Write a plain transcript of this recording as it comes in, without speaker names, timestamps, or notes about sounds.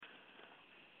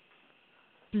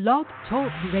Blog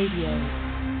Talk Radio.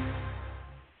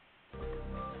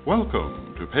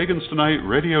 Welcome to Pagans Tonight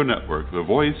Radio Network, the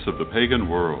voice of the pagan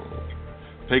world.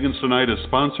 Pagans Tonight is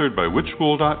sponsored by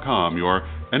witchschool.com, your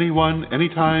anyone,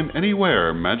 anytime,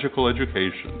 anywhere magical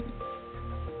education.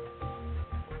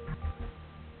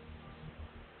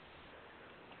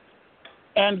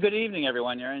 And good evening,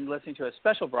 everyone. You're listening to a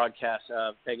special broadcast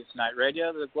of Pagans Tonight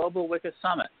Radio, the Global Wicca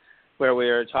Summit, where we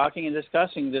are talking and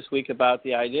discussing this week about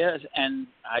the ideas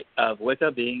of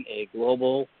Wicca being a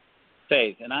global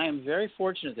faith. And I am very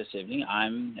fortunate this evening.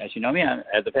 I'm, as you know me, I'm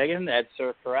at the Pagan, at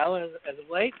Sir Curott as of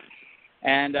late.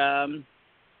 And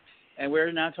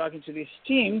we're now talking to the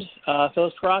esteemed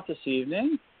Phyllis Curott this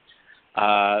evening,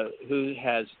 who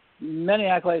has many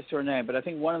accolades to her name, but I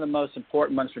think one of the most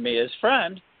important ones for me is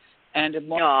friend, and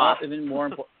even more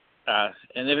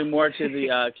to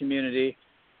the community,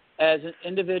 as an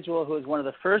individual who is one of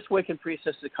the first Wiccan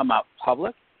priestesses to come out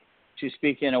public, to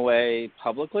speak in a way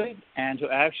publicly, and to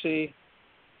actually,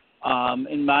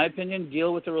 in my opinion,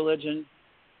 deal with the religion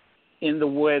in the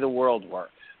way the world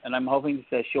works. And I'm hoping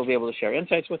that she'll be able to share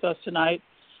insights with us tonight.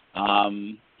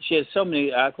 She has so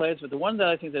many accolades, but the one that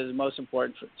I think that is most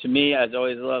important to me, as I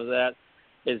always love that,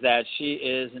 is that she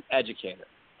is an educator.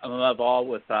 Above all,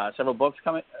 with several books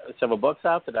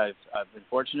out that I've been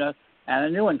fortunate, and a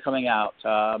new one coming out.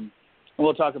 And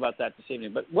we'll talk about that this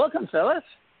evening. But welcome, Phyllis.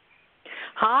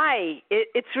 Hi.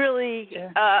 It's really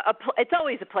it's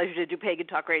always a pleasure to do Pagan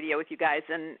Talk Radio with you guys,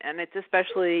 and it's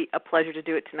especially a pleasure to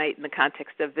do it tonight in the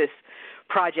context of this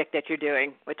project that you're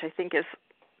doing, which I think is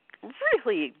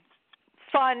really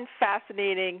fun,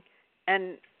 fascinating,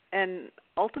 and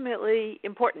ultimately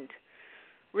important.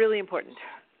 Really important.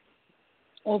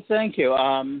 Well, thank you.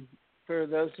 For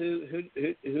those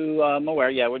who I'm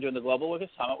aware, we're doing the Global Wicca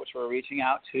Summit, which we're reaching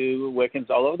out to Wiccans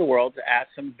all over the world to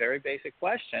ask some very basic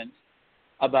questions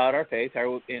about our faith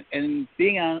and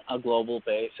being on a global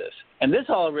basis. And this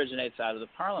all originates out of the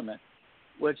Parliament,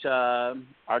 which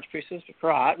Archpriestess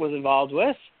Curott was involved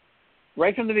with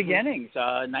right from the beginnings.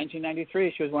 In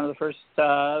 1993, she was one of the first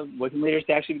Wiccan leaders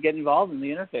to actually get involved in the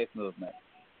interfaith movement.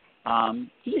 Can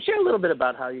you share a little bit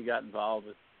about how you got involved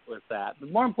with that? But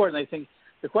more importantly, I think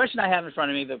the question I have in front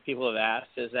of me that people have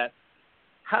asked is that,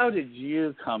 how did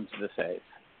you come to the faith?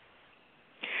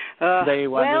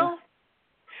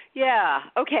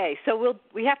 Okay. So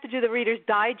we have to do the Reader's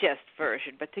Digest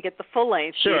version, but to get the full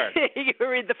length, sure, you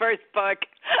read the first book,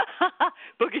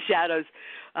 Book of Shadows.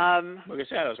 Book of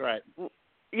Shadows, right?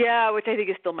 Yeah, which I think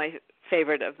is still my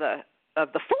favorite of the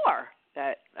four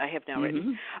that I have now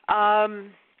written.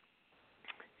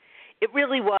 It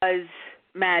really was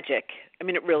magic. I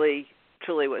mean, it really,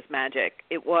 truly was magic.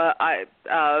 It was. I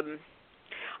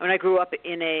grew up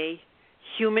in a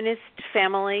humanist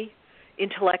family,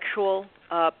 intellectual,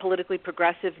 politically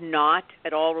progressive, not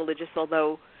at all religious,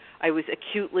 although I was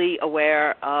acutely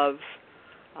aware of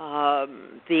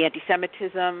the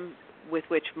anti-Semitism with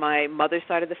which my mother's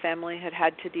side of the family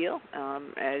had to deal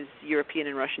as European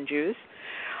and Russian Jews.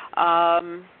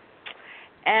 And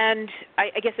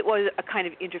I guess it was a kind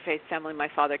of interfaith family. My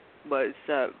father was,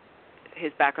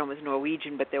 his background was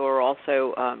Norwegian, but there were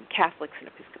also Catholics and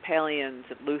Episcopalians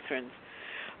and Lutherans.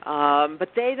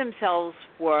 But they themselves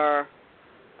were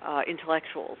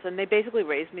intellectuals, and they basically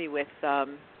raised me with a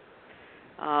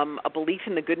belief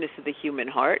in the goodness of the human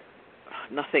heart.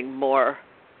 Nothing more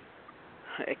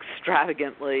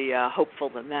extravagantly hopeful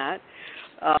than that.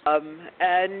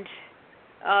 And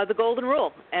the golden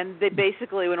rule. And they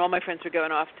basically, when all my friends were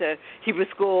going off to Hebrew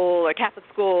school or Catholic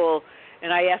school,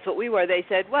 and I asked what we were, they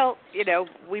said, well,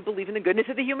 we believe in the goodness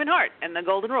of the human heart and the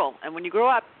golden rule. And when you grow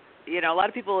up, a lot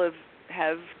of people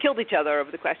have killed each other over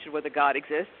the question whether God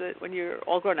exists. When you're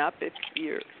all grown up, if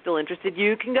you're still interested,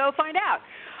 you can go find out.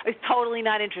 I was totally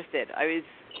not interested. I was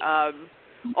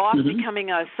off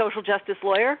becoming a social justice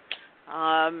lawyer.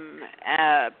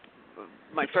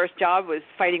 My first job was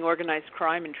fighting organized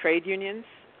crime and trade unions,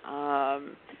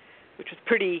 which was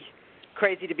pretty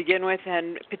crazy to begin with,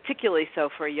 and particularly so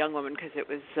for a young woman because it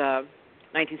was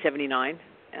 1979,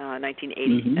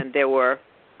 1980, and there were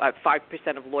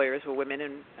 5% of lawyers were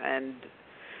women, and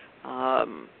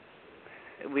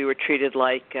we were treated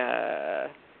like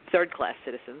third-class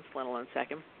citizens, let alone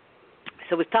second.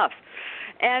 So it was tough.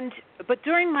 But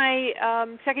during my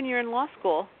second year in law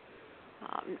school,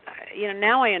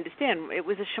 now I understand it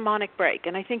was a shamanic break,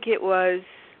 and I think it was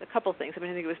a couple of things. I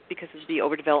think it was because of the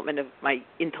overdevelopment of my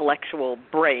intellectual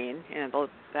brain,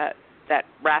 that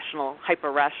rational,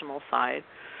 hyper-rational side,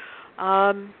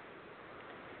 and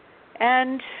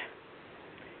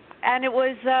it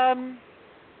was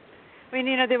I mean,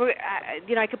 there were,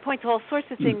 I could point to all sorts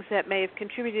of things that may have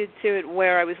contributed to it.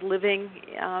 Where I was living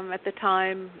at the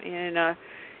time in a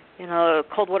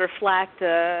cold water flat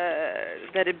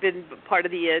that had been part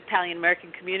of the Italian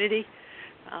American community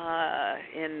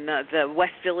in the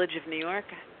West Village of New York.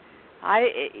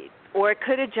 Or it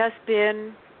could have just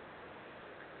been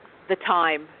the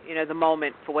time, the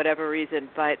moment, for whatever reason.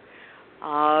 But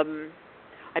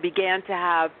I began to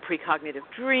have precognitive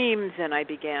dreams, and I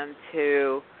began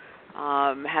to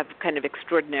have kind of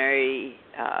extraordinary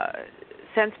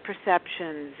sense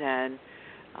perceptions, and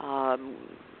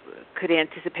could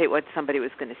anticipate what somebody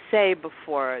was going to say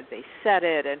before they said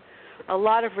it, and a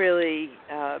lot of really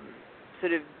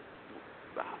sort of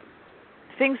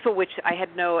things for which I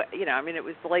had no, it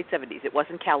was the late 70s. It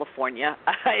wasn't California.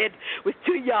 Was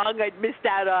too young. I'd missed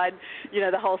out on,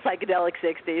 the whole psychedelic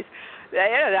 60s.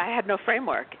 I had no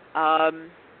framework. So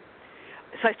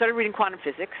I started reading quantum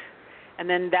physics, and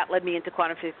then that led me into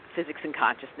quantum physics and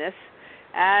consciousness.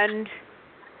 And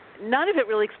none of it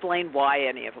really explained why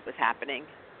any of it was happening.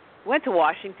 Went to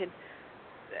Washington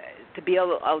to be a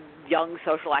young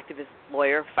social activist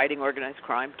lawyer fighting organized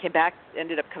crime. Came back,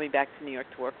 ended up coming back to New York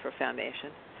to work for a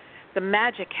foundation. The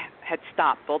magic had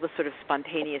stopped. All the sort of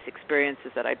spontaneous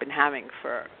experiences that I'd been having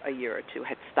for a year or two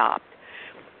had stopped.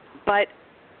 But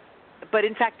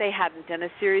in fact they hadn't. And a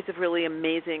series of really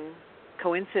amazing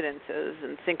coincidences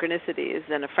and synchronicities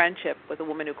and a friendship with a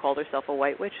woman who called herself a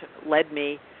white witch led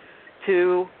me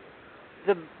to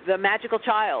the Magical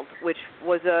Child, which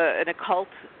was an occult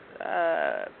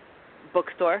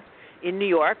bookstore in New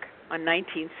York on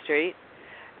 19th Street,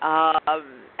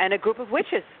 and a group of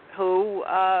witches who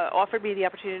offered me the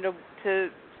opportunity to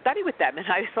study with them. And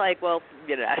I was like, well,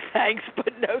 thanks,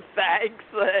 but no thanks.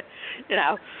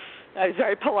 I was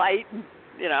very polite,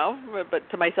 but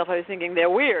to myself I was thinking, they're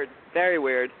weird, very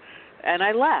weird. And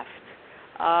I left.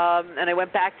 And I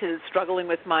went back to struggling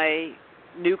with my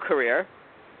new career.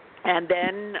 And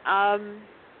then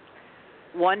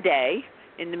one day,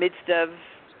 in the midst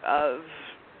of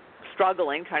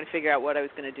struggling, trying to figure out what I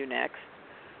was going to do next,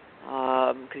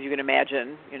 because you can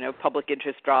imagine, public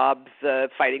interest jobs,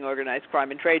 fighting organized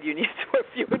crime and trade unions were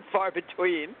few and far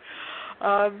between.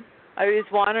 I was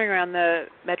wandering around the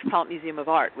Metropolitan Museum of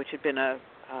Art, which had been a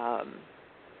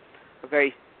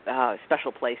very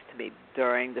special place to me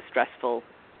during the stressful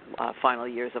final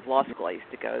years of law school. I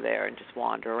used to go there and just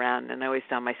wander around, and I always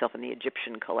found myself in the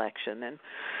Egyptian collection. And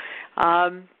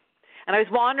I was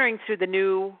wandering through the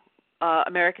new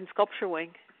American Sculpture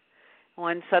Wing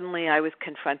when suddenly I was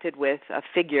confronted with a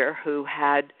figure who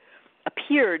had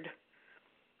appeared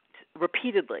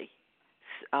repeatedly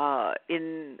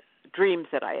in dreams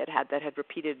that I had that had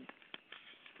repeated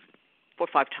 4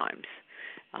 or 5 times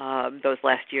those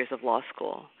last years of law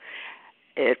school.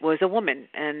 It was a woman,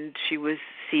 and she was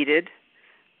seated,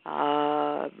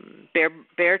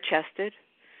 bare-chested,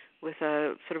 with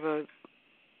a sort of a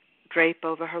drape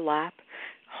over her lap,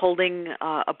 holding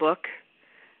a book.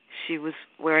 She was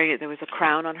wearing it. There was a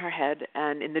crown on her head,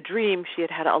 and in the dream, she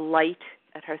had a light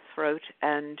at her throat,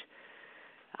 and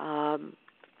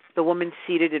the woman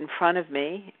seated in front of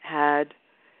me had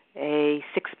a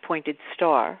 6-pointed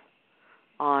star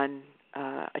on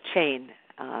a chain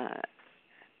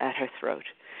at her throat.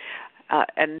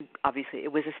 And obviously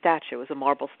it was a statue. It was a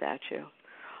marble statue.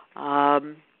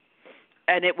 And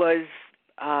it was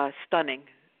stunning.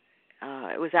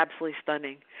 It was absolutely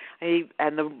stunning.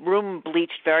 And the room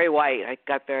bleached very white. I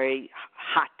got very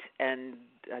hot and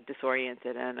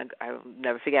disoriented, and I'll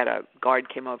never forget, a guard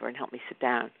came over and helped me sit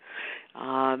down.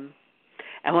 And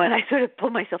when I sort of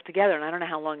pulled myself together, and I don't know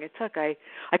how long it took, I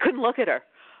couldn't look at her.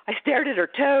 I stared at her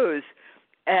toes,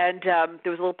 and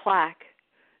there was a little plaque,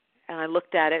 and I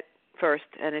looked at it first,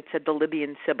 and it said the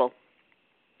Libyan Sibyl.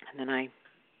 And then I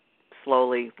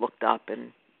slowly looked up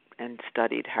and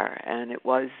studied her, and it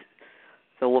was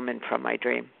the woman from my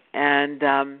dream. And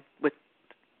with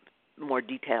more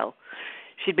detail,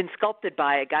 she'd been sculpted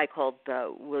by a guy called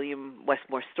William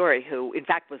Westmore Story, who in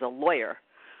fact was a lawyer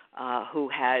who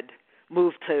had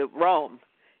moved to Rome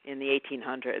in the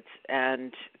 1800s.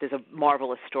 And there's a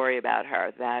marvelous story about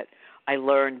her that I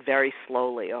learned very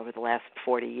slowly over the last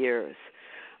 40 years.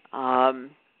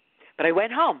 But I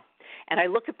went home, and I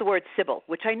looked at the word Sibyl,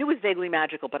 which I knew was vaguely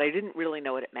magical, but I didn't really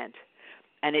know what it meant.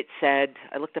 And it said,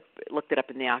 I looked it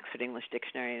up in the Oxford English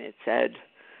Dictionary, and it said,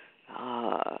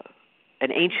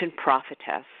 an ancient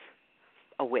prophetess,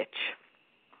 a witch.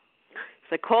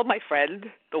 So I called my friend,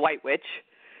 the white witch.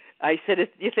 I said,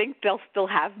 you think they'll still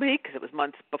have me? Because it was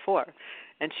months before.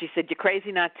 And she said, you're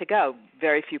crazy not to go.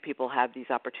 Very few people have these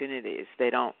opportunities.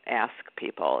 They don't ask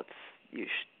people.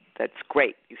 That's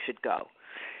great. You should go.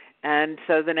 And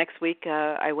so the next week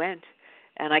I went,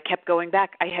 and I kept going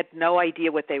back. I had no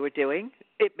idea what they were doing.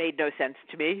 It made no sense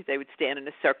to me. They would stand in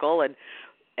a circle and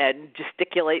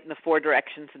gesticulate in the four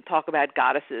directions and talk about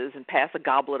goddesses and pass a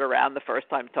goblet around. The first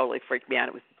time totally freaked me out.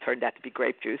 It turned out to be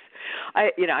grape juice.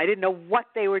 I didn't know what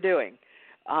they were doing,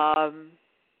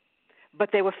 but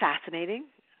they were fascinating.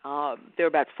 There were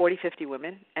about 40, 50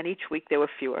 women, and each week there were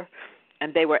fewer,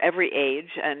 and they were every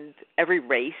age and every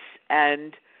race,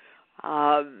 and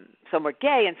some were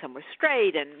gay and some were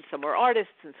straight, and some were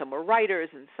artists and some were writers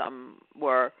and some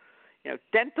were,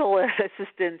 dental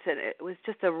assistants, and it was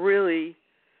just a really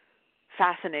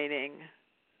fascinating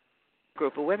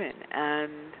group of women.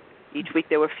 And each week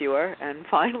there were fewer, and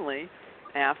finally,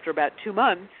 after about 2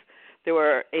 months, there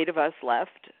were 8 of us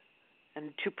left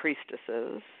and 2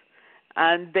 priestesses.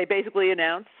 And they basically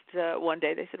announced one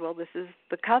day, they said, well, this is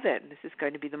the coven. This is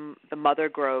going to be the mother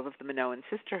grove of the Minoan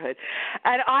sisterhood.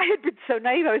 And I had been so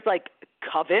naive. I was like,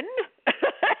 coven?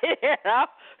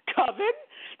 Coven?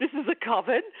 This is a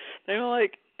coven? They were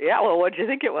like, yeah, well, what did you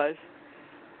think it was?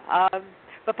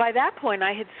 But by that point,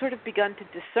 I had sort of begun to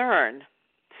discern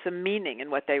some meaning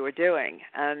in what they were doing.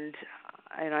 And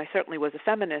I certainly was a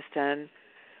feminist. And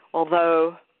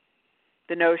although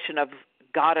the notion of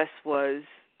goddess was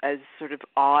as sort of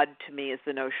odd to me as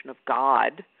the notion of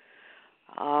God,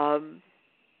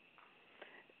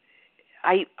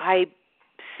 I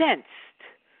sensed,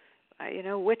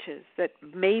 witches, that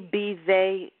maybe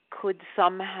they could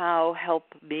somehow help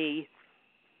me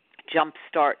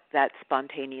jumpstart that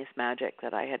spontaneous magic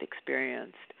that I had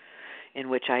experienced, in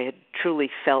which I had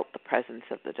truly felt the presence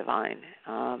of the divine.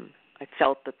 I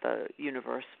felt that the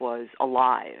universe was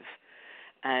alive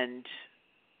and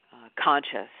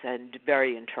conscious and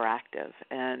very interactive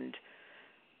and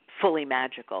fully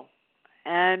magical.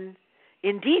 And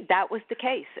indeed, that was the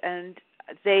case. And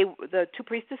the 2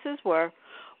 priestesses were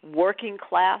working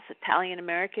class Italian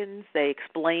Americans. They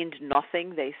explained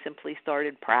nothing. They simply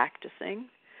started practicing.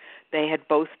 They had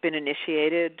both been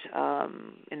initiated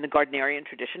in the Gardnerian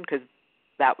tradition, because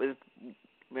that was,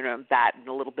 that and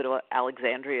a little bit of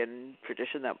Alexandrian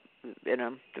tradition that,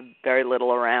 very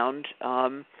little around.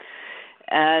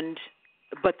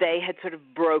 But they had sort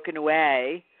of broken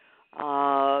away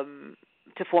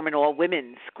to form an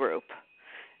all-women's group.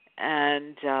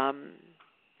 And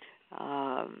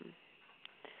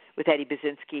with Eddie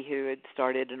Basinski, who had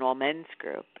started an all-men's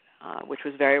group, which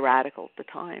was very radical at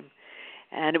the time.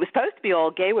 And it was supposed to be all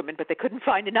gay women, but they couldn't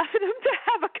find enough of them to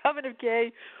have a coven of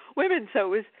gay women, so it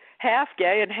was half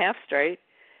gay and half straight.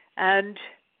 And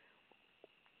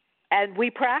we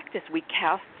practiced. We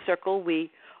cast circle.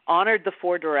 We honored the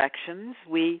 4 directions.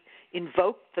 We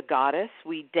invoked the goddess.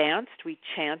 We danced. We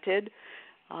chanted.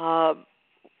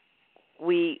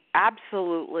 We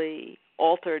absolutely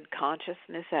altered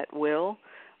consciousness at will.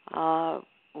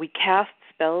 We cast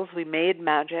spells. We made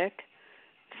magic.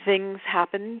 Things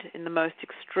happened in the most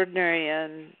extraordinary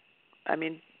and,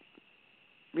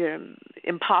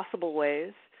 impossible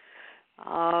ways.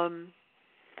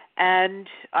 And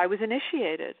I was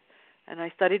initiated. And I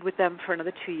studied with them for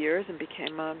another 2 years and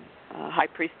became a high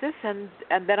priestess. And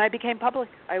then I became public.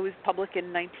 I was public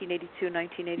in 1982,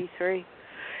 1983.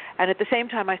 And at the same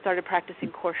time, I started practicing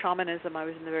core shamanism. I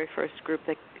was in the very first group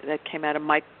that came out of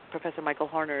Professor Michael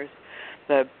Horner's,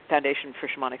 the Foundation for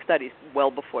Shamanic Studies,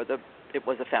 well before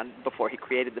before he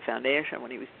created the foundation,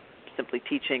 when he was simply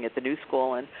teaching at the New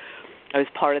School. And I was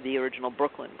part of the original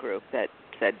Brooklyn group that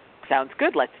said, sounds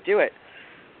good, let's do it.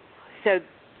 So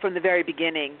from the very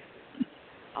beginning,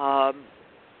 I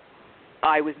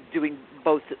was doing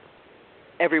both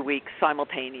every week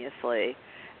simultaneously,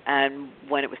 and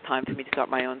when it was time for me to start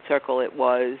my own circle, it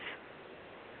was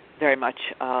very much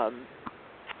a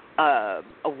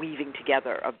weaving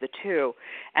together of the two.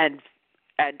 And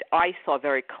I saw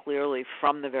very clearly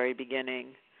from the very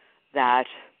beginning that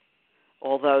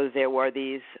although there were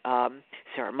these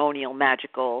ceremonial,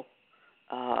 magical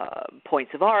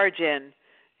points of origin,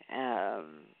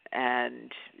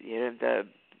 and the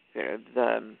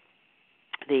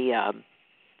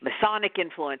Masonic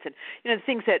influence, and the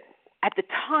things that at the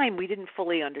time we didn't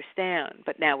fully understand,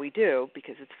 but now we do,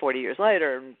 because it's 40 years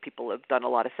later and people have done a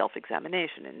lot of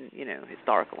self-examination and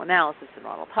historical analysis, and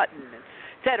Ronald Hutton, and et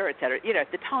cetera, et cetera.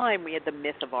 At the time we had the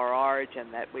myth of our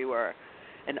origin, that we were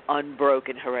an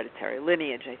unbroken hereditary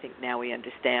lineage. I think now we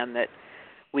understand that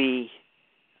we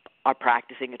are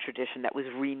practicing a tradition that was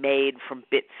remade from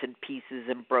bits and pieces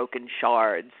and broken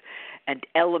shards and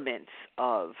elements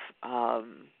of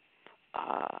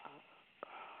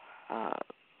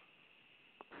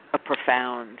a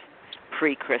profound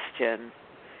pre-Christian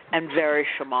and very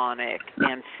shamanic,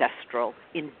 ancestral,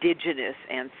 indigenous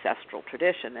ancestral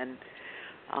tradition.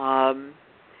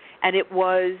 And it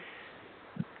was,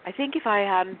 I think if I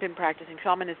hadn't been practicing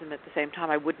shamanism at the same time,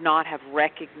 I would not have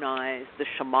recognized the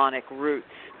shamanic roots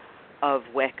of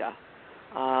Wicca.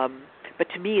 But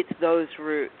to me, it's those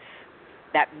roots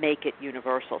that make it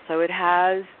universal. So it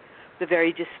has the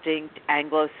very distinct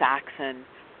Anglo-Saxon,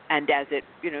 and as it,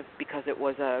 because it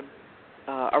was a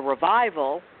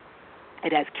revival,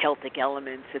 it has Celtic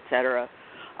elements, etc.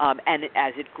 And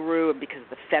as it grew, and because of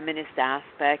the feminist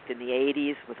aspect in the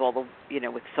 80s, with all the,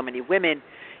 with so many women,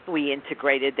 we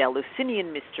integrated the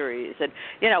Eleusinian mysteries, and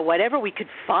whatever we could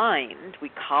find, we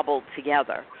cobbled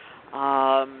together.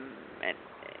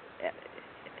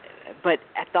 But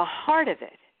at the heart of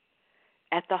it,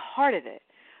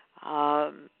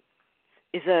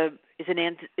 is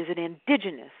an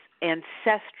indigenous,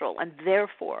 ancestral, and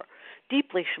therefore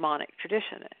deeply shamanic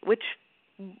tradition, which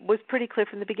was pretty clear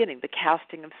from the beginning: the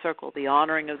casting of circle, the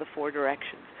honoring of the four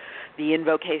directions, the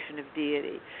invocation of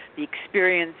deity, the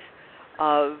experience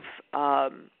of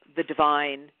the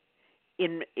divine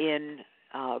in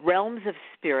realms of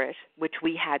spirit, which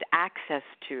we had access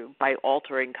to by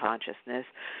altering consciousness,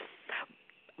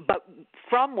 but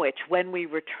from which, when we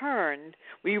returned,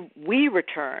 we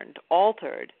returned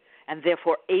altered, and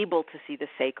therefore able to see the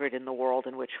sacred in the world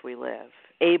in which we live,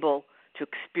 able to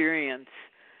experience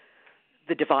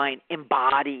the divine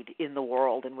embodied in the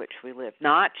world in which we live,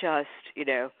 not just,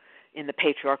 in the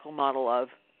patriarchal model of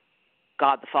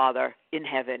God the Father in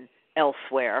heaven,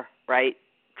 elsewhere, right,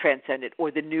 transcendent,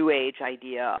 or the New Age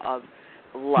idea of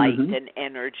light and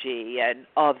energy and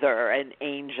other and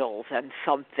angels and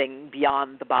something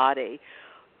beyond the body,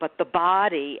 but the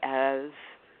body as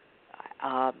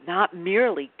not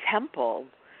merely temple,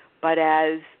 but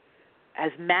as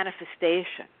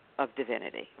manifestation of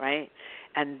divinity, right?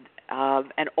 And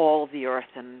all of the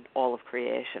earth and all of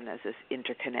creation as this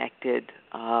interconnected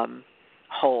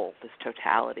whole, this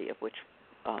totality of which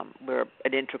we're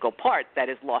an integral part that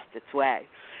has lost its way.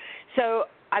 So,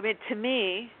 to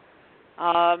me,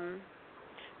 I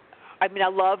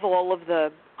love all of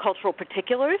the cultural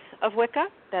particulars of Wicca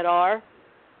that are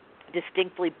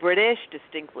distinctly British,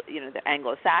 the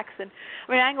Anglo-Saxon.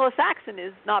 Anglo-Saxon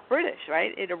is not British,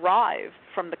 right? It arrived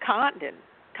from the continent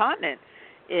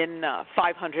in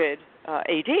 500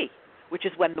 A.D., which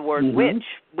is when the word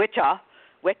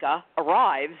Wicca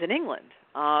arrives in England.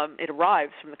 It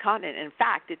arrives from the continent. In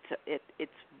fact,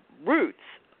 its roots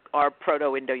are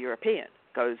Proto-Indo-European,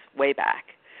 goes way back.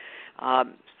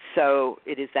 So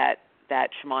it is that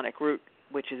shamanic root,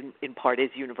 which in part is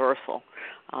universal.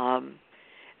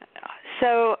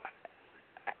 So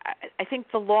I think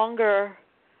the longer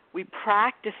we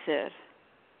practice it,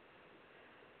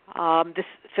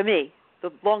 for me,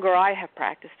 the longer I have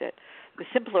practiced it, the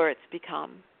simpler it's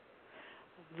become.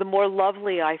 The more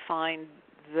lovely I find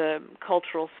the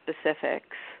cultural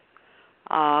specifics,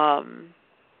 and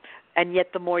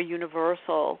yet the more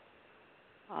universal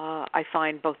I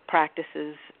find both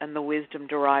practices and the wisdom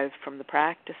derived from the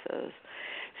practices.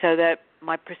 So that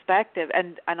my perspective,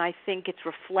 and I think it's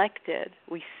reflected,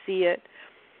 we see it,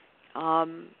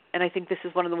 and I think this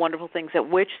is one of the wonderful things that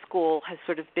Witch School has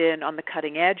sort of been on the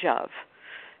cutting edge of,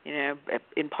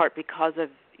 in part because of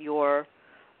your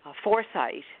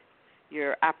foresight,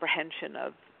 your apprehension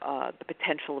of the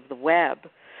potential of the web,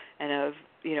 and of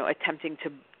attempting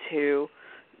to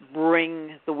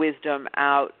bring the wisdom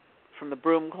out from the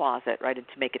broom closet, right, and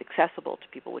to make it accessible to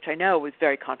people, which I know was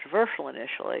very controversial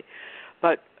initially,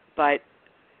 but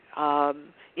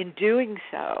in doing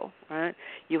so, right,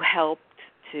 you helped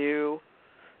to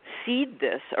seed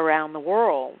this around the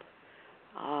world,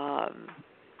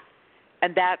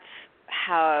 and that's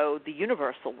how the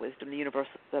universal wisdom,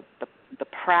 the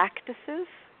practices,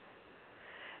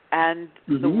 and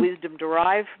the wisdom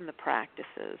derived from the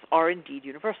practices are indeed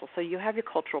universal. So you have your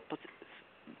cultural,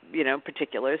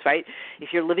 particulars, right?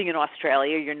 If you're living in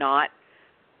Australia, you're not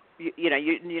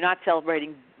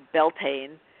celebrating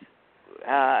Beltane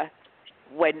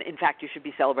when in fact you should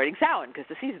be celebrating Samhain because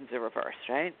the seasons are reversed,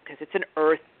 right? Because it's an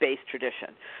earth-based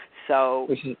tradition. So,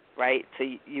 right, so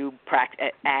you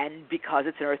practice, and because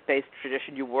it's an earth-based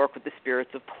tradition, you work with the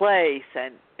spirits of place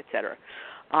and et cetera.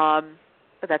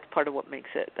 But that's part of what makes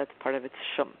it. That's part of its,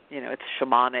 its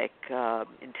shamanic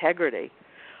integrity.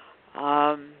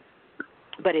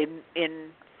 But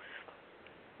in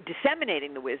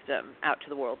disseminating the wisdom out to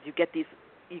the world, you get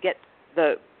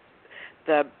the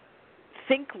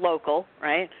think local,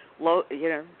 right?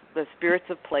 The spirits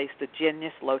of place, the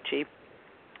genius loci,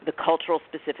 the cultural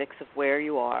specifics of where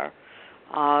you are,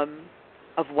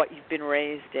 of what you've been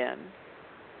raised in.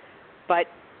 But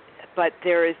but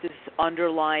there is this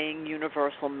underlying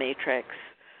universal matrix,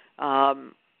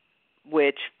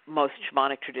 which most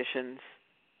shamanic traditions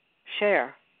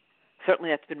share.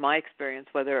 Certainly that's been my experience,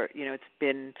 whether, it's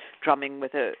been drumming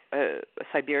with a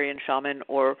Siberian shaman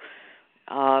or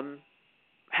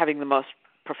having the most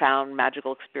profound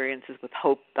magical experiences with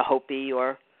the Hopi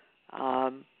or,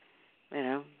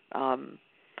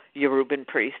 Yoruban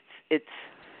priests.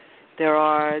 There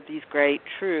are these great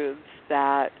truths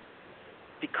that,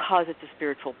 because it's a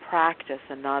spiritual practice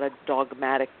and not a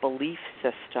dogmatic belief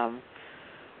system,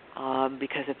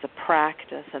 because it's a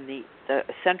practice and the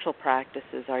essential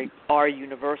practices are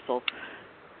universal,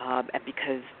 and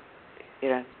because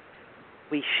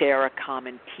we share a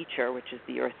common teacher, which is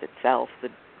the earth itself,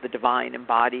 the divine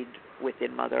embodied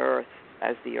within Mother Earth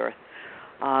as the earth,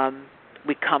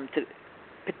 we come to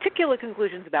particular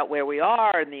conclusions about where we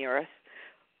are in the earth,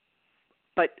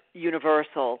 but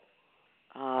universal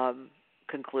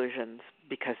conclusions,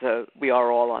 because we are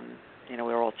all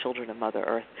we're all children of Mother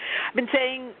Earth. I've been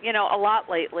saying, a lot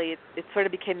lately. It sort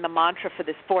of became the mantra for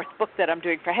this fourth book that I'm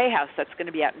doing for Hay House that's going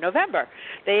to be out in November.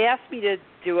 They asked me to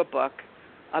do a book,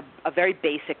 a very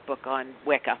basic book on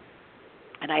Wicca,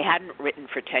 and I hadn't written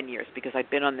for 10 years because I'd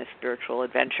been on this spiritual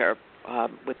adventure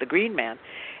with the Green Man,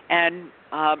 and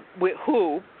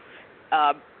who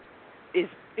is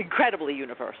incredibly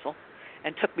universal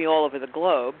and took me all over the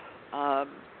globe.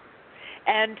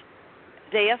 And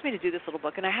they asked me to do this little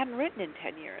book, and I hadn't written in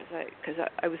 10 years because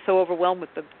I was so overwhelmed with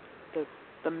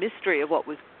the mystery of what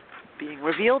was being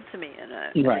revealed to me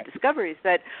and right. the discoveries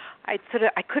that I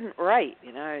couldn't write.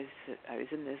 I was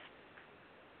in this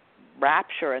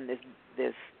rapture and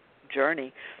this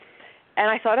journey, and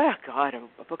I thought, oh God,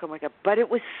 a book on Wicca. But it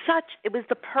was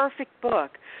the perfect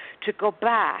book to go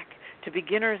back to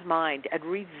beginner's mind and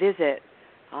revisit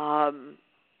the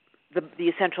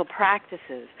essential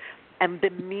practices and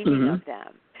the meaning of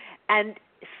them. And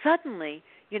suddenly,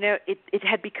 it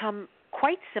had become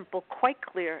quite simple, quite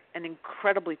clear, and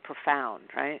incredibly profound,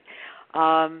 right?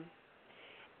 And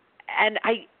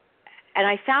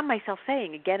I found myself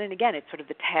saying again and again, it's sort of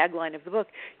the tagline of the book,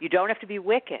 you don't have to be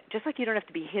Wiccan, just like you don't have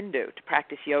to be Hindu to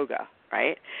practice yoga,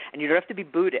 right? And you don't have to be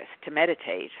Buddhist to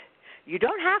meditate. You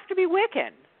don't have to be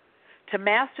Wiccan to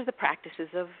master the practices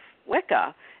of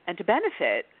Wicca and to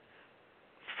benefit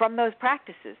from those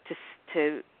practices,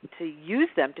 to use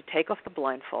them to take off the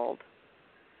blindfold,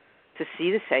 to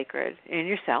see the sacred in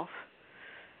yourself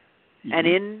and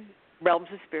in realms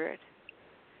of spirit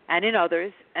and in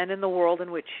others and in the world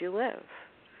in which you live.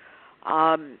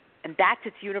 And that's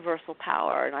its universal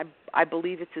power. And I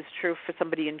believe it's as true for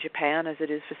somebody in Japan as it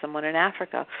is for someone in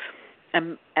Africa.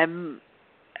 And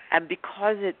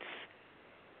because it's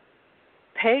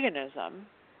paganism,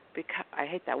 because I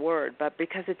hate that word, but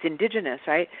because it's indigenous,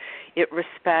 right? It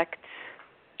respects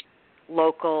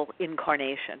local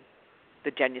incarnation,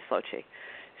 the Genuslochi.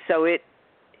 So it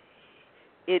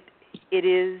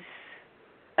is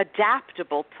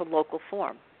adaptable to local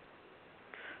form,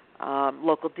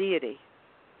 local deity,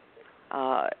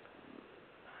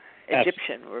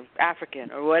 Egyptian or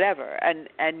African or whatever, and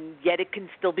yet it can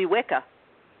still be Wicca.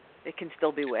 It can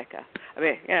still be Wicca. I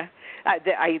mean,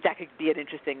 that could be an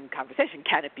interesting conversation.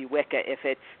 Can it be Wicca if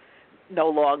it's no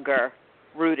longer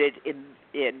rooted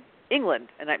in England?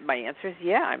 And my answer is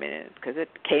yeah. I mean, because it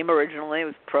came originally, it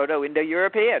was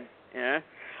Proto-Indo-European. It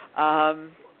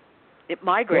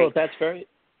migrates. Well,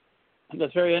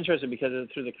 that's very interesting because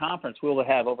through the conference we will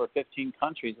have over 15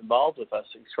 countries involved with us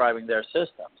describing their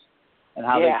systems and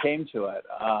how they came to it.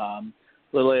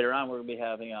 A little later on, we're going to be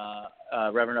having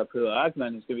Reverend Apu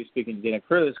Agman, who's going to be speaking to Dina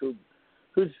Cruz,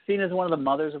 who's seen as one of the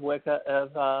mothers of Wicca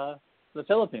of the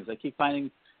Philippines. I keep finding,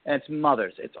 and it's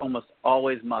mothers. It's almost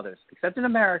always mothers, except in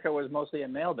America, where it's mostly a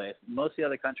male base. Most of the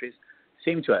other countries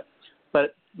seem to it.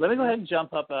 But let me go ahead and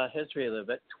jump up history a little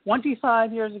bit.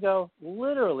 25 years ago,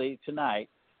 literally tonight,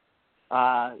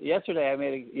 yesterday I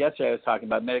was talking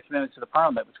about made a commitment to the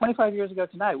Parliament. But 25 years ago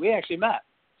tonight, we actually met.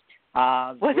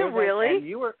 Was it really? And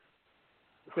you were.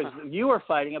 Because you were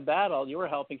fighting a battle. You were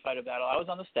helping fight a battle. I was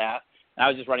on the staff, and I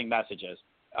was just running messages,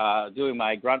 doing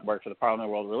my grunt work for the Parliament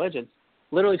of World Religions.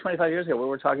 Literally 25 years ago, we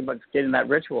were talking about getting that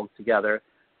ritual together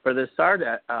for the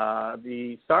Starhawk,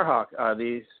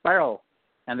 the Spiral,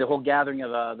 and the whole gathering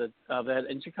of it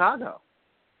in Chicago.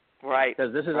 Right.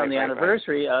 Because this is on the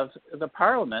anniversary of the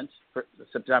Parliament, for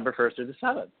September 1st through the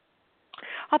 7th.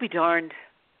 I'll be darned.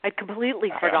 I'd completely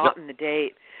forgotten the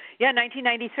date. Yeah,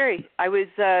 1993. I was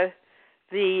the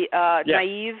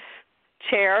naive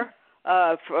chair,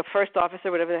 first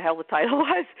officer, whatever the hell the title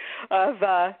was, of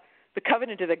the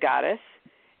Covenant of the Goddess,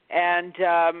 and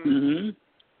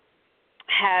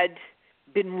had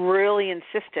been really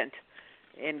insistent,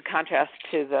 in contrast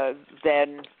to the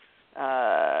then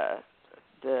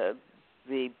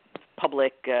the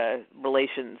public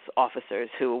relations officers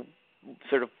who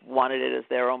sort of wanted it as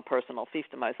their own personal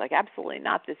fiefdom. I was like, absolutely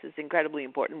not. This is incredibly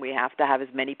important. We have to have as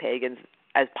many pagans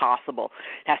as possible.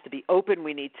 It has to be open.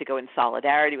 We need to go in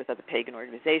solidarity with other pagan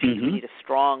organizations. We need a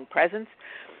strong presence.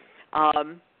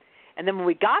 And then when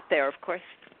we got there, of course,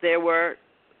 it was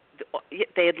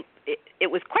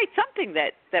quite something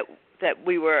that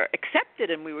we were accepted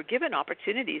and we were given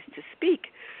opportunities to speak,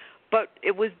 but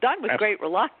it was done with great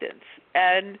reluctance.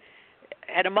 And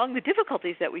among the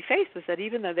difficulties that we faced was that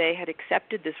even though they had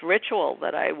accepted this ritual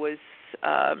that I was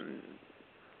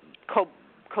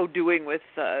co-doing with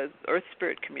Earth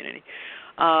Spirit community,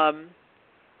 the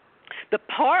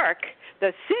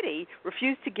city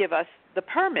refused to give us the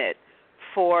permit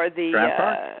for the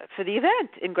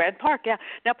event in Grand Park. Yeah.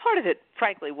 Now, part of it,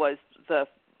 frankly, was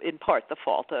in part the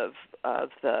fault of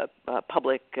the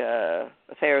public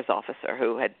affairs officer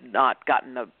who had not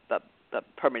gotten the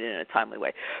permit in a timely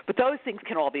way. But those things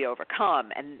can all be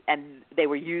overcome, and they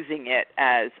were using it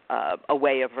as a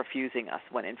way of refusing us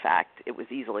when, in fact, it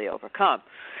was easily overcome.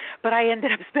 But I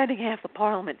ended up spending half the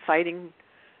Parliament fighting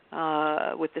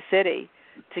with the city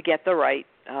to get the right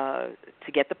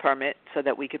to get the permit so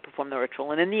that we could perform the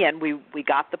ritual. And in the end,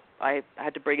 I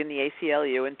had to bring in the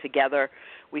ACLU, and together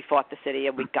we fought the city,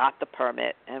 and we got the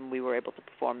permit, and we were able to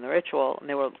perform the ritual. And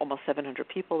there were almost 700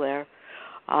 people there.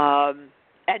 And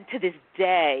to this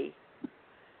day,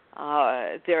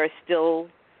 there are still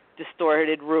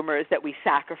distorted rumors that we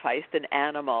sacrificed an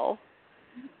animal,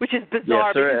 which is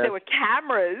bizarre because there were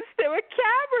cameras. There were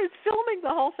cameras filming the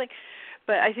whole thing.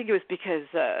 But I think it was because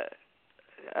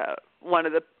one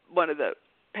of the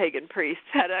pagan priests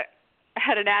had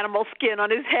an animal skin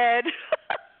on his head.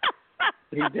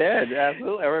 He did,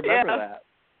 absolutely. I remember that.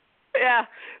 Yeah,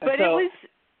 but it was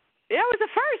a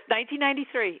first,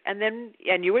 1993, and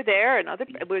you were there, and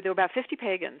there were about 50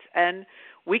 pagans, and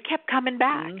we kept coming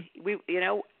back. We,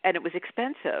 and it was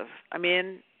expensive. I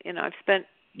mean, I've spent.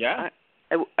 Yeah.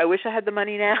 I wish I had the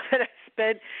money now that I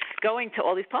spent going to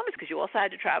all these parliaments, because you also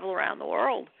had to travel around the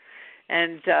world,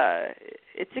 and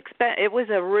it was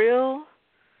a real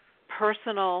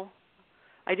personal.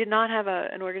 I did not have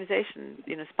an organization,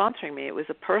 sponsoring me. It was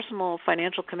a personal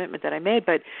financial commitment that I made,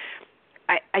 but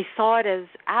I saw it as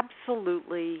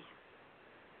absolutely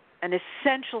an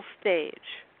essential stage,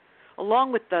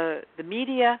 along with the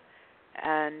media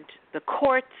and the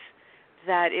courts,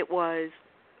 that it was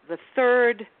the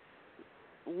third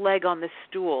leg on the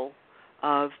stool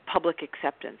of public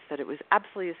acceptance, that it was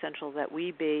absolutely essential that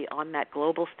we be on that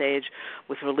global stage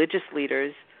with religious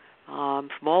leaders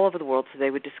from all over the world, so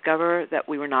they would discover that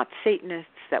we were not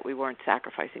Satanists, that we weren't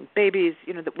sacrificing babies,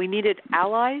 that we needed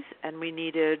allies, and we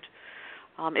needed,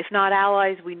 if not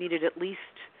allies, we needed at least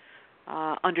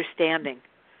understanding,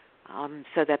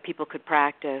 so that people could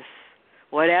practice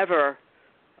whatever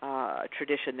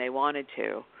tradition they wanted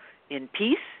to in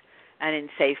peace and in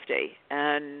safety.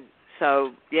 And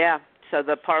so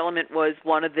the Parliament was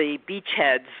one of the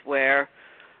beachheads where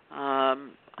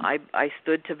I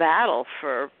stood to battle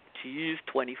for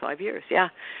 25 years,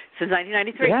 since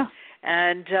 1993. Yeah.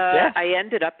 And I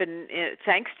ended up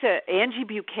thanks to Angie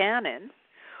Buchanan,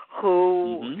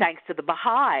 who, thanks to the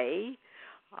Baha'i,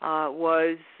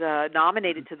 was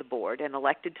nominated to the board and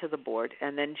elected to the board.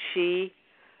 And then she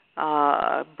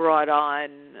brought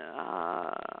on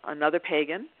another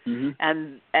pagan,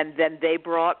 and then they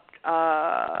brought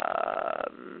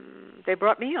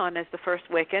me on as the first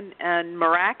Wiccan, and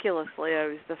miraculously I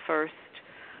was the first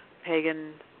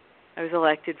pagan. I was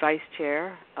elected vice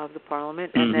chair of the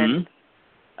Parliament, and then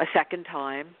a second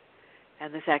time,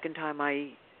 and the second time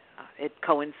it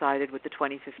coincided with the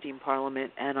 2015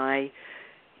 Parliament, and I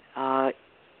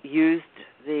used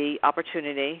the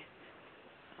opportunity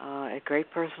at great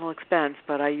personal expense,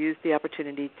 but I used the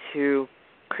opportunity to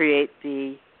create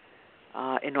the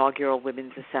inaugural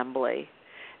Women's Assembly.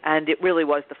 And it really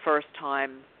was the first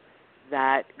time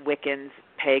that Wiccans,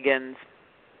 pagans,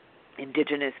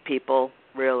 indigenous people,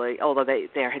 really, although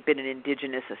there had been an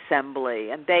indigenous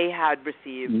assembly, and they had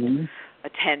received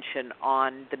attention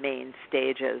on the main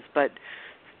stages, but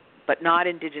not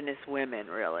indigenous women,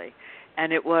 really.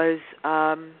 And it was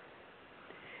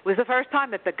the first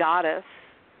time that the goddess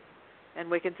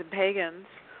and Wiccans and pagans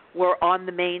were on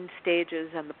the main stages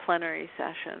and the plenary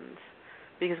sessions,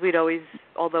 because we'd always,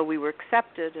 although we were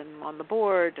accepted and on the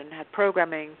board and had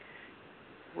programming,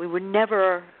 we were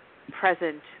never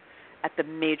present at the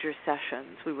major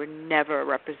sessions. We were never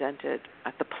represented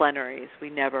at the plenaries.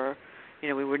 We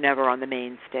we were never on the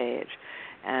main stage.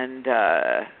 And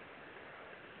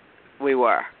we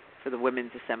were. For the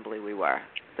women's assembly, we were.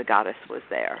 The goddess was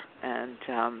there, and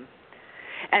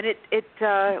it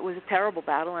was a terrible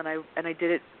battle, and I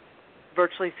did it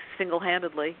virtually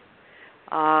single-handedly.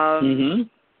 But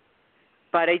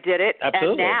I did it, Absolutely.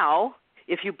 and now,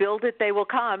 if you build it, they will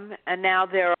come. And now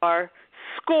there are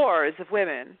scores of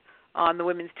women on the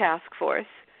Women's Task Force,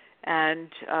 and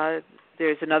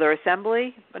there's another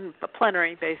assembly, a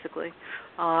plenary basically,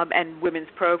 and women's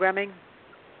programming,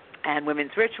 and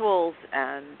women's rituals,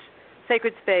 and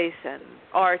sacred space, and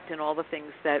art, and all the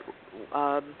things that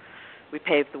we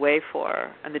paved the way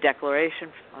for, and the Declaration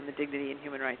on the Dignity and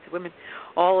Human Rights of Women.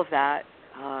 All of that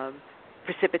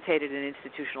precipitated an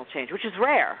institutional change, which is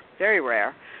rare, very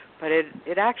rare, but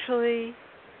it actually,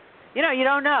 you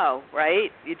don't know,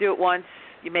 right? You do it once,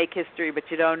 you make history, but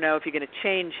you don't know if you're going to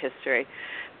change history.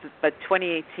 But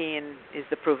 2018 is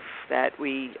the proof that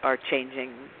we are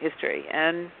changing history,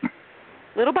 and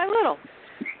little by little.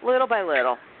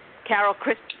 Carol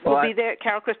Christ will be there.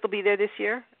 Carol Christ will be there this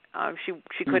year. She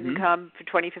couldn't come for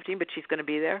 2015, but she's going to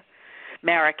be there.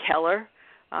 Mara Keller,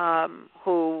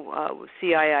 who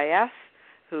CIIS,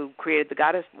 who created the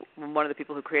Goddess, one of the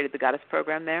people who created the Goddess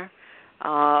program there,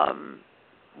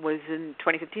 was in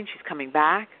 2015. She's coming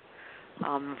back.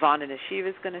 Vana Nashiva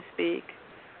is going to speak.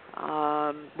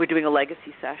 We're doing a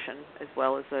legacy session as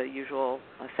well as a usual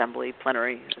assembly,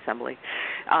 plenary assembly.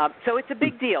 So it's a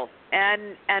big deal,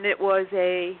 and it was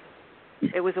a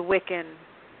Wiccan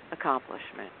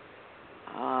accomplishment.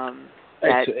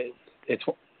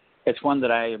 It's one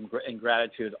that I am in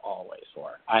gratitude always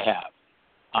for. I have,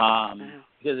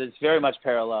 because it's very much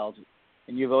paralleled,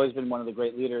 and you've always been one of the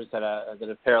great leaders that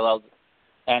have paralleled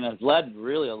and has led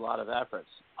really a lot of efforts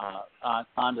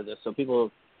onto this. So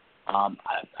people,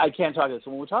 I can't talk this.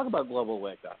 So when we talk about global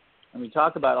Wicca, and we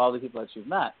talk about all the people that you've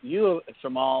met, you,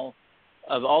 from all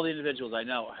the individuals I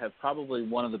know, have probably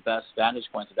one of the best vantage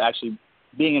points of actually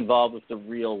being involved with the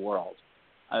real world.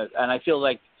 And I feel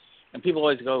like, and people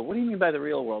always go, what do you mean by the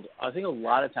real world? I think a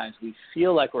lot of times we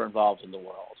feel like we're involved in the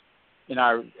world, in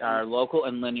our local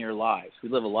and linear lives. We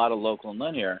live a lot of local and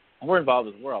linear, and we're involved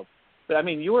with the world. But, I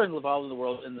mean, you were involved in the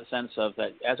world in the sense of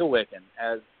that as a Wiccan,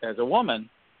 as a woman,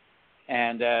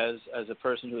 and as a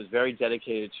person who is very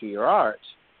dedicated to your art.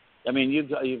 I mean, you've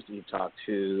talked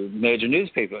to major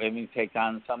newspapers. I mean, take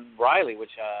on some Riley,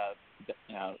 which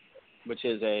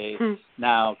is a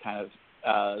now kind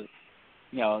of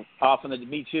often the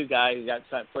Me Too guy who got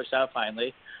pushed out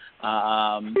finally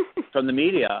from the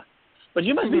media. But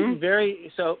you must be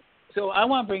very so. I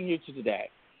want to bring you to today,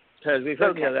 because we've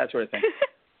heard that sort of thing.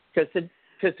 Because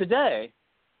today,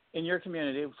 in your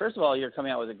community, first of all, you're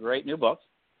coming out with a great new book.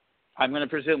 I'm going to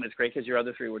presume it's great because your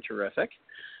other three were terrific.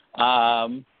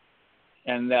 That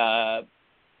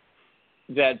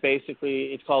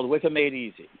basically it's called Wicca Made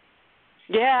Easy.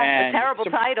 Yeah, and a terrible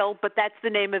title, but that's the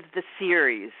name of the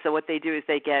series. So what they do is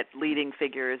they get leading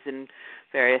figures in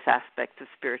various aspects of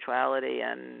spirituality,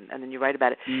 and then you write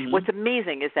about it. Mm-hmm. What's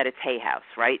amazing is that it's Hay House,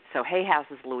 right? So Hay House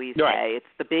is Louise Hay. It's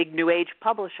the big New Age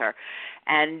publisher,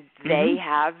 and they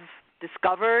have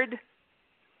discovered.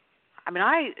 I mean,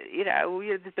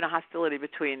 there's been a hostility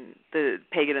between the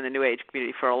pagan and the New Age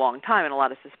community for a long time, and a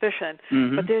lot of suspicion.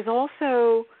 Mm-hmm. But there's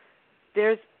also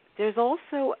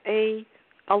a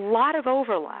lot of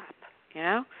overlap.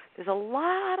 There's a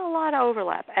lot of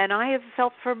overlap, and I have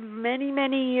felt for many,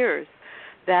 many years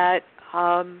that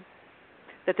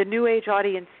the New Age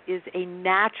audience is a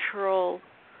natural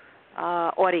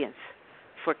audience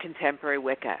for contemporary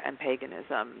Wicca and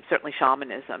paganism, certainly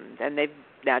shamanism, and they've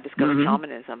now discovered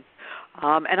shamanism.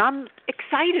 And I'm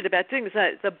excited about doing this.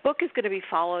 The book is going to be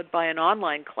followed by an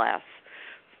online class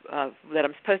that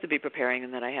I'm supposed to be preparing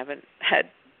and that I haven't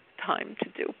had time to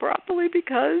do properly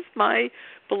because my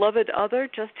beloved other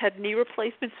just had knee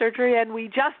replacement surgery and we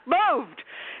just moved.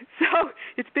 So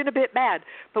it's been a bit mad.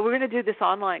 But we're going to do this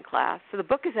online class. So the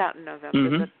book is out in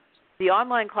November. The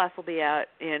online class will be out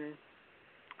in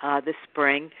this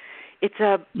spring. It's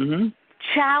a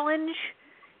challenge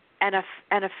and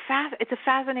it's a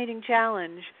fascinating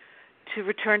challenge to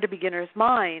return to beginner's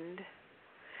mind,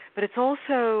 but it's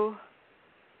also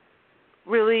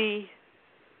really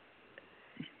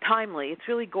timely. It's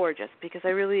really gorgeous because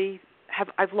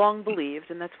I've long believed,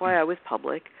 and that's why I was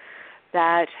public,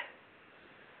 that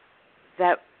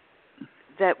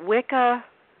Wicca,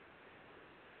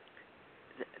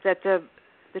 that the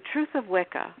truth of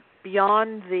Wicca,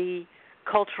 beyond the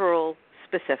cultural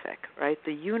specific, right,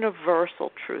 the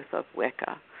universal truth of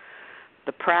Wicca,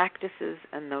 the practices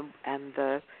and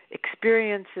the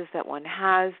experiences that one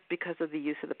has because of the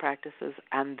use of the practices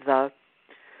and the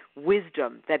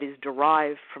wisdom that is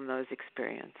derived from those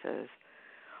experiences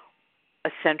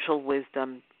essential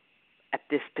wisdom at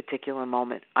this particular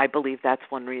moment. I believe that's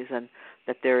one reason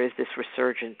that there is this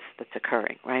resurgence that's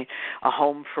occurring, right? A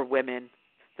home for women,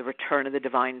 the return of the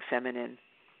divine feminine,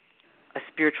 a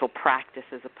spiritual practice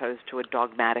as opposed to a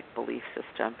dogmatic belief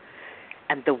system,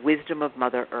 and the wisdom of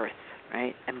Mother Earth,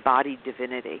 right? Embodied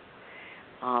divinity,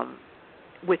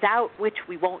 without which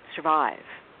we won't survive,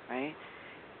 right?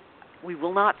 We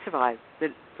will not survive.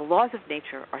 The laws of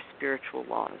nature are spiritual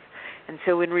laws. And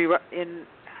so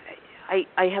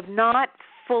I have not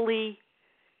fully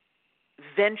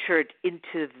ventured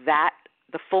into that,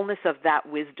 the fullness of that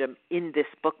wisdom in this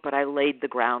book, but I laid the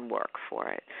groundwork for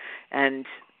it. And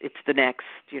it's the next,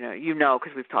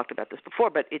 because we've talked about this before,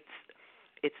 but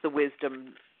it's the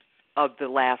wisdom of the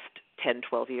last 10,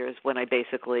 12 years when I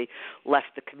basically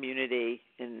left the community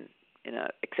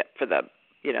except for the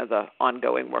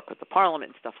ongoing work with the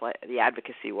Parliament and stuff like the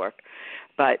advocacy work,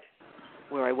 but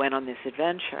where I went on this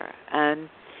adventure. And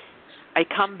I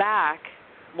come back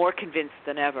more convinced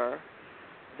than ever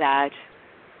that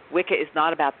Wicca is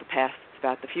not about the past, it's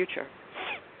about the future.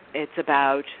 It's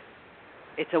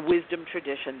a wisdom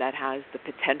tradition that has the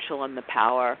potential and the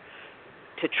power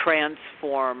to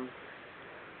transform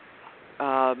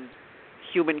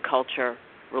human culture,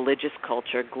 religious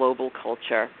culture, global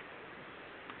culture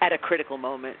at a critical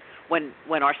moment when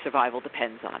our survival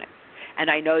depends on it. And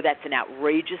I know that's an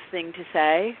outrageous thing to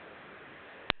say.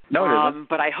 No, it isn't.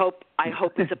 But I hope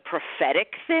it's a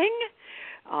prophetic thing,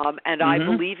 and I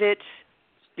believe it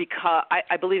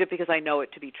because I know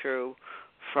it to be true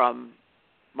from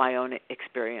my own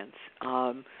experience,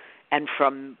 and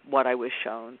from what I was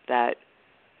shown that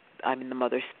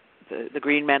the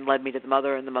green man led me to the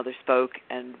mother, and the mother spoke,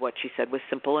 and what she said was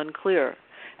simple and clear,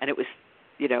 and it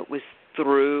was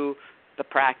through the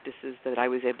practices that I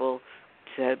was able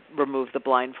to remove the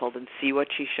blindfold and see what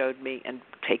she showed me and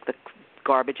take the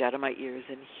garbage out of my ears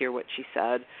and hear what she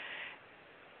said.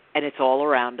 And it's all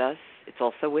around us. It's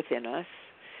also within us.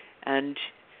 And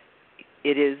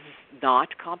it is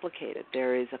not complicated.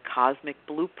 There is a cosmic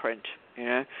blueprint.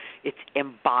 It's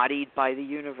embodied by the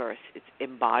universe. It's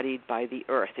embodied by the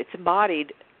earth. It's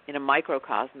embodied in a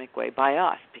microcosmic way by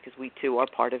us because we too are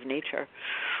part of nature.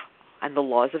 And the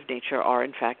laws of nature are,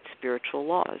 in fact, spiritual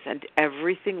laws. And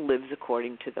everything lives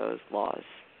according to those laws,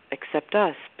 except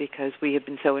us, because we have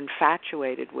been so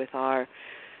infatuated with our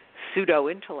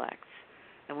pseudo-intellects.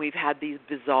 And we've had these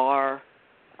bizarre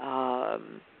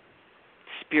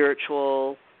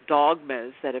spiritual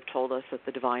dogmas that have told us that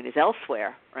the divine is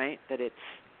elsewhere, right? That it's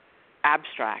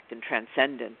abstract and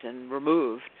transcendent and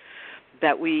removed,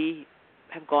 that we've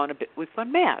gone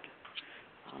mad.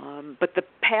 But the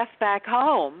path back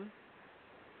home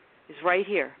is right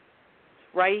here.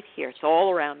 Right here. It's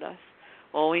all around us.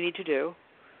 All we need to do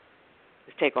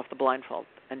is take off the blindfold.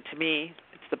 And to me,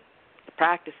 it's the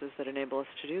practices that enable us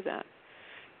to do that.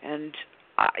 And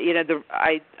I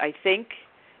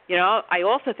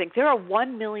also think there are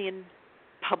 1 million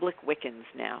public Wiccans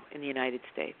now in the United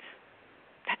States.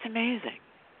 That's amazing.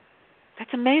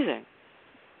 That's amazing.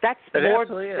 That's more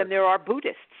than there are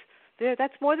Buddhists.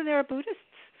 That's more than there are Buddhists.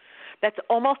 That's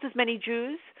almost as many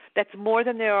Jews. That's more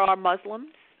than there are Muslims.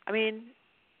 I mean,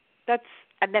 that's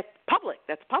public.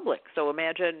 That's public. So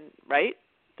imagine, right,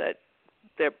 that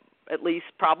they're at least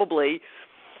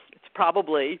it's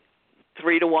probably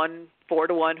 3 to 1, 4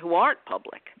 to 1 who aren't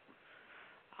public.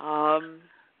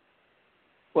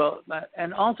 Well,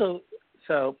 and also,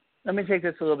 so let me take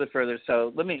this a little bit further.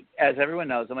 So as everyone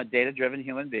knows, I'm a data-driven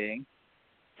human being,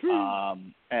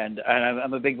 and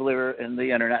I'm a big believer in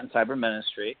the internet and cyber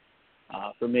ministry.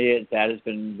 For me, that has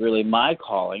been really my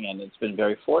calling, and it's been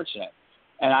very fortunate.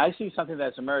 And I see something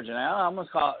that's emerging. I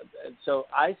almost call it, so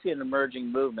I see an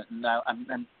emerging movement, and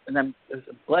I'm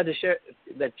glad to share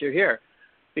that you're here,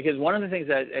 because one of the things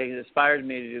that inspired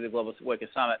me to do the Global Wicca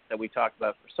Summit that we talked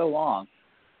about for so long,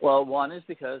 well, one is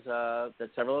because that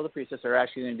several of the priestesses are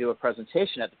actually going to do a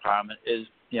presentation at the Parliament. Is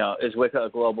Wicca a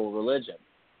global religion?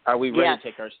 Are we ready to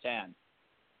take our stand?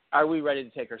 Are we ready to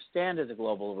take our stand as a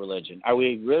global religion? Are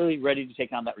we really ready to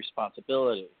take on that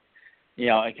responsibility?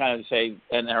 And kind of say,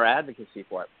 and our advocacy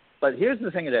for it. But here's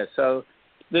the thing it is. So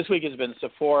this week has been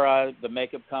Sephora, the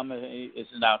makeup company is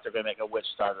announced they're going to make a witch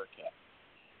starter kit.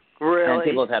 Really? And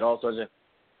people have had all sorts of,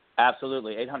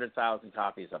 absolutely, 800,000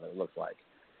 copies of it looks like.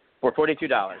 For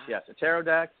 $42, yes. A tarot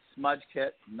deck, smudge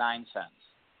kit, 9 cents.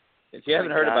 If you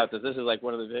haven't heard about this is like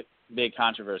one of the big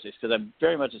controversies because I'm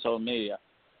very much in social media.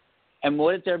 And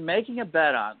what they're making a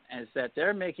bet on is that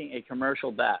they're making a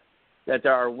commercial bet that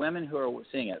there are women who are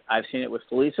seeing it. I've seen it with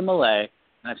Phyllis and Malay,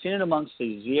 and I've seen it amongst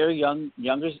these late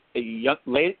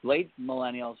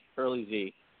millennials, early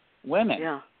Z women,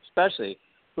 especially,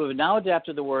 who have now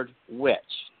adapted the word witch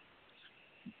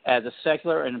as a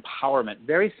secular empowerment,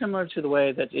 very similar to the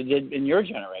way that it did in your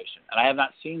generation. And I have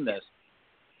not seen this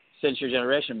since your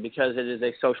generation because it is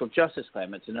a social justice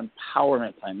claim. It's an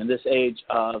empowerment claim in this age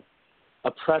of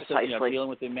oppressive, dealing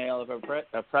with the male of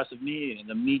oppressive media and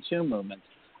the Me Too movement.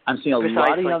 I'm seeing a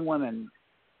lot of young women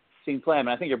seeing claim, and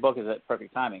I think your book is at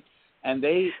perfect timing. And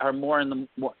they are more in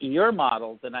your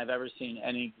model than I've ever seen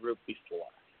any group before.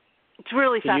 It's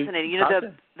really fascinating.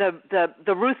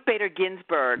 The Ruth Bader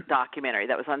Ginsburg documentary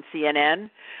that was on CNN,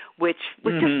 which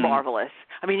was just marvelous.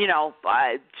 I mean,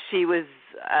 she was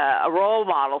a role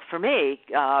model for me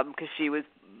because she was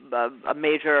a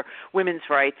major women's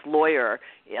rights lawyer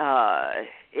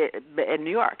in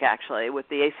New York, actually, with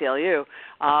the ACLU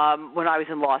when I was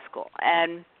in law school.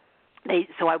 And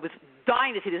so I was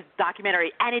dying to see this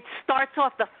documentary, and it starts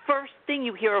off, the first thing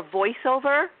you hear a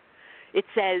voiceover, it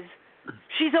says,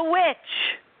 "She's a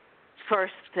witch,"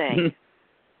 first thing.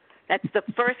 That's the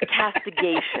first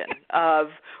castigation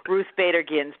of Ruth Bader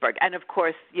Ginsburg. And, of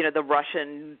course, the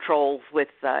Russian trolls with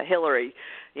Hillary,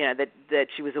 that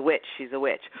she was a witch, she's a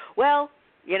witch. Well,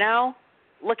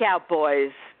 look out,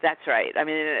 boys. That's right. I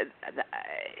mean,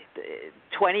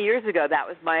 20 years ago, that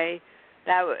was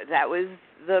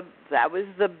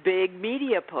the big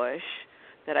media push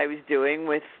that I was doing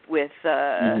with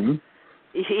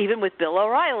even with Bill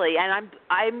O'Reilly, and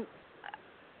I'm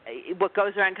what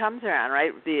goes around comes around,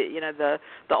 right? The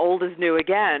old is new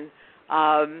again.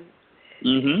 And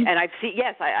I've seen,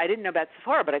 I didn't know about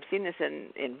Sephora, but I've seen this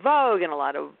in Vogue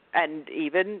and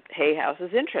even Hay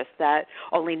House's interest, that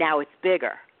only now it's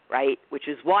bigger, right? Which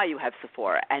is why you have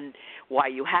Sephora and why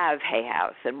you have Hay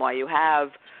House and why you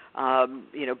have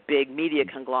big media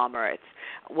conglomerates.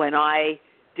 When I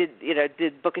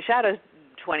did Book of Shadows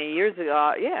 20 years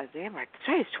ago, that's right,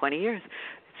 it's 20 years.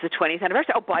 It's the 20th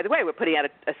anniversary. Oh, by the way, we're putting out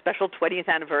a special 20th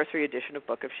anniversary edition of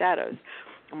Book of Shadows.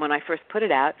 And when I first put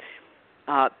it out,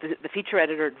 the feature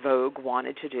editor at Vogue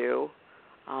wanted to do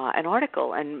an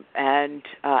article, and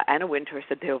Anna Wintour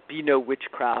said there'll be no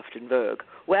witchcraft in Vogue.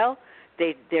 Well,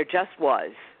 there just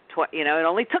was. It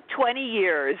only took 20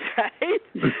 years, right?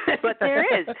 But there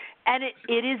is, and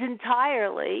it is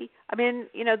entirely. I mean,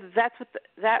 that's what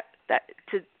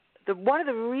one of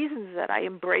the reasons that I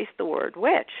embraced the word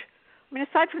witch. I mean,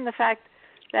 aside from the fact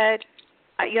that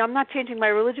I'm not changing my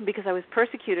religion because I was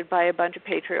persecuted by a bunch of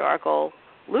patriarchal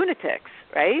lunatics,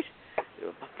 right?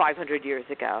 500 years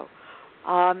ago,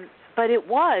 but it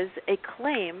was a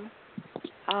claim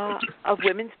of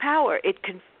women's power.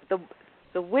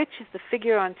 The witch is the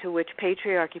figure onto which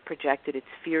patriarchy projected its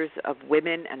fears of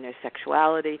women and their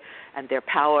sexuality and their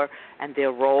power and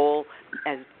their role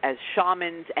as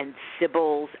shamans and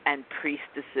sibyls and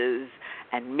priestesses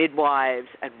and midwives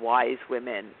and wise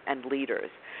women and leaders.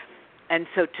 And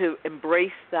so to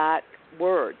embrace that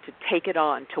word, to take it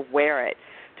on, to wear it,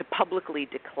 to publicly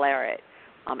declare it,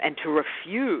 and to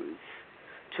refuse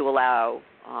to allow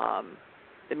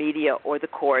the media or the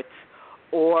courts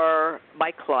or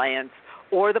my clients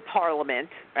or the parliament,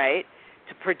 right,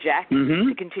 to project,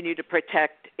 to continue to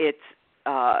protect its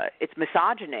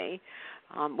misogyny,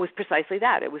 was precisely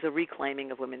that. It was a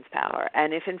reclaiming of women's power.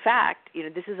 And if, in fact,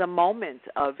 this is a moment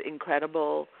of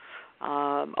incredible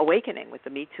awakening with the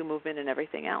Me Too movement and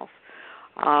everything else,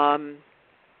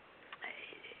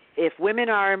 if women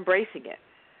are embracing it,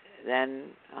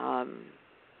 then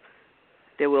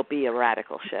there will be a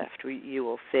radical shift. You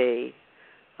will see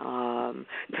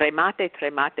tremate,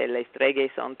 tremate, le streghe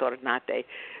son tornate.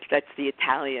 That's the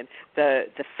Italian.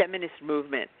 The feminist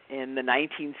movement in the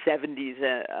 1970s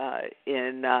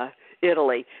in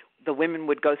Italy, the women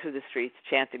would go through the streets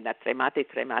chanting that tremate,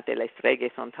 tremate, le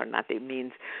streghe son tornate,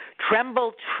 means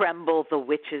tremble, tremble, the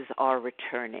witches are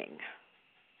returning.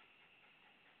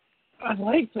 I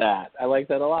like that. I like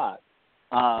that a lot.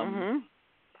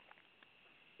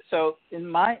 So in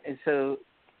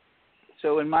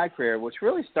my career, which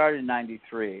really started in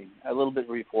 '93, a little bit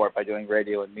before by doing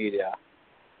radio and media,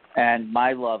 and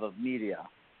my love of media,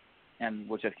 and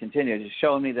which I've continued, is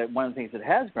showing me that one of the things that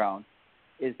has grown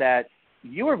is that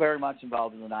you were very much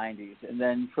involved in the '90s, and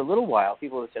then for a little while,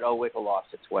 people have said, "Oh, Wicca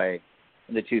lost its way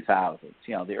in the 2000s,"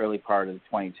 the early part of the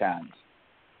 2010s,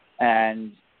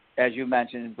 and as you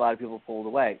mentioned, a lot of people pulled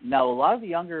away. Now, a lot of the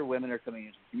younger women are coming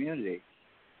into the community.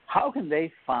 How can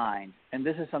they find, and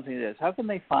this is something that is, how can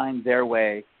they find their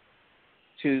way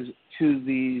to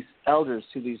these elders,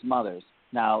 to these mothers?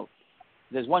 Now,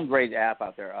 there's one great app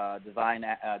out there, Divine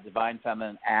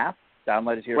Feminine app,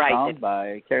 downloaded to your phone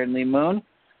by Karen Lee Moon,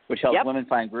 which helps women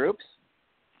find groups.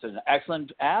 It's an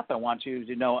excellent app. I want you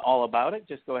to know all about it.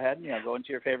 Just go ahead and go into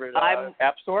your favorite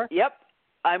app store. Yep.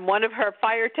 I'm one of her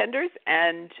fire tenders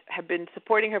and have been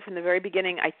supporting her from the very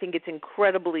beginning. I think it's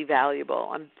incredibly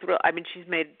valuable. I'm thrilled. I mean, she's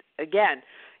made, again,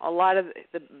 a lot of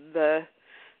the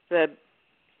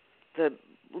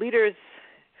leaders,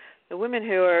 the women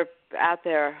who are out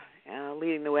there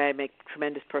leading the way, make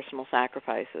tremendous personal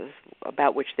sacrifices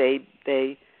about which they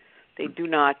do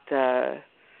not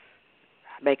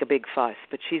make a big fuss.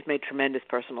 But she's made tremendous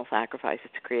personal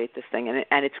sacrifices to create this thing,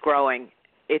 and it's growing.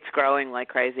 It's growing like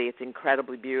crazy. It's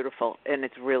incredibly beautiful, and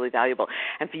it's really valuable.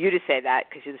 And for you to say that,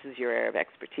 because this is your area of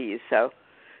expertise, so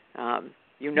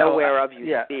whereof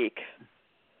you speak.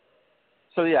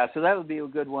 So that would be a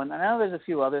good one. And I know there's a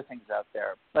few other things out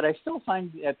there, but I still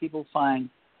find that people find,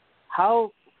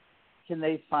 how can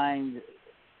they find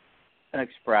an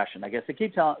expression? I guess they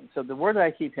keep telling. So the word that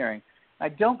I keep hearing, I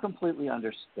don't completely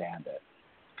understand it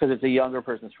because it's a younger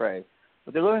person's phrase.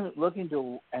 But they're looking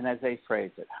to, and as they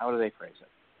phrase it, how do they phrase it?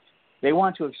 They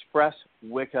want to express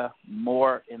Wicca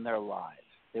more in their lives.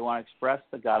 They want to express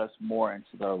the goddess more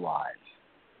into their lives.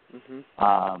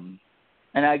 Mm-hmm.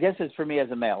 And I guess it's for me as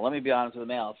a male. Let me be honest with a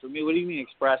male. For me, what do you mean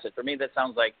express it? For me, that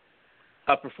sounds like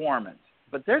a performance.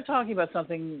 But they're talking about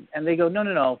something, and they go,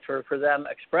 no. For them,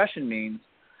 expression means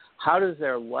how does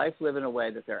their life live in a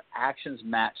way that their actions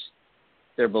match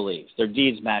their beliefs, their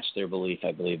deeds match their belief,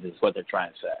 I believe is what they're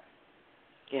trying to say.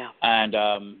 Yeah. And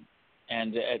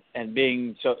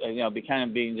being so,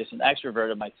 being just an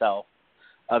extrovert of myself,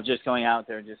 of just going out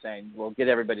there and just saying, well, get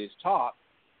everybody to talk.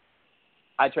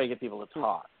 I try to get people to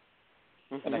talk.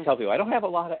 Mm-hmm. And I tell people, I don't have a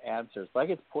lot of answers, but I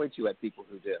can point you at people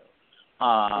who do.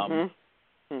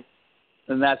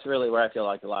 And that's really where I feel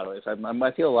like a lot of ways. I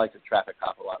feel like a traffic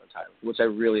cop a lot of times, which I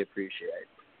really appreciate.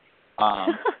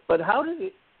 But how do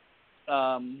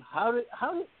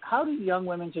young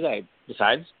women today,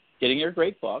 besides getting your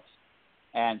great books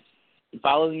and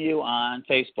following you on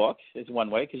Facebook is one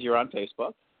way because you're on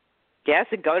Facebook. Yes,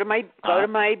 and go to my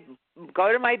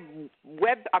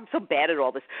web. I'm so bad at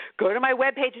all this. Go to my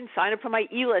webpage and sign up for my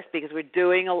e-list because we're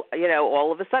doing,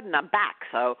 all of a sudden I'm back.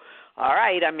 So, all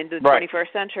right, I'm into the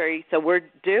 21st century, so we're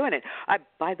doing it.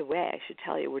 By the way, I should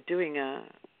tell you, we're doing a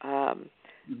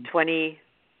 20.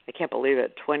 I can't believe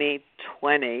it.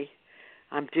 2020.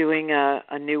 I'm doing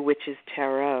a new Witches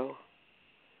Tarot.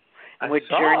 And we're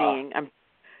journeying. I'm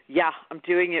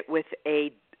doing it with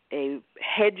a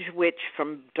hedge witch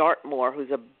from Dartmoor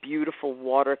who's a beautiful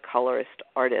watercolorist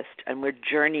artist, and we're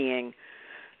journeying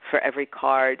for every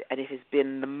card, and it has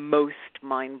been the most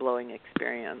mind-blowing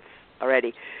experience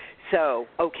already. So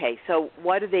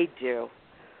what do they do?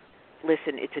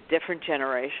 Listen, it's a different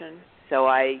generation, so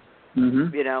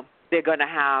they're going to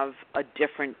have a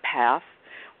different path.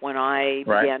 When I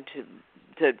began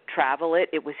to travel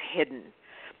it was hidden,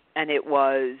 and it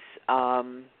was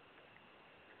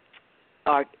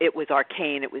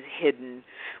arcane, it was hidden,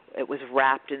 it was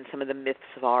wrapped in some of the myths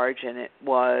of origin, it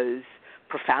was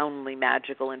profoundly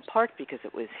magical in part because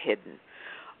it was hidden.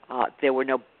 There were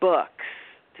no books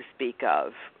to speak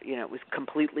of, it was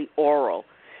completely oral.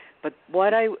 But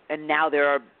and now there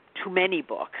are too many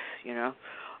books,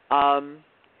 but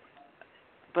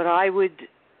I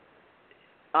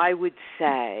would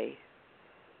say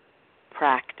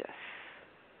practice.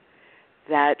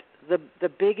 That the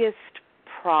biggest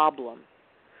problem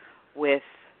with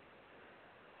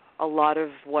a lot of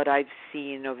what I've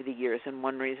seen over the years, and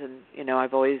one reason,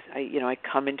 I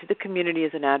come into the community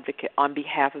as an advocate on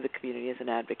behalf of the community as an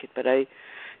advocate, but I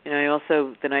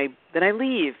also then I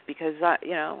leave because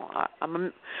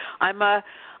I'm a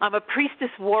priestess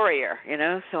warrior,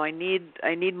 so I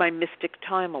need my mystic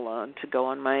time alone to go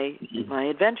on my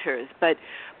adventures. But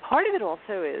part of it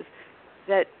also is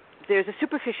that there's a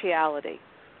superficiality,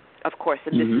 of course,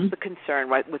 and this is the concern,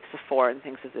 right, with Sephora and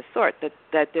things of this sort,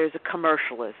 that there's a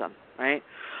commercialism, right?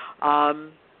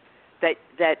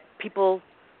 That people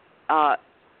go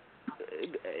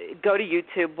to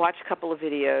YouTube, watch a couple of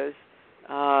videos,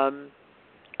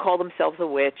 call themselves a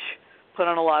witch, put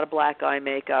on a lot of black eye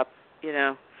makeup,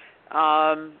 and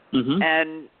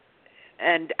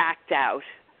act out,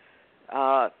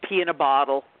 pee in a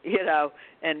bottle,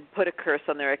 and put a curse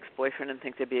on their ex-boyfriend and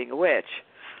think they're being a witch.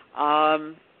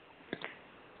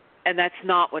 And that's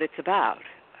not what it's about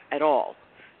at all.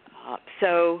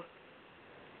 So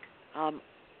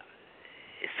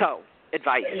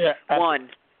advice. Yeah. One,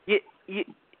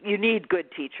 you need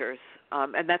good teachers.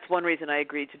 And that's one reason I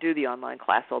agreed to do the online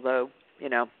class, although,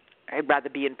 I'd rather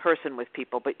be in person with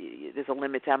people, but there's a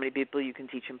limit to how many people you can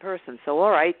teach in person. So,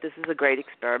 all right, this is a great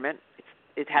experiment.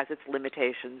 It has its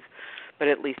limitations, but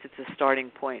at least it's a starting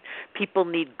point. People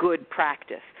need good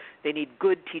practice. They need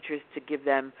good teachers to give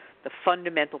them the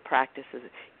fundamental practices.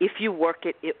 If you work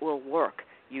it, it will work.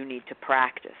 you need to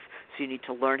practice. So you need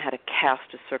to learn how to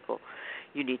cast a circle.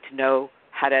 You need to know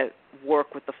how to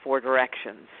work with the 4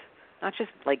 directions. Not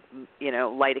just light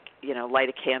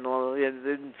a candle,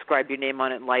 inscribe your name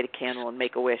on it, and light a candle, and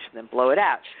make a wish, and then blow it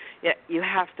out. Yeah, you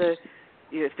have to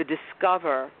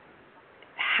discover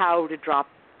how to drop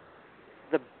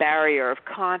the barrier of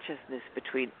consciousness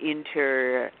between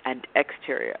interior and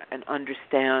exterior, and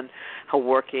understand how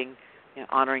working,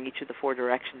 honoring each of the 4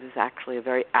 directions is actually a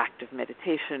very active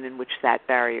meditation in which that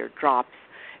barrier drops,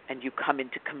 and you come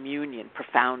into communion,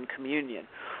 profound communion,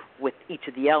 with each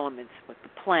of the elements, with the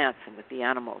plants and with the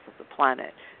animals of the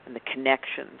planet, and the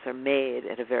connections are made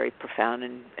at a very profound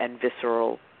and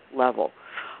visceral level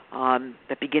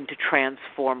that begin to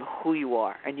transform who you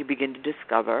are, and you begin to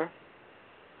discover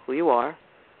who you are,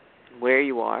 where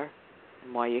you are,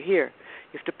 and why you're here.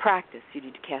 You have to practice. You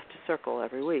need to cast a circle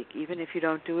every week. Even if you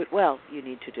don't do it well, you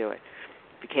need to do it.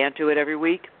 If you can't do it every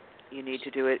week, you need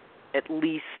to do it at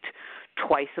least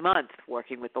twice a month,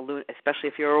 working with the lunar, especially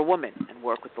if you're a woman, and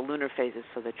work with the lunar phases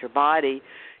so that your body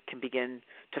can begin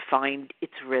to find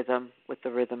its rhythm with the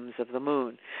rhythms of the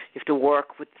moon. You have to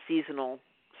work with seasonal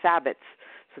Sabbats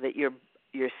so that your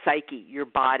psyche, your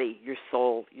body, your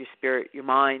soul, your spirit, your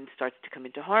mind starts to come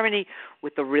into harmony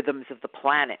with the rhythms of the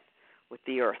planet, with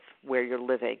the earth where you're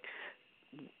living.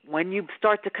 When you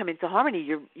start to come into harmony,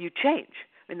 you change.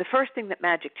 I mean, the first thing that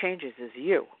magic changes is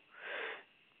you.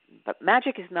 But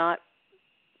magic is not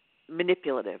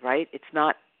manipulative, right? It's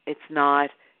not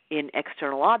in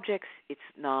external objects. It's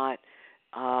not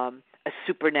a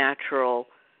supernatural,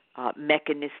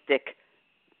 mechanistic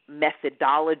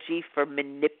methodology for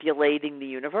manipulating the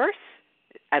universe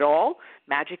at all.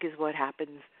 Magic is what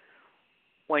happens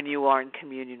when you are in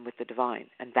communion with the divine,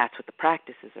 and that's what the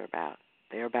practices are about.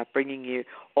 They're about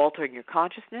altering your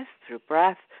consciousness through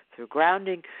breath, through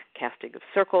grounding, casting of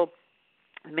circle.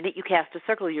 The minute you cast a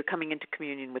circle, you're coming into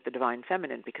communion with the divine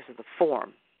feminine because of the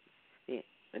form,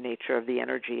 the nature of the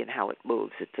energy and how it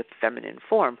moves. It's a feminine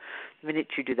form. The minute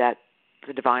you do that,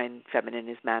 the divine feminine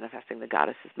is manifesting, the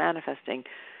goddess is manifesting,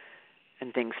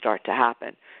 and things start to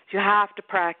happen. So you have to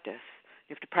practice.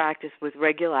 You have to practice with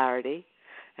regularity,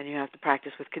 and you have to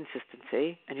practice with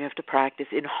consistency, and you have to practice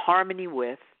in harmony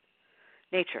with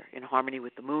nature, in harmony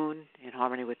with the moon, in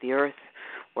harmony with the earth,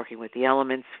 working with the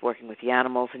elements, working with the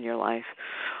animals in your life.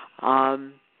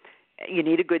 You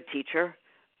need a good teacher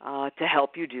to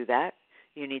help you do that.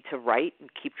 You need to write and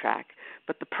keep track.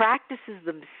 But the practices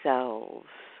themselves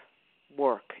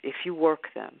work if you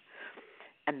work them.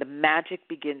 And the magic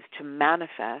begins to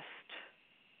manifest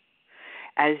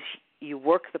as you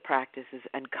work the practices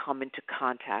and come into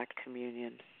contact,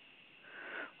 communion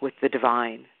with the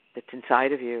divine that's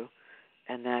inside of you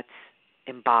and that's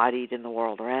embodied in the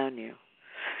world around you.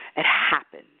 It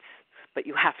happens, but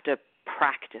you have to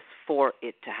practice for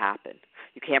it to happen.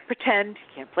 You can't pretend.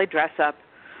 You can't play dress up.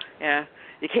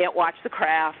 You can't watch The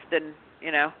Craft, and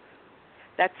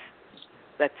that's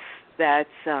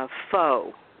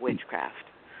faux witchcraft.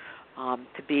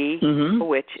 To be a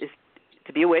witch is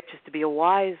to be a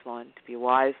wise one. To be a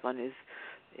wise one is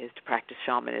to practice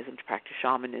shamanism. To practice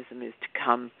shamanism is to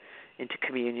come into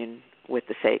communion with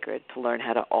the sacred, to learn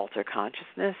how to alter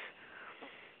consciousness,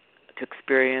 to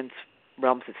experience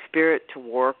realms of spirit, to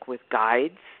work with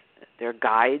guides. They're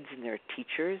guides and they're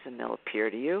teachers, and they'll appear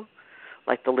to you,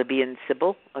 like the Libyan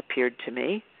Sibyl appeared to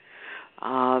me.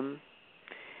 And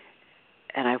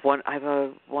I have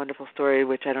a wonderful story,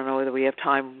 which I don't know whether we have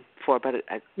time for, but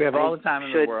we have all the time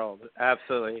in the world.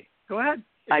 Absolutely. Go ahead.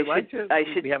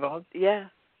 Yeah.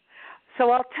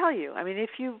 So I'll tell you. I mean,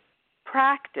 if you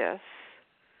practice,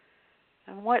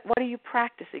 and what are you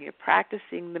practicing? You're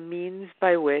practicing the means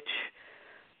by which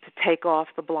to take off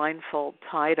the blindfold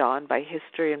tied on by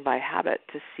history and by habit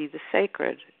to see the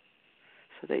sacred,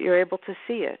 so that you're able to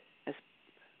see it as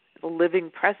the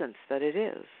living presence that it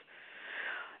is.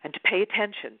 And to pay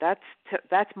attention.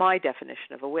 That's my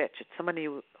definition of a witch. It's somebody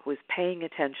who is paying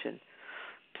attention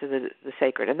to the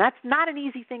sacred. And that's not an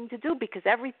easy thing to do, because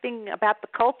everything about the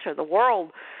culture, the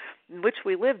world in which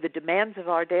we live, the demands of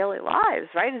our daily lives,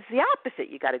 right, is the opposite.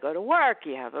 You got to go to work.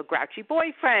 You have a grouchy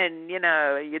boyfriend.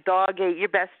 Your dog ate your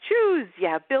best shoes. You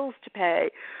have bills to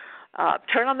pay.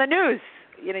 Turn on the news.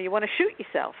 You want to shoot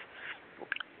yourself.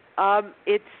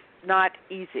 It's not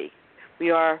easy. We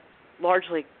are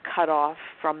largely cut off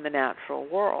from the natural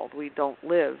world. We don't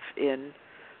live in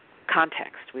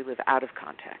context. We live out of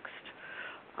context.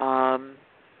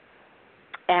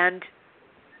 And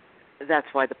that's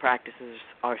why the practices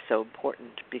are so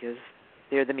important, because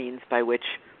they're the means by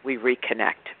which we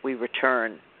reconnect. We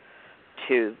return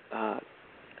to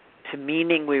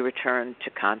meaning. We return to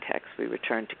context. We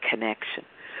return to connection.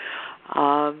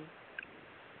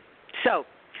 So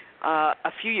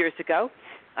a few years ago,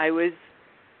 I was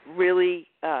really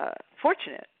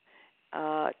fortunate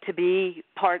to be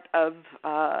part of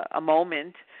a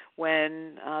moment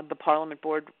when the Parliament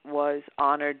Board was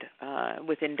honored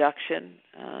with induction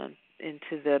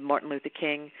into the Martin Luther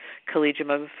King Collegium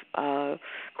of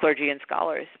Clergy and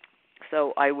Scholars.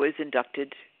 So I was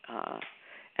inducted,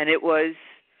 and it was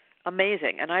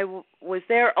amazing. And I was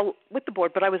there with the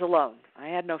board, but I was alone. I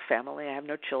had no family. I have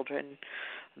no children.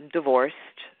 I'm divorced.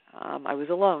 I was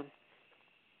alone.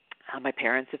 My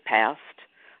parents have passed.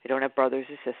 I don't have brothers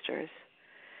or sisters.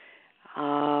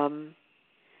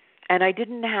 And I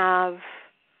didn't have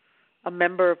a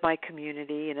member of my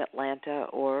community in Atlanta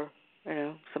or,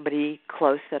 somebody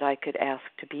close that I could ask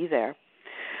to be there.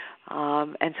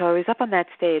 And so I was up on that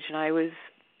stage, and I was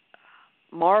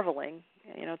marveling,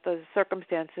 at the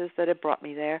circumstances that had brought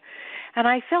me there. And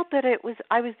I felt that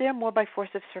I was there more by force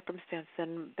of circumstance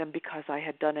than because I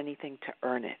had done anything to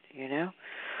earn it,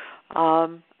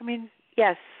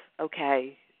 yes,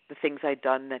 okay, the things I'd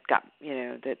done that got,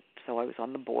 so I was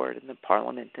on the board in the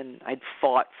Parliament, and I'd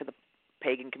fought for the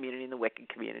pagan community and the Wiccan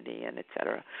community, and et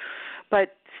cetera.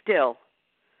 But still,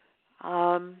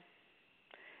 I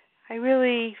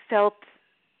really felt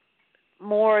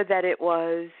more that it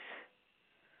was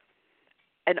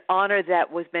an honor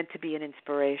that was meant to be an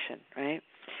inspiration, right?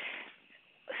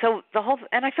 So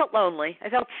and I felt lonely. I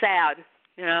felt sad,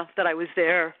 that I was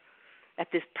there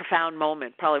at this profound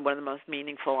moment, probably one of the most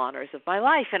meaningful honors of my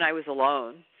life, and I was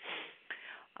alone.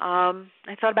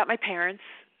 I thought about my parents,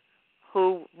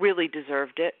 who really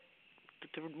deserved it,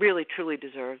 really truly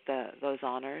deserved those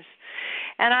honors.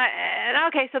 And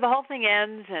okay, so the whole thing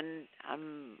ends, and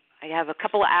I have a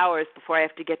couple of hours before I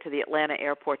have to get to the Atlanta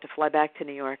airport to fly back to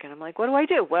New York, and I'm like, what do I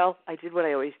do? Well, I did what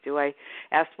I always do. I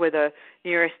asked where the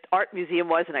nearest art museum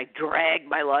was, and I dragged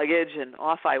my luggage, and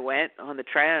off I went on the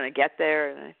train, and I get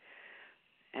there,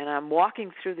 and I'm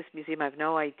walking through this museum. I have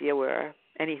no idea where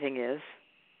anything is,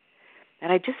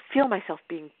 and I just feel myself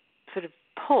being sort of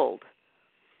pulled,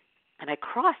 and I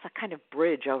cross a kind of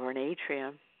bridge over an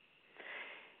atrium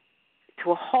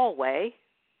to a hallway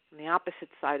on the opposite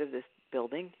side of this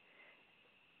building,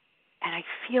 and I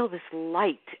feel this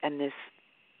light and this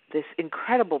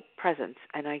incredible presence,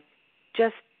 and I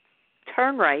just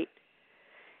turn right,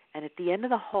 and at the end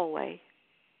of the hallway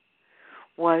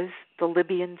was the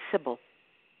Libyan Sibyl.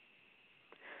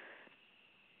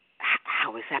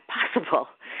 How is that possible?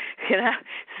 This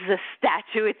is a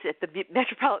statue. It's at the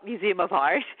Metropolitan Museum of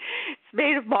Art. It's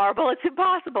made of marble. It's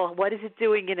impossible. What is it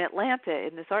doing in Atlanta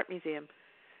in this art museum?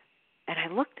 And I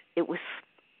looked. It was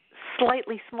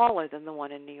slightly smaller than the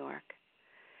one in New York.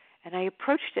 And I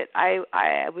approached it. It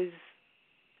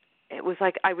was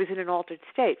like I was in an altered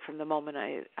state from the moment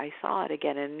I saw it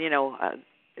again. And,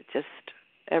 just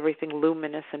everything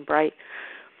luminous and bright.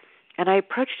 And I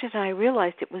approached it, and I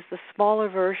realized it was the smaller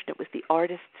version. It was the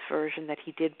artist's version that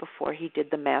he did before he did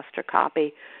the master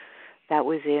copy that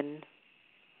was in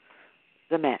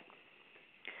the Met.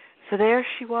 So there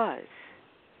she was,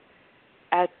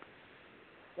 at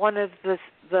one of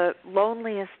the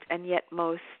loneliest and yet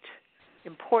most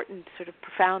important, sort of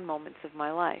profound moments of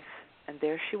my life. And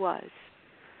there she was.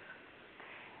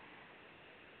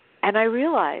 And I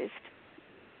realized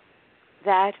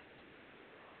that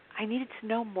I needed to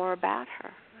know more about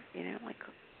her.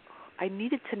 I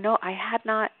needed to know. I had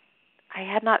not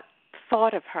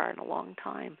thought of her in a long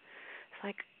time. It's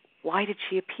like, why did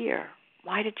she appear?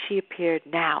 Why did she appear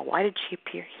now? Why did she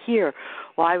appear here?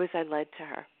 Why was I led to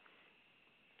her?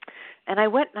 And I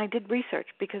went and I did research,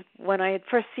 because when I had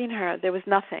first seen her, there was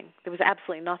nothing. There was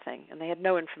absolutely nothing, and they had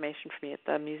no information for me at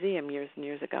the museum years and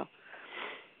years ago.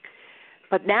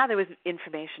 But now there was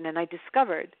information, and I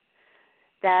discovered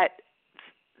that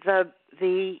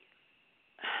the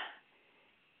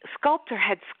sculptor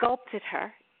had sculpted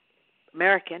her,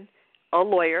 American, a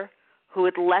lawyer who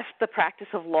had left the practice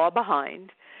of law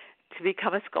behind to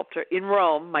become a sculptor in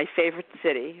Rome, my favorite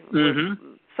city.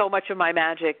 Mm-hmm. So much of my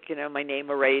magic, my name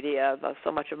Aradia,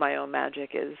 so much of my own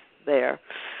magic is there.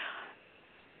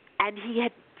 And he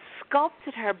had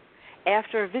sculpted her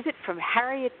after a visit from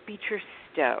Harriet Beecher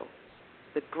Stowe,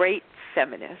 the great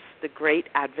feminist, the great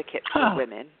advocate for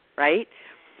women, right?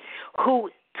 Who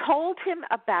told him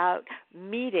about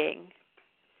meeting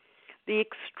the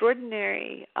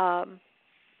extraordinary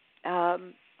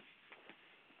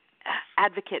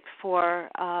advocate for,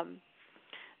 oh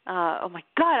my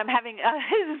God, I'm having,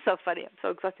 this is so funny, I'm so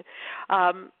exhausted,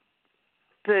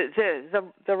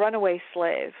 the runaway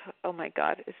slave. Oh my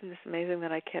God, isn't this amazing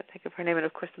that I can't think of her name? And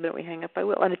of course, the minute we hang up, I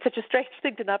will. And it's such a strange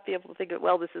thing to not be able to think of it.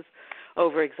 Well, this is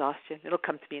overexhaustion. It'll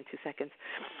come to me in 2 seconds.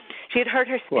 She had heard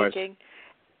her speaking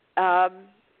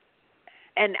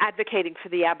and advocating for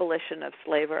the abolition of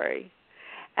slavery,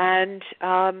 and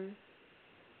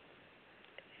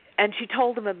she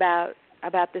told him about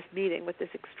this meeting with this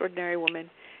extraordinary woman,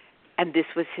 and this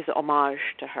was his homage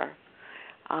to her.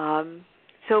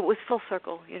 So it was full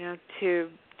circle, to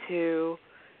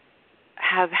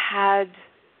have had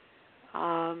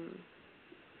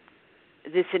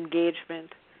this engagement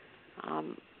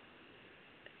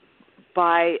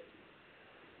by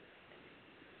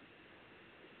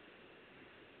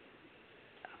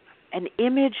an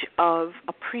image of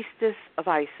a priestess of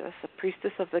Isis, a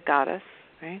priestess of the goddess,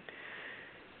 right,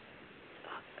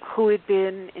 who had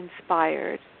been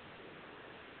inspired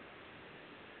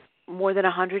more than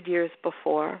 100 years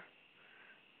before,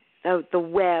 the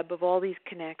web of all these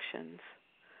connections.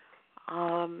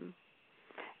 And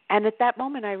at that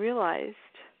moment I realized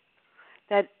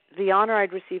that the honor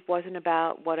I'd received wasn't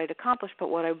about what I'd accomplished, but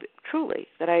what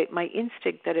my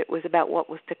instinct that it was about what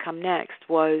was to come next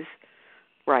was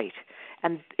right.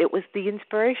 And it was the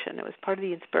inspiration. It was part of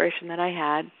the inspiration that I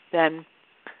had then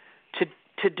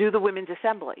to do the Women's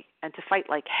Assembly and to fight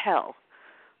like hell,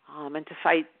 and to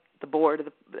fight the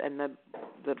board and the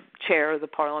chair of the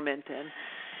parliament,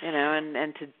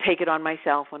 and to take it on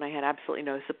myself when I had absolutely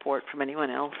no support from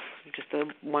anyone else, just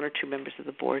one or two members of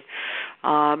the board,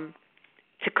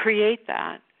 to create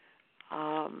that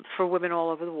for women all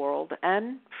over the world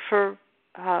and for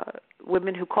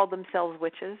women who called themselves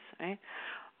witches, right?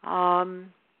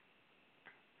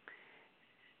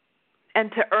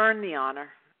 And to earn the honor.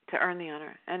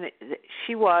 And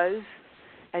she was,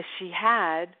 as she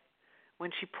had, when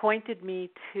she pointed me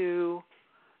to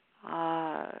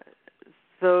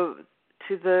the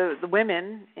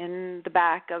women in the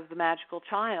back of the Magical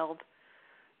Child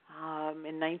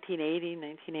in 1980,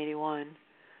 1981.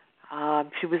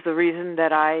 She was the reason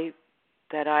that I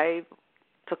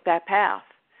took that path,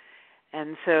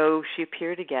 and so she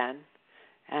appeared again,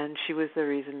 and she was the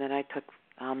reason that I took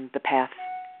the path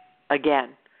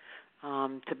again,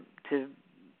 to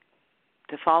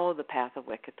follow the path of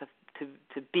Wicca,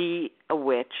 to be a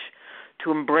witch,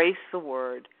 to embrace the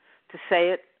word, to say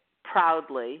it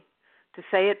proudly, to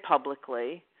say it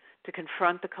publicly, to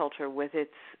confront the culture with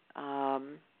its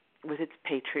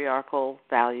patriarchal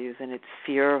values and its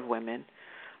fear of women,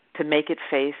 to make it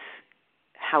face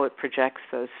how it projects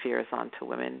those fears onto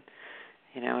women,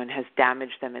 and has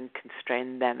damaged them and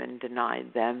constrained them and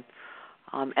denied them,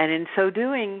 and in so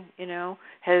doing,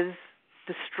 has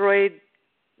destroyed,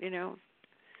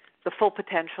 the full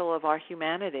potential of our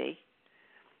humanity,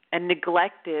 and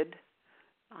neglected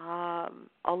a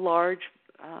large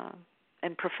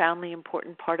and profoundly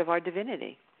important part of our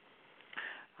divinity.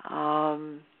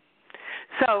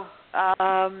 So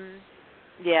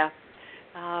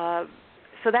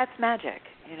that's magic,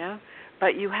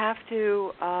 But you have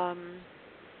to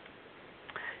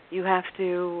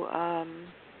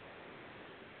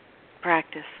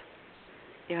practice.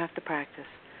 You have to practice.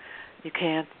 You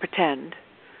can't pretend.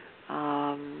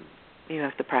 You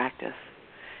have to practice.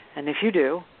 And if you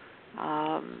do,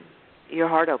 your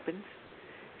heart opens,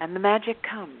 and the magic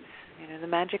comes. The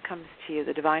magic comes to you,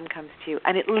 the divine comes to you,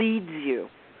 and it leads you.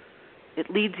 It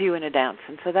leads you in a dance.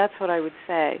 And so that's what I would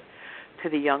say to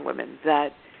the young women,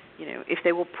 that, if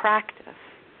they will practice,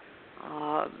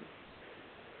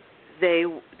 they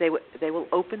will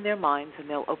open their minds and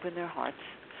they'll open their hearts,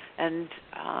 and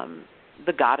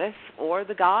the goddess or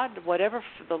the god, whatever,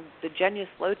 the genius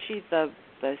loci, the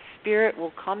spirit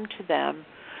will come to them,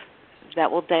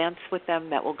 that will dance with them,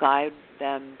 that will guide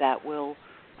them, that will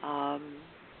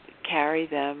carry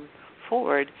them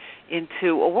forward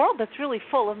into a world that's really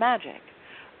full of magic.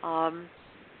 And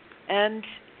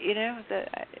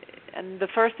the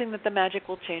first thing that the magic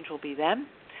will change will be them,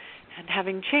 and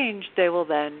having changed, they will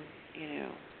then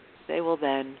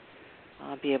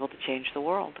be able to change the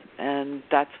world. And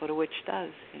that's what a witch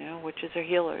does. Witches are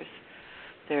healers.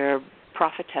 They're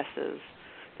prophetesses.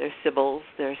 They're sibyls.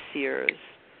 They're seers.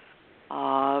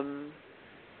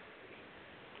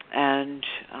 And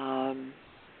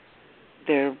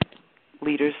they're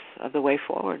leaders of the way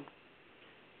forward.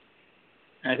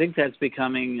 I think that's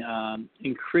becoming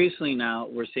increasingly now.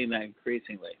 We're seeing that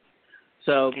increasingly.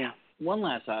 So one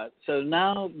last thought. So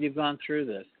now you've gone through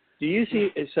this. Do you see?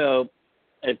 So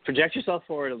project yourself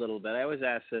forward a little bit. I always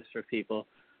ask this for people,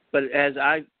 but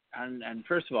and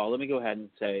first of all, let me go ahead and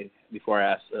say before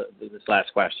I ask this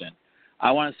last question,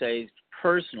 I want to say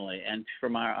personally, and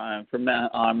from our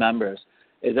members,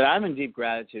 is that I'm in deep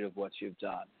gratitude of what you've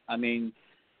done. I mean,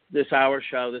 this hour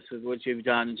show, this is what you've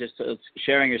done, just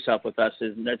sharing yourself with us,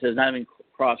 that does not even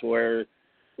cross where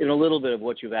in a little bit of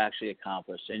what you've actually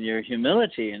accomplished, and your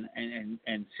humility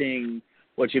and seeing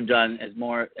what you've done as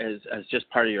more as just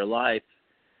part of your life,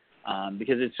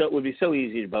 because it would be so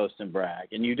easy to boast and brag,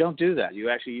 and you don't do that. You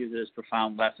actually use it as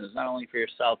profound lessons, not only for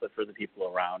yourself but for the people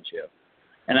around you.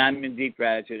 And I'm in deep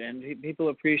gratitude, and people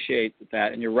appreciate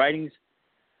that. And your writings.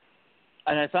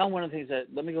 And I found one of the things that,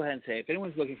 let me go ahead and say, if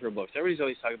anyone's looking for books, everybody's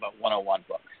always talking about 101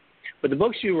 books. But the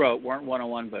books you wrote weren't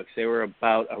 101 books. They were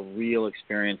about real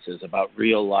experiences, about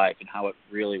real life and how it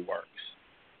really works.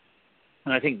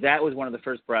 And I think that was one of the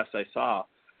first breaths I saw.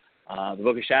 The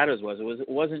Book of Shadows it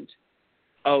wasn't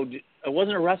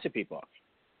a recipe book.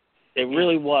 It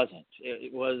really wasn't.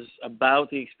 It was about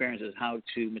the experiences, how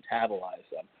to metabolize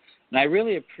them. And I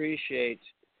really appreciate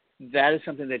that is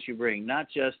something that you bring, not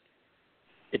just.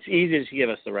 It's easy to give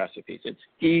us the recipes. It's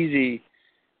easy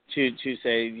to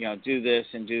say, do this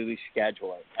and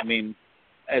schedule it. I mean,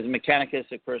 as a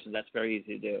mechanistic person, that's very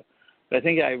easy to do. But I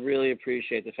think I really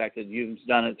appreciate the fact that you've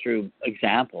done it through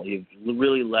example. You've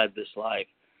really led this life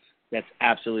that's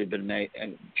absolutely been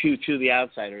amazing. To the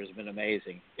outsider has been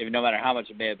amazing, even no matter how much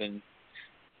it may have been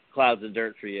clouds of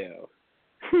dirt for you.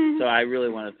 So I really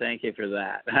want to thank you for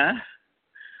that.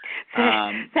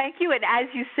 Thank you. And as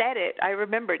you said it, I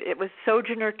remembered it was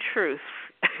Sojourner Truth.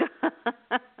 It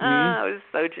was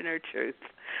Sojourner Truth.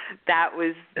 That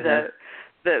was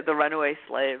the runaway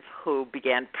slave who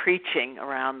began preaching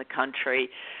around the country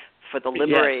for the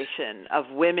liberation of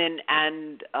women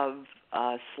and of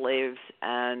slaves,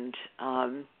 and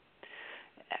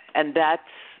that's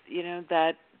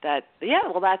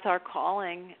that's our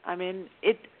calling. I mean,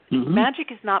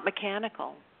 magic is not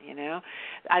mechanical.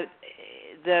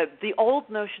 The old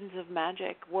notions of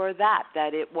magic were that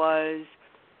it was,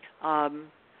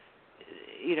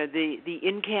 the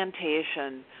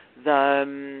incantation,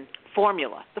 the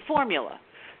formula,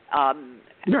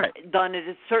 done at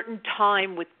a certain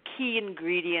time with key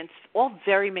ingredients, all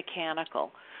very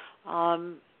mechanical,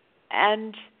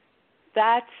 and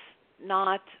that's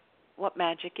not what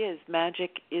magic is.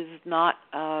 Magic is not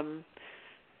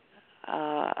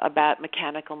about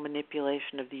mechanical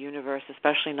manipulation of the universe,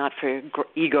 especially not for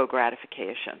ego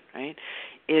gratification, right?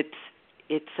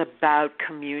 It's about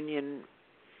communion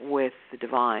with the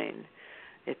divine.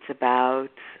 It's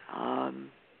about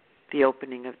the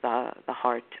opening of the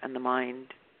heart and the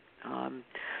mind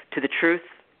to the truth,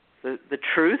 the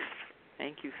truth,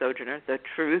 thank you, Sojourner, the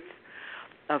truth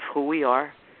of who we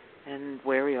are and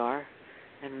where we are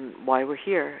and why we're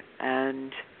here.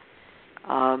 And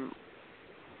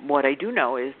what I do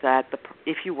know is that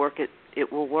if you work it,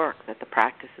 it will work, that the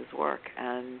practices work.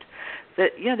 And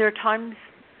that, there are times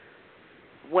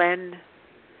when,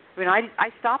 I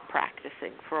stopped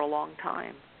practicing for a long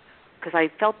time because I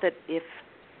felt that if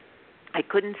I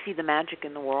couldn't see the magic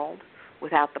in the world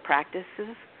without the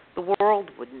practices, the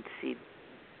world wouldn't see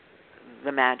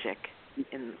the magic.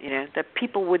 That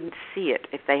people wouldn't see it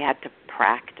if they had to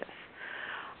practice.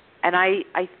 And I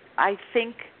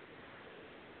think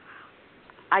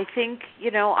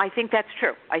that's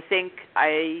true. I think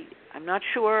I'm not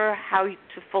sure how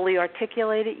to fully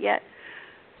articulate it yet,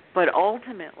 but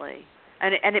ultimately,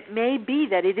 and it may be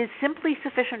that it is simply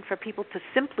sufficient for people to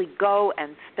simply go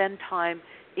and spend time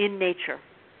in nature,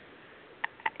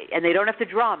 and they don't have to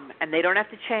drum, and they don't have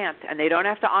to chant, and they don't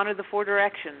have to honor the four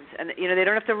directions, and they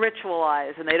don't have to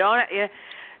ritualize, and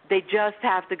they just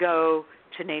have to go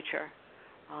to nature.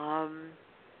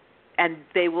 And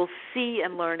they will see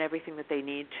and learn everything that they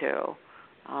need to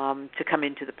come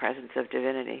into the presence of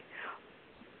divinity.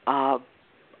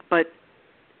 But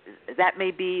that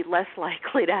may be less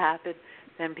likely to happen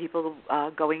than people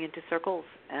going into circles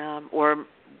or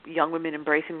young women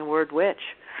embracing the word witch.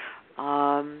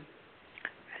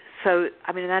 So,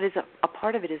 that is a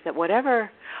part of it, is that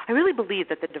I really believe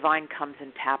that the divine comes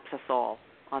and taps us all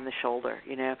on the shoulder.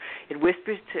 It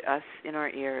whispers to us in our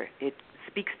ear. It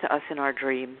speaks to us in our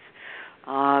dreams.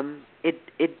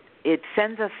 It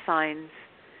sends us signs.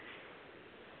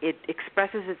 It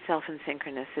expresses itself in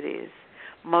synchronicities.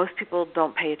 Most people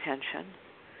don't pay attention.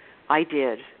 I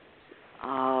did.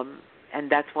 And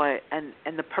that's why, and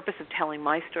the purpose of telling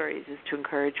my stories is to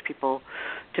encourage people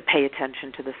to pay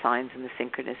attention to the signs and the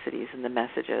synchronicities and the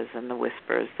messages and the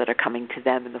whispers that are coming to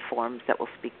them in the forms that will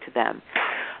speak to them.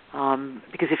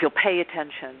 Because if you'll pay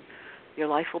attention, your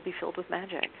life will be filled with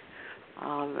magic.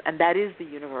 And that is the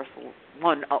universal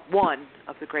one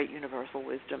of the great universal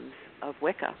wisdoms of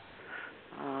Wicca.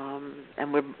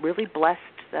 And we're really blessed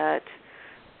that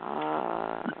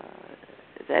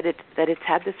it's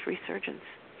had this resurgence.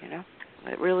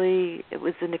 It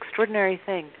was an extraordinary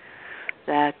thing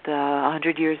that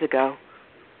 100 years ago,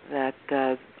 that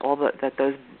that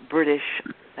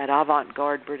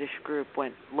avant-garde British group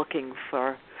went looking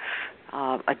for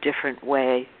a different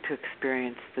way to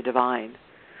experience the divine,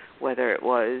 whether it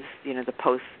was, the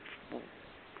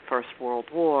post-First World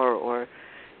War or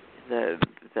the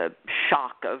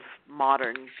shock of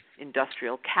modern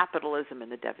industrial capitalism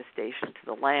and the devastation to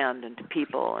the land and to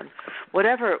people, and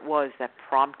whatever it was that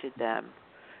prompted them,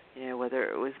 whether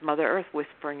it was Mother Earth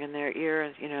whispering in their ear,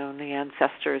 and the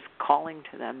ancestors calling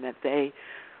to them, that they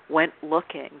went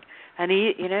looking. And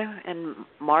and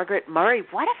Margaret Murray,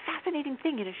 what a fascinating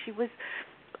thing. She was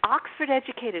Oxford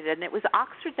educated, and it was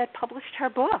Oxford that published her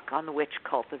book on the witch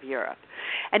cult of Europe.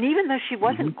 And even though she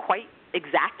wasn't quite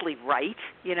exactly right,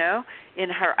 in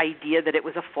her idea that it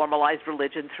was a formalized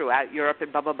religion throughout Europe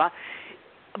and blah, blah, blah,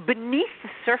 beneath the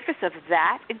surface of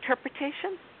that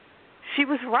interpretation, she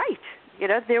was right.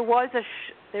 There was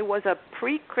a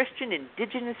pre-Christian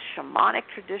indigenous shamanic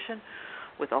tradition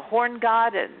with a horn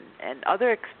god and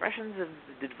other expressions of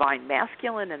the divine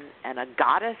masculine and a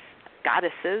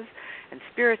goddesses and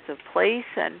spirits of place,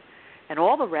 and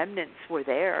all the remnants were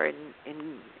there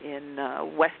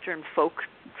in Western folk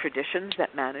traditions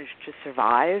that managed to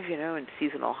survive, and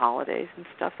seasonal holidays and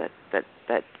stuff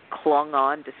that clung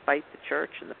on despite the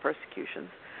church and the persecutions.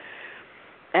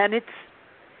 And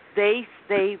they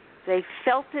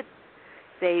felt it.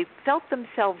 They felt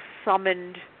themselves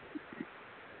summoned,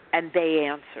 and they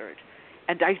answered.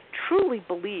 And I truly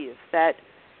believe that,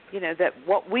 that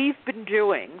what we've been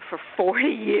doing for 40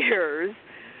 years,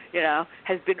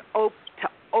 has been to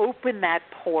open that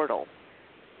portal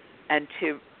and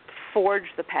to forge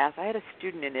the path. I had a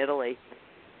student in Italy.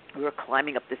 We were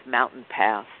climbing up this mountain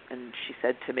path, and she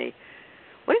said to me,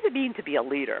 "What does it mean to be a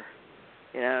leader?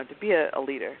 To be a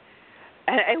leader?"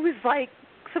 And it was like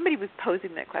somebody was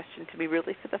posing that question to me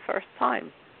really for the first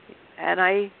time. And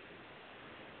I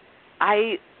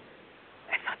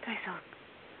thought to myself,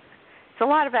 it's a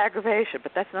lot of aggravation,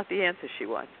 but that's not the answer she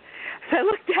wants. So I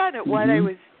looked down at what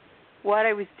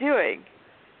I was doing,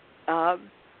 and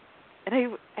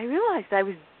I realized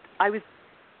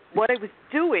what I was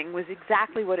doing was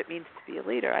exactly what it means to be a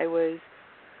leader. I was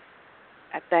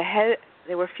at the head.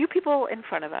 There were a few people in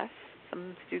front of us,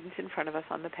 some students in front of us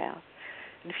on the path,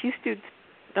 and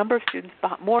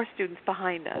more students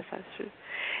behind us.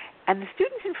 And the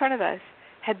students in front of us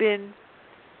had been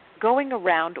going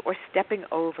around or stepping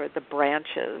over the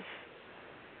branches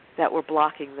that were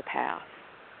blocking the path.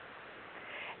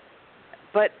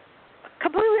 But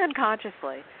completely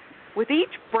unconsciously, with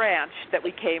each branch that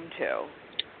we came to,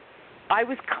 I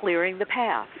was clearing the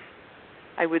path.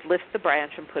 I would lift the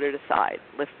branch and put it aside,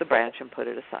 lift the branch and put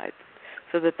it aside,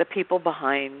 so that the people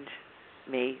behind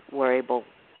me were able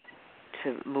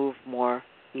to move more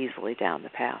easily down the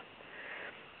path.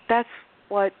 That's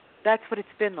what it's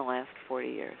been the last 40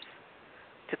 years,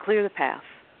 to clear the path.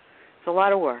 It's a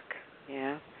lot of work,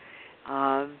 and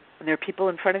there are people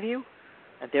in front of you,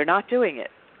 and they're not doing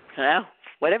it.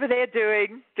 Whatever they're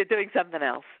doing something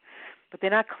else. But they're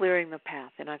not clearing the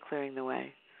path. They're not clearing the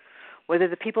way. Whether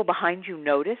the people behind you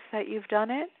notice that you've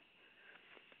done it,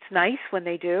 it's nice when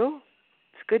they do.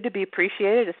 It's good to be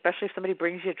appreciated, especially if somebody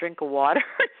brings you a drink of water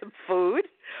or some food,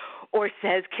 or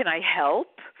says, "Can I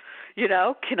help?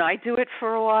 Can I do it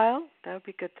for a while?" That would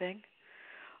be a good thing.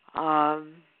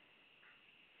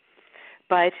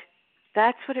 But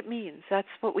that's what it means. That's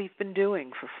what we've been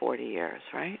doing for 40 years,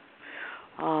 right?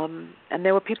 And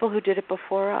there were people who did it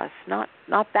before us. Not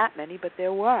that many, but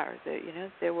there were.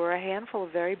 There were a handful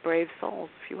of very brave souls,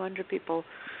 a few hundred people.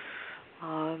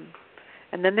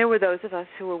 And then there were those of us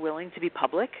who were willing to be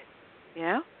public.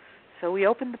 So we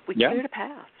cleared a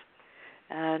path.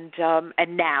 And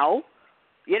now,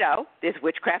 there's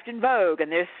witchcraft in vogue,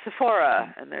 and there's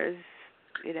Sephora, and there's,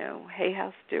 Hay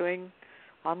House doing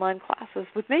online classes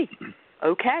with me.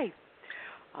 Okay.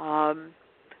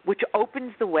 Which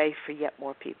opens the way for yet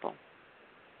more people.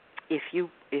 If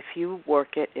you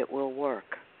work it, it will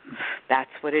work.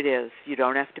 That's what it is. You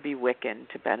don't have to be Wiccan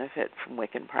to benefit from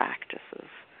Wiccan practices.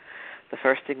 The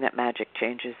first thing that magic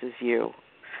changes is you.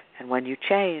 And when you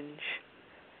change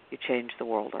the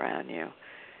world around you.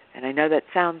 And I know that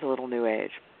sounds a little New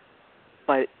Age,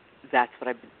 but that's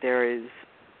what there is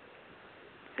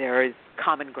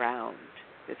common ground.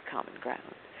 There's common ground.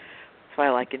 That's why I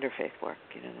like interfaith work,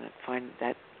 find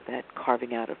that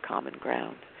carving out of common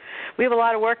ground. We have a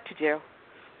lot of work to do.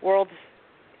 World's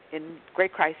in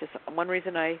great crisis. One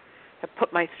reason I have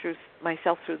put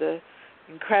myself through the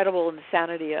incredible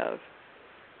insanity of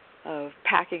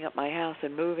packing up my house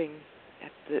and moving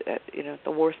at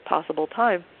the worst possible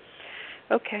time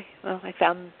okay, well, I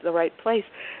found the right place.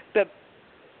 The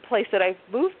place that I've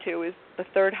moved to is the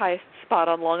third highest spot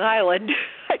on Long Island.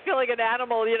 I feel like an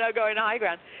animal, going to high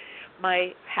ground.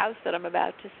 My house that I'm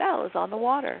about to sell is on the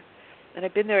water, and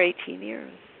I've been there 18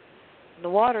 years. And the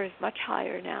water is much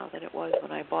higher now than it was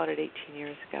when I bought it 18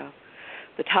 years ago.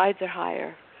 The tides are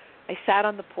higher. I sat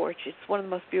on the porch. It's one of the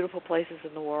most beautiful places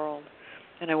in the world.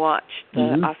 And I watched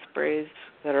the ospreys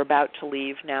that are about to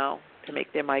leave now to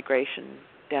make their migration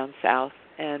down south.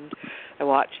 And I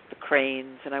watched the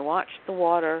cranes, and I watched the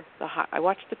water. I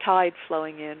watched the tide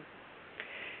flowing in.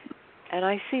 And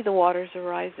I see the waters are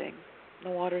rising. The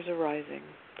waters are rising.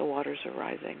 The waters are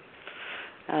rising.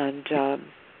 And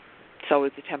so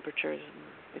is the temperatures.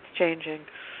 It's changing.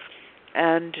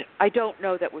 And I don't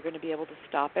know that we're going to be able to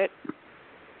stop it,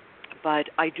 but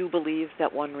I do believe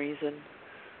that one reason,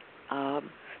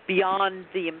 beyond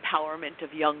the empowerment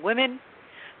of young women,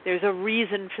 there's a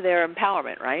reason for their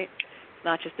empowerment, right? It's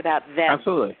not just about them.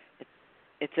 Absolutely.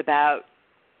 It's about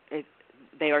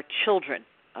they are children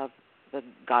of the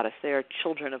goddess. They are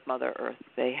children of Mother Earth.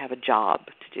 They have a job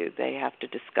to do. They have to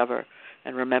discover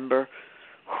and remember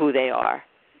who they are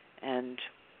and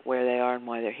where they are and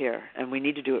why they're here. And we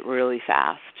need to do it really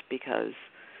fast because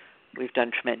we've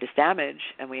done tremendous damage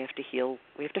and we have to heal.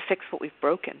 We have to fix what we've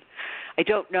broken. I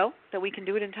don't know that we can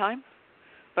do it in time,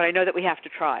 but I know that we have to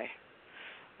try.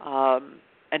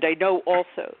 And I know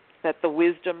also that the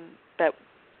wisdom that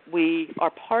we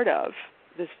are part of,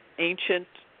 this ancient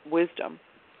wisdom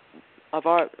of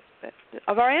our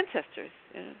ancestors,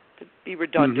 to be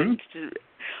redundant,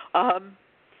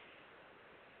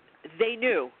 they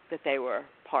knew that they were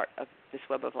part of this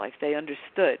web of life. They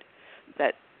understood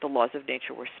that the laws of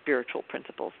nature were spiritual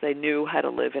principles. They knew how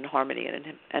to live in harmony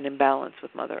and in balance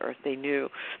with Mother Earth. They knew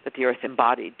that the earth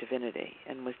embodied divinity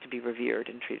and was to be revered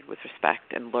and treated with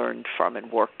respect and learned from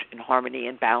and worked in harmony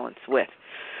and balance with.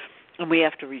 And we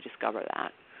have to rediscover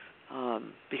that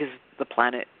because the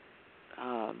planet,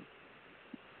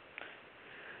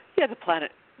 the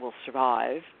planet will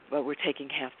survive, but we're taking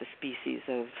half the species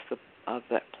of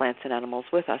the plants and animals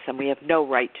with us, and we have no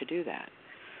right to do that.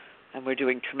 And we're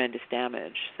doing tremendous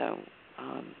damage. So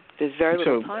there's very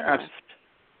little time left.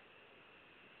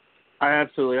 I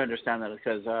absolutely understand that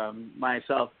because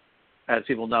myself, as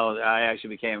people know, I actually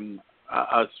became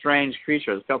a strange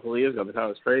creature a couple of years ago. I thought I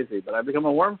was crazy, but I became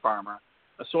a worm farmer,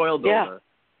 a soil builder,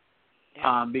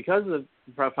 because of the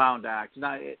profound acts. And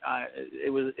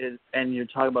and you're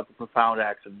talking about the profound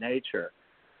acts of nature.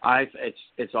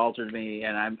 It's altered me,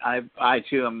 and I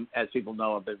too am, as people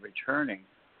know, have been returning.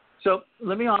 So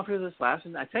let me offer you this last,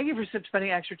 and I thank you for spending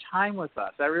extra time with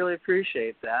us. I really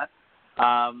appreciate that.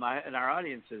 And our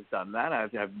audience has done that.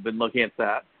 I've been looking at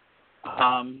that.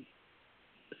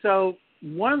 So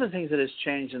one of the things that has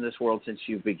changed in this world since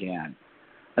you began,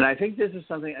 and I think this is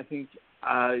something and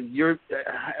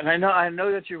I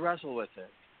know that you wrestle with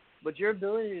it, but your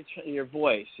ability your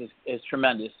voice is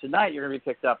tremendous. Tonight you're going to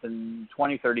be picked up in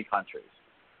 20, 30 countries.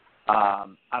 We're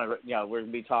going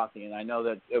to be talking, and I know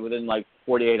that within like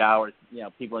 48 hours,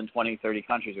 people in 20, 30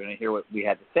 countries are going to hear what we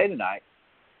had to say tonight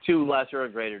to lesser or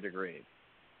greater degrees.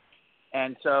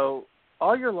 And so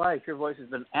all your life, your voice has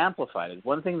been amplified.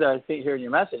 One thing that I see here in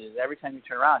your message is every time you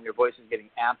turn around, your voice is getting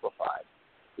amplified.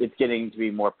 It's getting to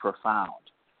be more profound.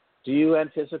 Do you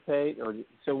anticipate,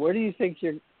 where do you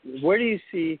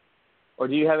see, or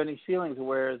do you have any feelings of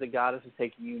where the goddess is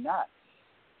taking you next?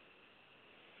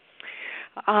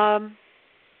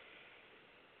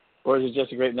 Or is it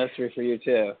just a great mystery for you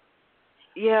too?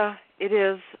 Yeah, it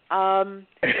is.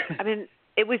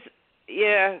 It was.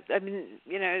 Yeah,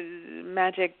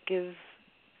 magic is.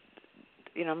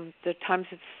 There are times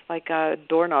it's like a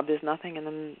doorknob. There's nothing, and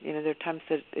then there are times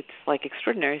that it's like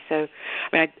extraordinary. So,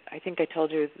 I think I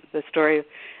told you the story.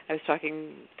 I was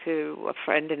talking to a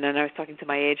friend, and then I was talking to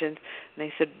my agent, and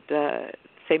they said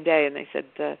same day, and they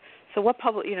said. So what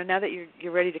now that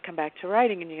you're ready to come back to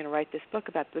writing and you're going to write this book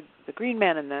about the Green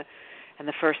Man and the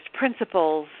first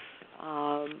principles,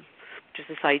 which is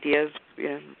this idea of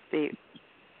the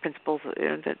principles,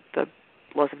 that the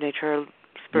laws of nature are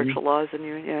spiritual laws, and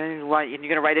you're going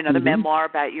to write another memoir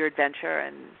about your adventure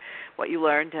and what you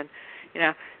learned, and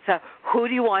so who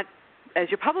do you want as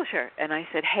your publisher? And I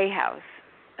said Hay House,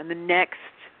 and the next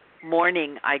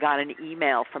morning I got an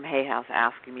email from Hay House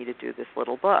asking me to do this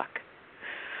little book.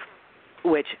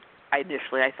 Which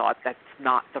initially I thought that's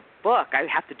not the book. I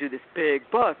have to do this big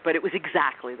book, but it was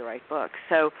exactly the right book.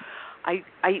 So,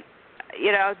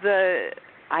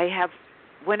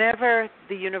 whenever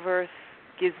the universe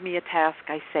gives me a task,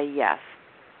 I say yes,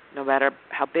 no matter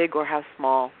how big or how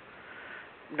small,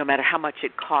 no matter how much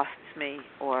it costs me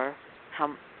or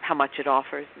how much it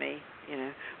offers me.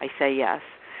 I say yes.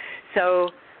 So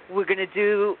we're going to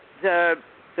do the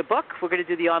book. We're going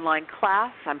to do the online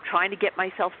class. I'm trying to get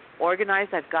myself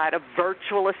organized. I've got a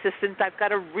virtual assistant. I've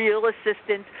got a real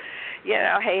assistant.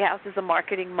 Hay House is a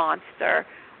marketing monster.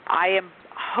 I am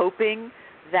hoping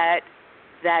that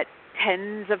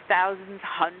tens of thousands,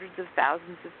 hundreds of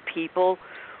thousands of people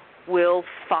will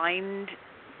find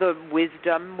the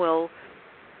wisdom, will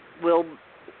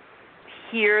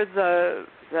hear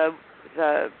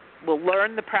will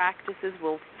learn the practices,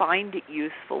 will find it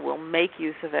useful, will make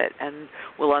use of it, and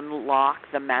will unlock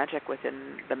the magic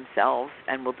within themselves,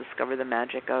 and will discover the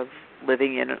magic of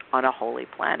living on a holy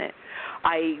planet.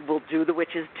 I will do the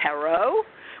Witch's Tarot,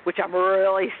 which I'm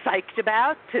really psyched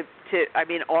about.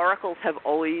 Oracles have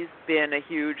always been a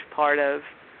huge part of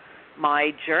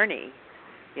my journey,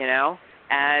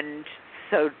 and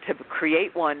so to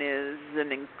create one is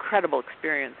an incredible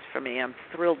experience for me. I'm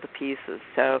thrilled to pieces.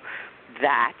 So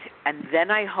that, and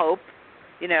then I hope,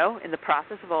 in the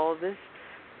process of all of this,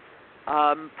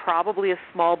 probably a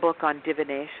small book on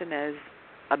divination as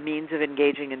a means of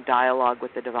engaging in dialogue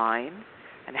with the divine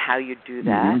and how you do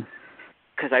that.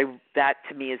 Because that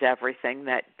to me is everything,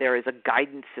 that there is a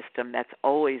guidance system that's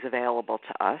always available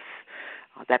to us,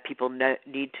 that people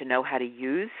need to know how to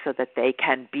use so that they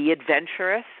can be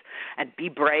adventurous and be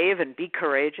brave and be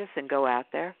courageous and go out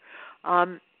there.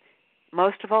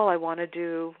 Most of all, I want to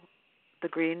do the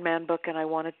Green Man book, and I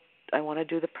want to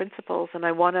do the principles, and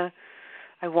I want to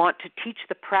teach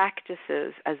the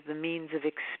practices as the means of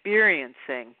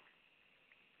experiencing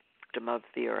of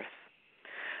the earth.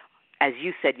 As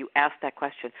you said, you asked that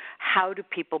question, how do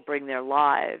people bring their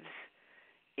lives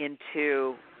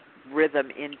into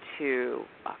rhythm,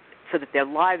 so that their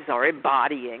lives are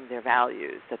embodying their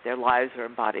values, that their lives are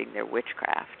embodying their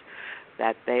witchcraft,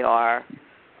 that they are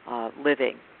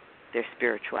living their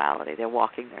spirituality, they're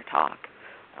walking their talk,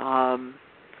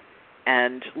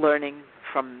 and learning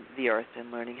from the earth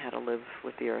and learning how to live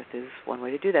with the earth is one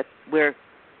way to do that. We're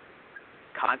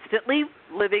constantly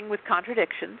living with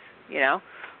contradictions,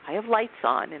 I have lights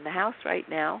on in the house right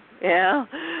now. I'm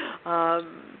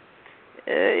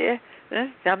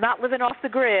not living off the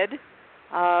grid,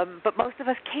 but most of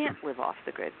us can't live off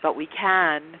the grid. But we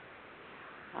can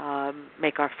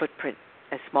make our footprint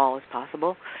as small as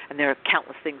possible, and there are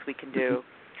countless things we can do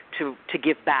to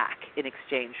give back in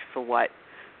exchange for what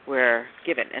we're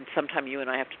given. And sometime you and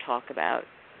I have to talk about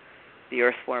the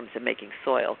earthworms and making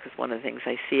soil, because one of the things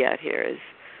I see out here is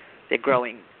they're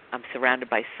growing. I'm surrounded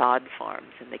by sod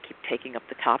farms, and they keep taking up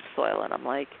the topsoil, and I'm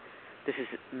like, this is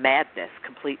madness,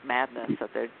 complete madness,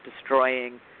 that they're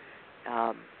destroying,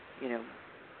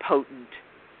 potent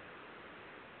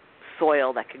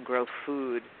soil that can grow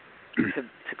food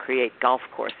to create golf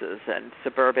courses and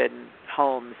suburban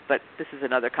homes. But this is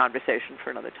another conversation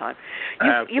for another time.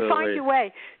 You find your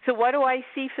way. So what do I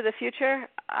see for the future?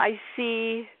 I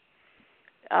see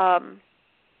I'm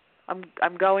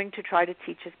going to try to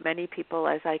teach as many people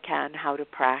as I can how to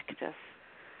practice.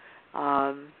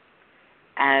 And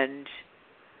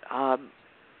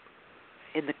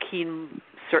in the keen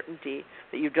certainty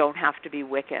that you don't have to be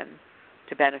Wiccan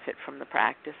to benefit from the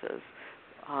practices,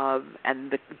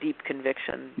 and the deep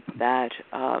conviction that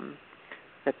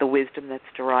the wisdom that's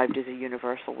derived is a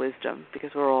universal wisdom,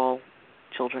 because we're all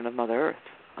children of Mother Earth.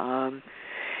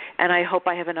 And I hope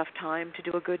I have enough time to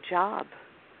do a good job.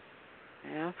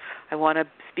 I want to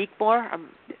speak more.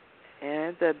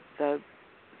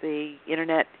 The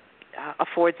internet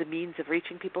affords a means of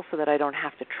reaching people so that I don't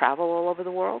have to travel all over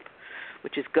the world,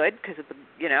 which is good because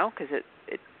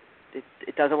it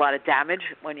does a lot of damage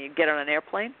when you get on an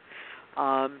airplane.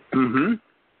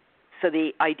 So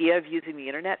the idea of using the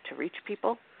internet to reach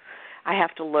people, I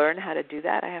have to learn how to do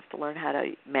that. I have to learn how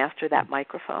to master that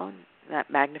microphone,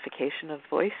 that magnification of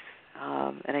voice,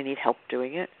 and I need help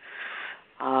doing it.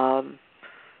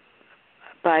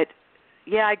 But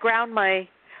yeah, I ground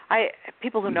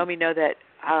people who know me know that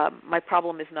my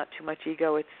problem is not too much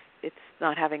ego. It's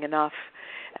not having enough.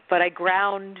 But I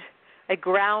ground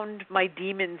my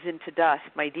demons into dust,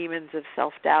 my demons of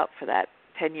self-doubt for that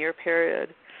 10-year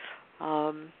period.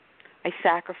 I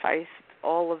sacrificed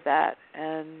all of that,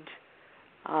 and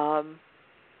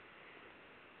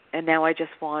now I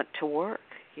just want to work.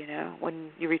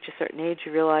 When you reach a certain age,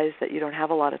 you realize that you don't have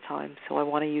a lot of time, so I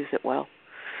want to use it well.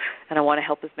 And I want to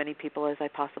help as many people as I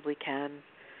possibly can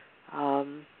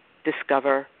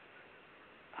discover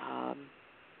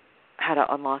how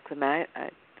to unlock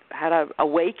how to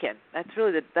awaken. That's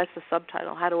the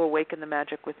subtitle, how to awaken the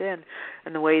magic within.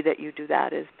 And the way that you do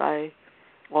that is by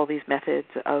all these methods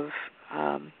of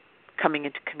coming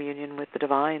into communion with the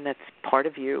divine that's part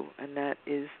of you and that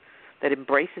is that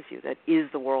embraces you, that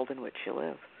is the world in which you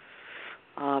live.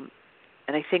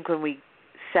 And I think when we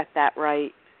set that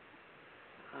right,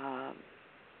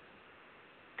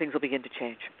 things will begin to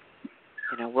change.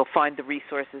 We'll find the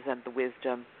resources and the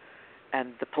wisdom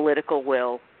and the political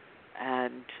will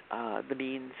and the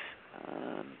means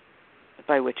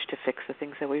by which to fix the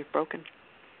things that we've broken.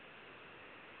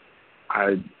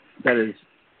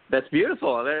 That's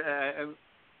beautiful.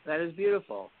 That is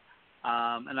beautiful.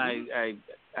 And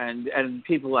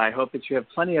people, I hope that you have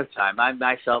plenty of time. I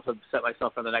myself have set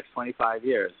myself for the next 25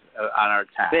 years on our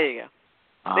task. There you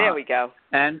go. There we go.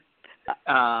 And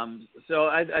so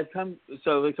it comes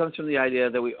from the idea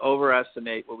that we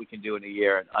overestimate what we can do in a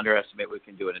year and underestimate what we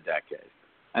can do in a decade.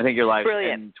 I think your life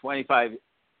in 25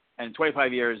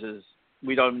 years is,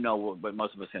 we don't know what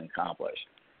most of us can accomplish.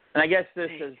 And I guess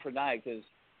this is for tonight, because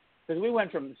we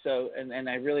went from, and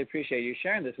I really appreciate you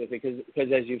sharing this with me, because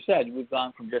as you've said, we've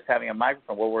gone from just having a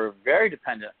microphone where we're very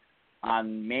dependent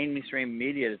on mainstream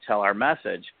media to tell our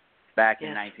message back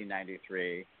in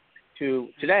 1993 to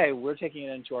today, we're taking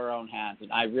it into our own hands.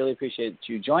 And I really appreciate that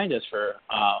you joined us for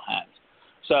hands.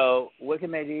 So Wicca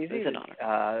Made Easy. It's an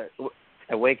honor.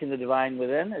 Awaken the Divine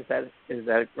Within. Is that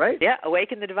right? Yeah,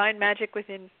 Awaken the Divine Magic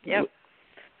Within. Yep.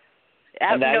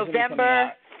 Out in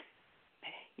November.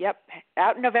 Yep.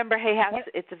 Out in November, Hay House.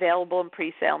 It's available in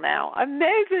pre-sale now.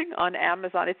 Amazing on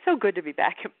Amazon. It's so good to be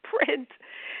back in print.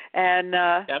 And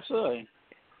absolutely.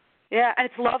 Yeah, and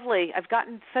it's lovely. I've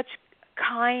gotten such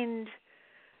kind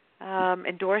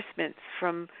endorsements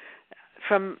from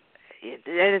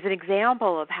as an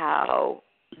example of how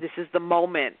this is the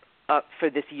moment for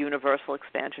this universal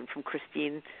expansion, from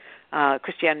Christiane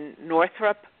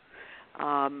Northrup,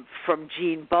 from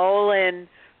Jean Bolin,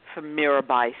 from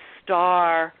Mirabai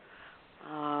Starr.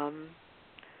 I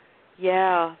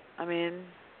mean,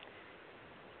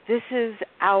 this is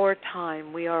our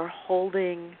time. We are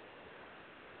holding,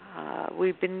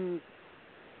 we've been,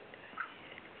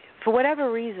 for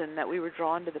whatever reason that we were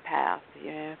drawn to the path,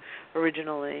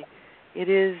 originally, it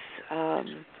is a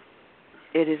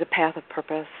path of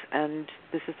purpose, and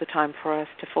this is the time for us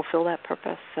to fulfill that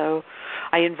purpose. So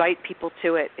I invite people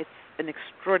to it. It's an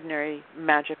extraordinary,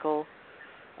 magical,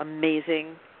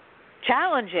 amazing,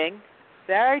 challenging,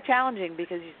 very challenging,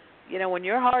 because when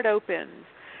your heart opens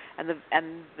and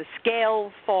the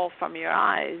scales fall from your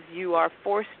eyes, you are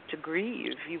forced to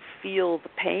grieve. You feel the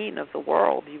pain of the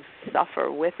world. You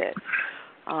suffer with it.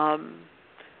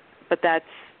 But that's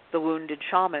the wounded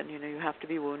shaman. You have to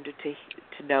be wounded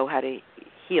to know how to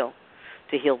heal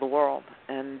the world,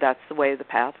 and that's the way of the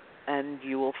path. And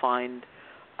you will find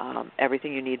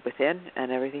everything you need within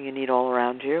and everything you need all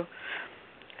around you.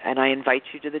 And I invite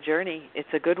you to the journey.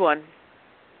 It's a good one.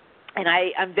 And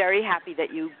I'm very happy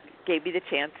that you gave me the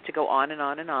chance to go on and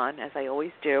on and on, as I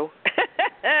always do.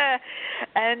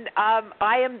 And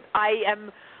I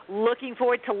am looking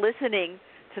forward to listening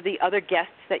to the other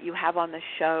guests that you have on the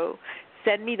show.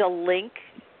 Send me the link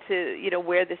to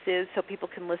where this is, so people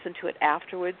can listen to it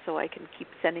afterwards, so I can keep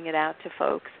sending it out to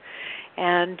folks.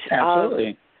 And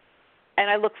absolutely. And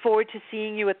I look forward to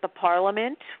seeing you at the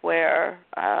Parliament, where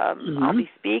I'll be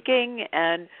speaking,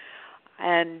 and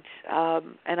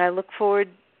I look forward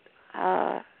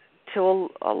to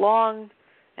a long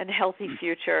and healthy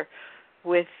future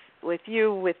with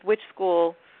you, with Witch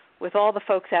School, with all the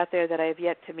folks out there that I have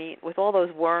yet to meet, with all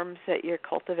those worms that you're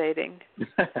cultivating.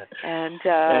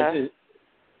 And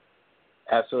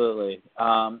absolutely.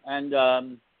 And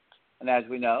as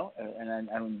we know,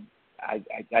 and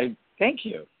I thank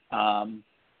you.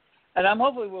 And I'm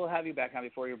hopefully we'll have you back on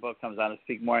before your book comes out to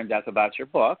speak more in depth about your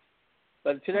book.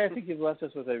 But today I think you've left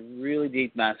us with a really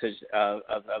deep message of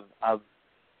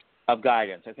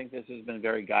guidance. I think this has been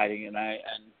very guiding, and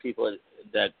people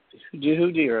that who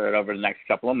do hear it over the next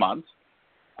couple of months,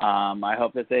 I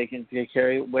hope that they can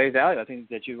carry away value. I think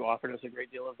that you've offered us a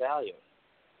great deal of value.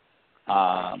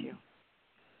 Thank you.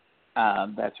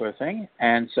 That sort of thing.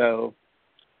 And so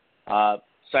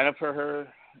sign up for her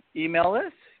email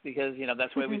list, because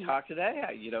that's the way we talk today.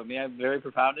 Me, I'm very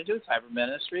profound to do Cyber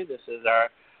Ministry. This is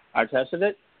our test of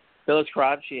it. Phyllis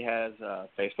Curott, she has a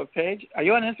Facebook page. Are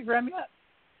you on Instagram yet?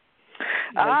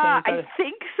 I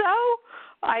think so.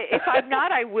 If I'm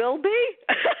not, I will be.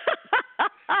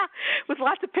 With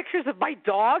lots of pictures of my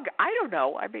dog. I don't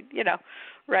know. I mean,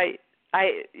 right.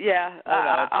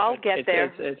 I'll get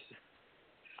there.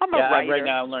 I'm a writer. Right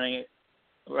now I'm learning it.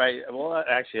 Right. Well,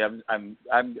 actually, I'm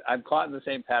caught in the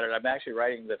same pattern. I'm actually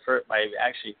writing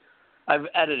I've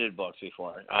edited books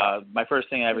before. My first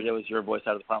thing I ever did was Your Voice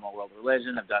Out of the Primal World of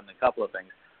Religion. I've done a couple of things,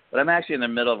 but I'm actually in the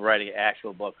middle of writing an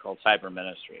actual book called Cyber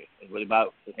Ministry. It's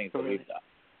about the things that we've done.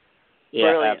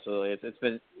 Yeah, Brilliant. absolutely. It's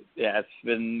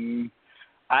been.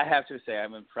 I have to say,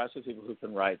 I'm impressed with people who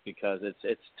can write because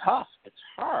it's tough. It's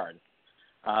hard.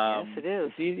 Yes, it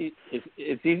is. It's easy.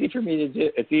 It's easy for me to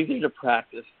do. It's easier to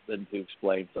practice than to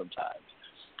explain sometimes,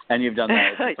 and you've done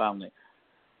that profoundly.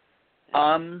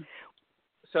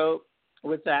 So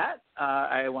with that,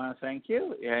 I want to thank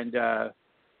you, and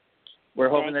we're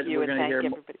hoping that we're going to hear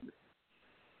more.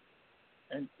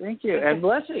 And thank you, and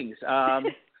blessings.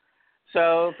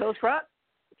 So Phyllis Curott,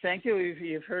 thank you.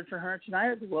 You've heard from her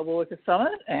tonight at the Global Wicca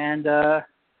Summit, and we're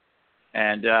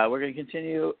going to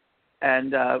continue.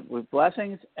 And with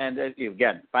blessings, and you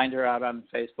again find her out on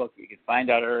Facebook. You can find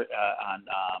out her on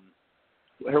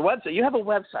her website. You have a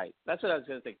website. That's what I was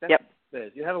going to think. That's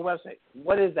You have a website.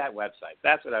 What is that website?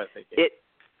 That's what I was thinking.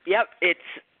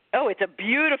 It's a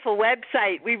beautiful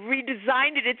website. We've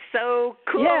redesigned it. It's so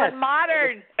cool and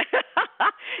modern.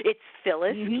 It's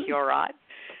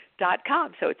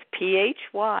PhyllisCurott.com. So it's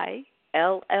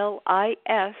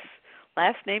PhylLis,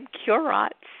 last name Curott,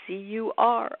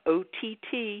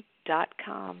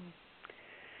 CUROTT.com.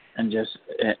 And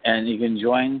you can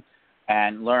join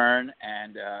and learn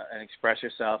and express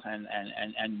yourself and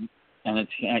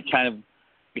it's kind of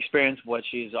experience what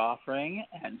she's offering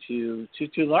and to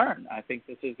learn. I think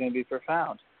this is going to be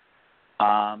profound.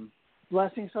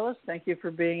 Blessings, Phyllis. Thank you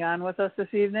for being on with us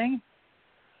this evening.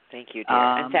 Thank you, dear.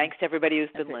 And thanks to everybody who's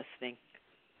been listening.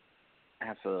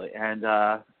 Absolutely. And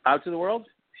out to the world,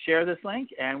 share this link,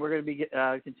 and we're going to be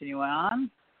continuing on.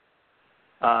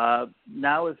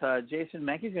 Now with Jason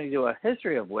Mankey, he's going to do a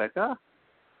history of Wicca,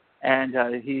 and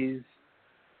he's,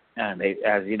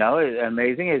 as you know,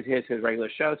 amazing. It's his regular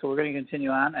show, so we're going to continue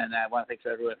on, and I want to thank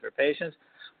everyone for their patience.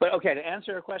 But, okay, to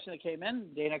answer a question that came in,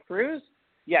 Dana Cruz,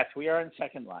 yes, we are in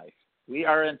Second Life. We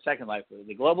are in Second Life.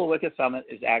 The Global Wicca Summit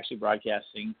is actually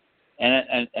broadcasting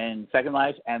in Second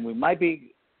Life, and we might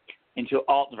be into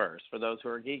Altverse. For those who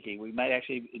are geeky, we might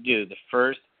actually do the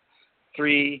first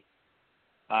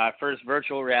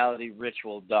virtual reality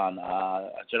ritual done. A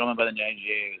gentleman by the name of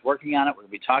Jay is working on it. We're going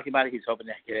to be talking about it. He's hoping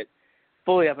to get it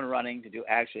fully up and running to do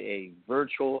actually a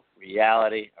virtual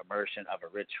reality immersion of a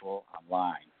ritual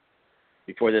online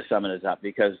before this summit is up.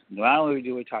 Because not only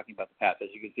are we talking about the past, as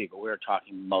you can see, but we're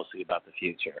talking mostly about the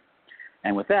future.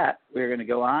 And with that, we're going to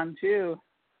go on to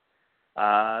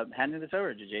handing this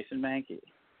over to Jason Mankey.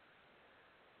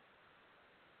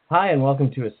 Hi, and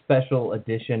welcome to a special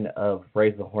edition of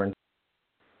Raise the Horns.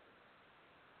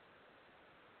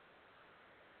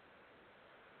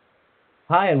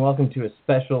 Hi, and welcome to a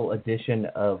special edition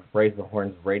of Raise the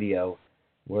Horns Radio.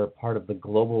 We're part of the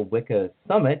Global Wicca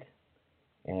Summit,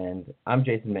 and I'm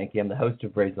Jason Mankey. I'm the host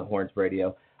of Raise the Horns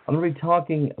Radio. I'm going to be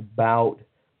talking about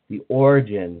the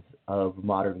origins of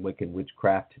modern Wiccan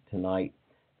witchcraft tonight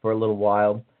for a little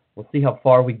while. We'll see how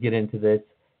far we get into this.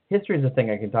 History is a thing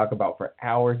I can talk about for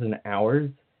hours and hours.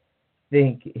 I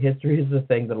think history is a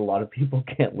thing that a lot of people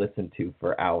can't listen to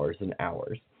for hours and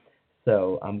hours.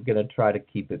 So I'm going to try to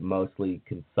keep it mostly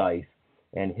concise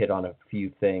and hit on a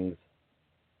few things.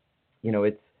 You know,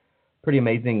 it's pretty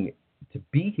amazing to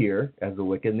be here as a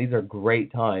Wiccan. These are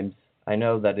great times. I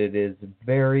know that it is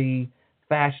very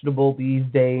fashionable these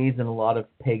days in a lot of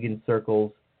pagan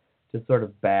circles to sort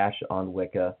of bash on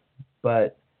Wicca.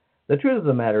 But the truth of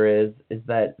the matter is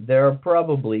that there are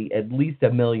probably at least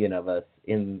 1 million of us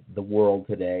in the world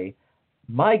today.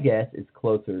 My guess is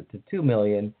closer to 2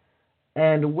 million.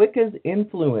 And Wicca's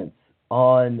influence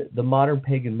on the modern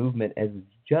pagan movement is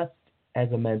just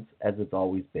as immense as it's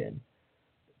always been.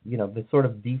 You know, the sort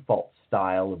of default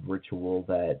style of ritual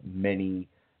that many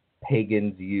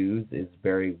pagans use is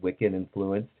very Wiccan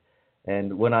influenced.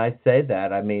 And when I say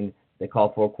that, I mean they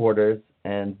call 4 quarters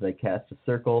and they cast a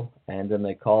circle and then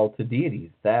they call to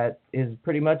deities. That is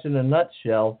pretty much in a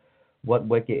nutshell what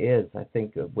Wicca is. I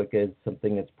think Wicca is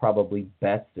something that's probably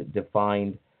best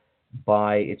defined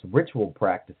by its ritual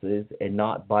practices and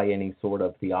not by any sort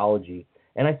of theology.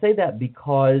 And I say that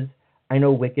because I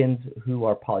know Wiccans who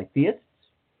are polytheists.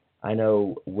 I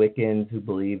know Wiccans who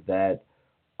believe that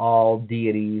all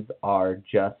deities are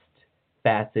just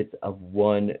facets of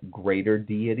one greater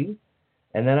deity.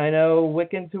 And then I know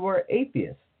Wiccans who are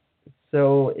atheists.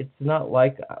 So it's not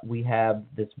like we have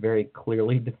this very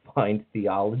clearly defined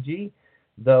theology,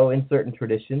 though in certain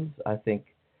traditions I think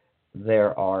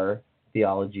there are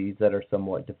theologies that are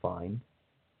somewhat defined,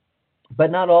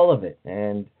 but not all of it.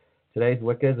 And today's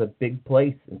Wicca is a big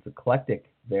place. It's eclectic.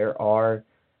 There are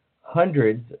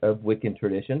hundreds of Wiccan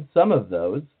traditions. Some of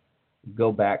those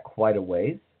go back quite a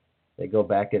ways. They go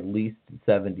back at least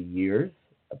 70 years,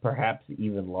 perhaps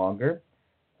even longer.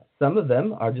 Some of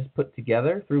them are just put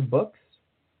together through books.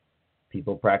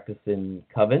 People practice in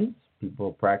covens.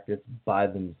 People practice by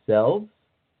themselves.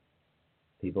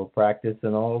 People practice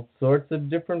in all sorts of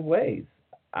different ways.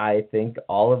 I think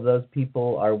all of those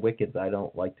people are Wiccans. I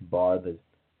don't like to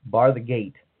bar the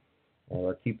gate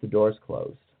or keep the doors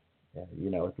closed. As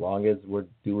long as we're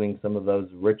doing some of those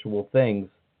ritual things,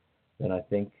 then I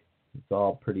think it's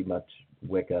all pretty much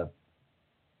Wicca.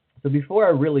 So before I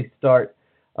really start,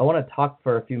 I want to talk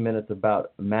for a few minutes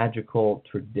about magical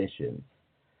traditions.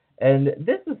 And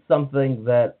this is something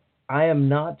that I am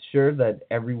not sure that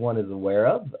everyone is aware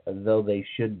of, though they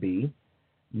should be.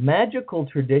 Magical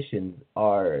traditions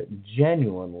are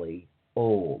genuinely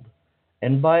old.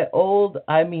 And by old,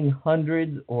 I mean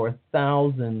hundreds or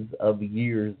thousands of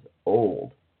years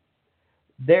old.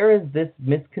 There is this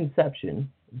misconception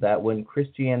that when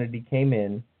Christianity came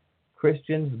in,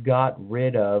 Christians got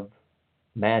rid of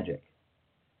magic.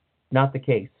 Not the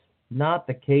case. Not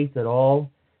the case at all.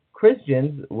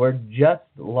 Christians were just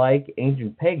like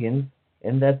ancient pagans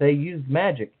in that they used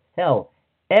magic. Hell,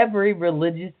 every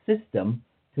religious system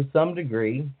to some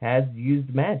degree has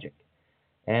used magic.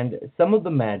 And some of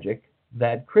the magic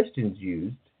that Christians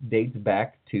used dates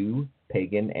back to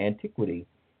pagan antiquity.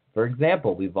 For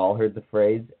example, we've all heard the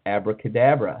phrase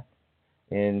abracadabra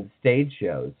in stage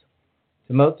shows.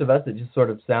 To most of us, it just sort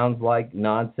of sounds like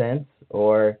nonsense,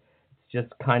 or it's just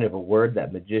kind of a word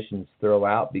that magicians throw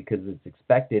out because it's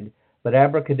expected. But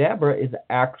abracadabra is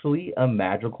actually a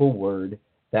magical word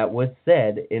that was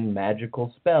said in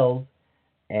magical spells,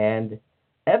 and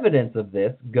evidence of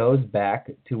this goes back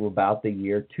to about the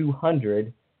year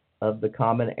 200 of the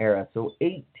Common Era. So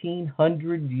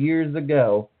 1,800 years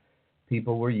ago,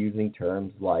 people were using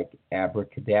terms like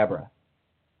abracadabra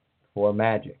for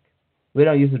magic. We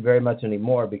don't use it very much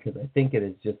anymore because I think it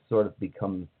has just sort of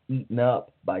become eaten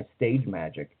up by stage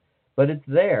magic. But it's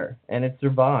there, and it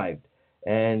survived.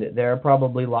 And there are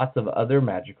probably lots of other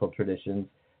magical traditions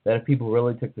that if people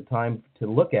really took the time to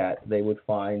look at, they would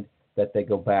find that they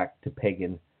go back to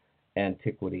pagan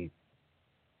antiquity.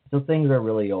 So things are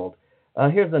really old.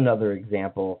 Here's another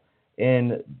example.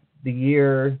 In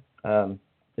the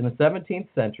 17th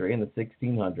century, in the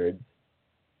 1600s,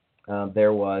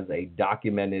 there was a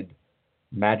documented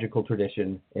magical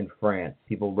tradition in France.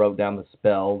 People wrote down the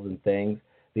spells and things.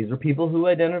 These were people who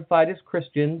identified as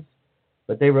Christians,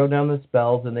 but they wrote down the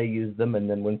spells and they used them. And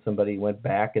then when somebody went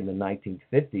back in the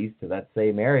 1950s to that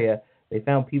same area, they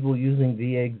found people using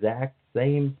the exact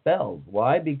same spells.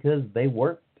 Why? Because they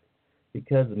worked.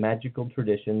 Because magical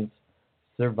traditions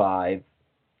survive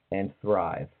and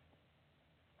thrive.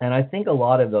 And I think a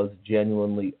lot of those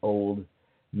genuinely old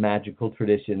magical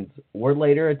traditions were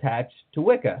later attached to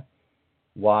Wicca.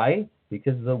 Why?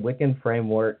 Because the Wiccan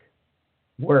framework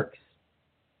works.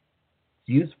 It's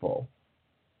useful.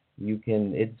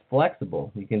 It's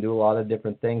flexible. You can do a lot of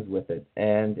different things with it.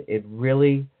 And it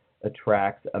really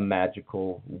attracts a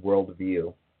magical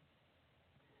worldview.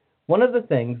 One of the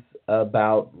things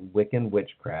about Wiccan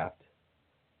witchcraft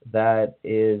that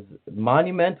is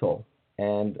monumental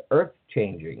and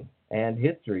earth-changing and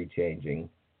history-changing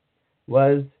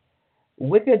was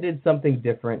Wicca did something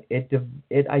different.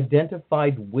 It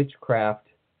identified witchcraft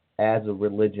as a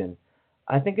religion.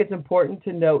 I think it's important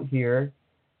to note here,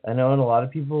 I know a lot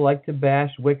of people like to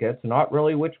bash Wicca. It's not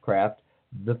really witchcraft.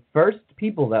 The first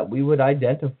people that we would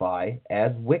identify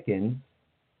as Wiccans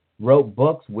wrote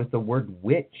books with the word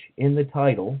witch in the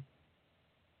title.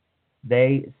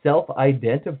 They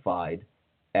self-identified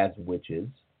as witches.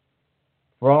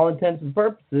 For all intents and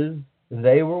purposes,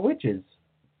 they were witches.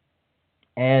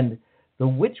 And the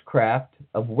witchcraft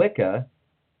of Wicca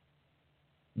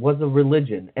was a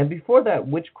religion. And before that,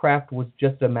 witchcraft was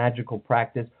just a magical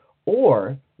practice,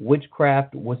 or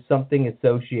witchcraft was something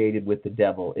associated with the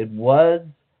devil. It was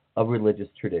a religious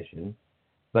tradition,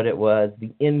 but it was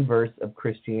the inverse of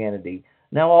Christianity.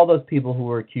 Now, all those people who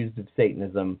were accused of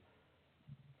Satanism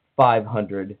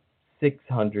 500,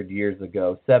 600 years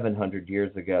ago, 700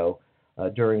 years ago,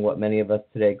 during what many of us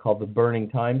today call the Burning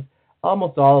Times,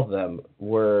 almost all of them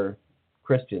were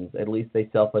Christians. At least they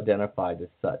self-identified as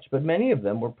such. But many of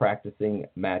them were practicing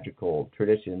magical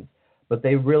traditions, but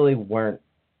they really weren't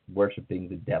worshiping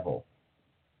the devil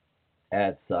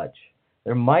as such.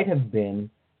 There might have been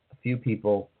a few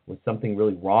people with something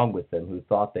really wrong with them who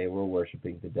thought they were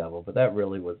worshiping the devil, but that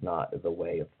really was not the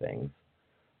way of things.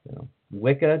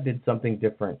 Wicca did something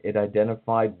different. It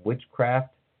identified witchcraft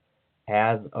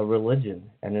as a religion,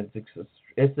 and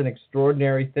it's an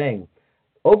extraordinary thing.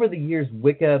 Over the years,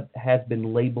 Wicca has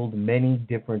been labeled many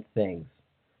different things.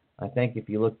 I think if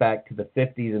you look back to the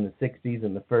 50s and the 60s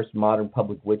and the first modern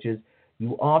public witches,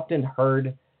 you often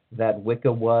heard that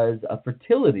Wicca was a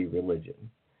fertility religion.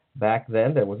 Back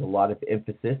then, there was a lot of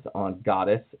emphasis on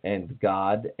goddess and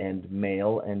god and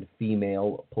male and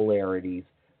female polarities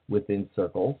within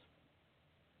circles.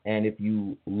 And if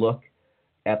you look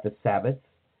at the Sabbats,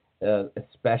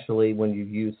 especially when you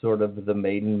use sort of the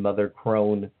maiden mother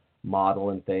crone model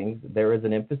and things, there is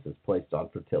an emphasis placed on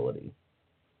fertility.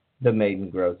 The maiden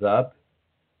grows up.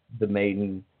 The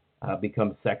maiden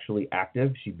becomes sexually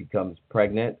active. She becomes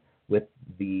pregnant with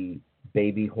the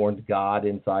baby horned god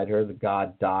inside her. The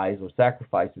god dies or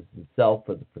sacrifices himself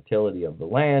for the fertility of the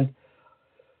land.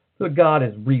 The god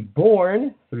is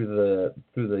reborn through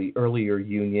the earlier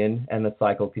union, and the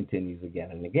cycle continues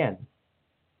again and again.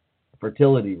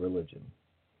 Fertility religion.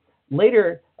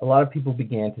 Later, a lot of people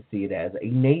began to see it as a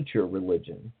nature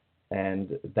religion,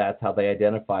 and that's how they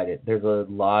identified it. There's a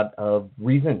lot of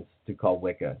reasons to call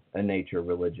Wicca a nature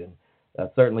religion.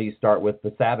 Certainly, you start with the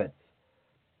Sabbats.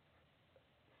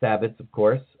 Sabbats, of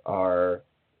course, are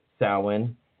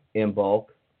Samhain, Imbolc,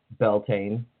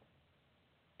 Beltane,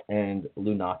 and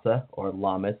Lunasa, or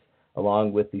Lammas,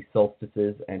 along with the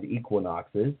solstices and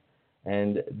equinoxes.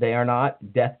 And they are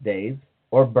not death days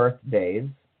or birthdays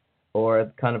or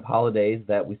the kind of holidays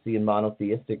that we see in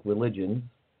monotheistic religions.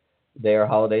 They are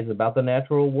holidays about the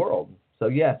natural world. So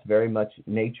yes, very much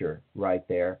nature right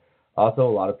there. Also, a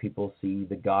lot of people see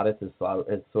the goddess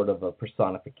as sort of a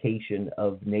personification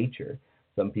of nature.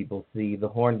 Some people see the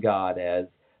horn god as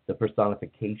the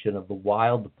personification of the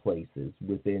wild places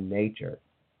within nature.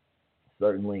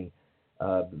 Certainly,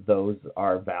 those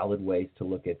are valid ways to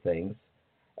look at things.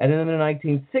 And in the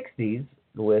 1960s,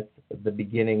 with the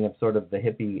beginning of sort of the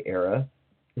hippie era,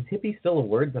 is hippie still a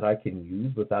word that I can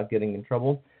use without getting in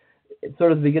trouble? It's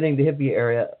sort of the beginning of the hippie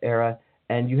era,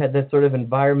 and you had that sort of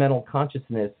environmental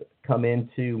consciousness come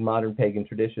into modern pagan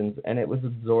traditions, and it was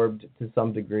absorbed to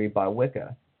some degree by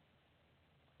Wicca.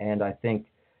 And I think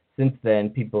since then,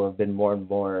 people have been more and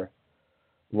more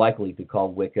likely to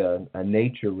call Wicca a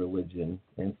nature religion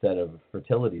instead of a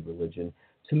fertility religion.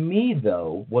 To me,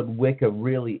 though, what Wicca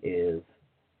really is,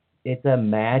 it's a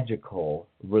magical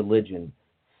religion.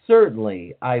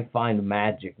 Certainly, I find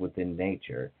magic within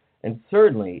nature. And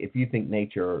certainly, if you think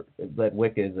that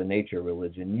Wicca is a nature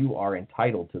religion, you are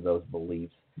entitled to those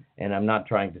beliefs. And I'm not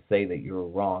trying to say that you're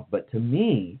wrong. But to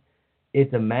me,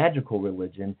 it's a magical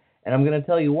religion. And I'm going to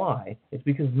tell you why. It's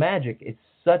because magic is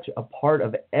such a part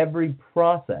of every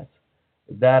process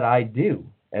that I do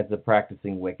as a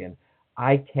practicing Wiccan.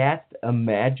 I cast a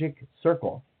magic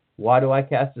circle. Why do I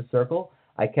cast a circle?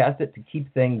 I cast it to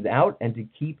keep things out and to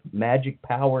keep magic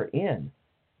power in.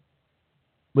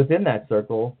 Within that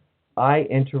circle, I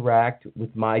interact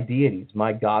with my deities,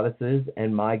 my goddesses,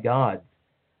 and my gods.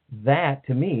 That,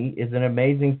 to me, is an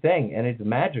amazing thing, and it's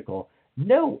magical.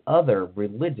 No other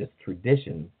religious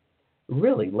tradition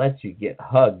really lets you get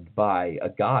hugged by a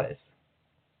goddess.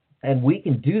 And we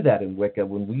can do that in Wicca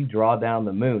when we draw down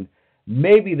the moon.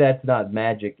 Maybe that's not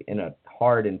magic in a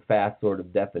hard and fast sort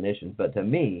of definition, but to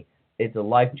me, it's a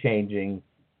life-changing,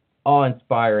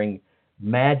 awe-inspiring,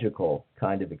 magical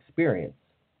kind of experience.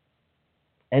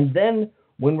 And then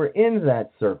when we're in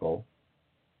that circle,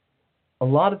 a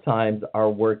lot of times our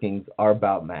workings are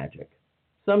about magic.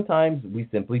 Sometimes we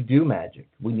simply do magic.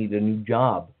 We need a new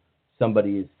job.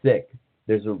 Somebody is sick.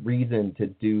 There's a reason to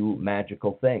do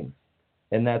magical things,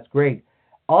 and that's great.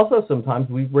 Also, sometimes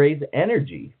we raise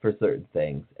energy for certain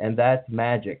things, and that's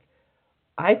magic.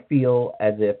 I feel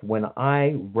as if when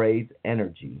I raise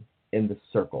energy in the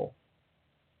circle,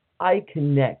 I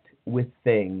connect with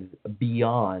things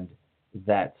beyond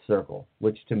that circle,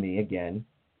 which to me, again,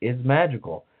 is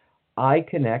magical. I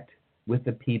connect with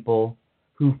the people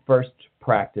who first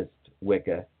practiced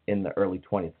Wicca in the early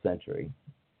 20th century.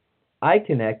 I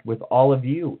connect with all of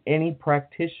you, any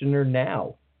practitioner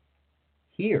now,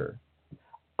 here.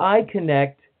 I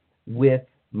connect with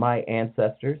my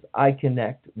ancestors. I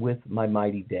connect with my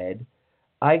mighty dead.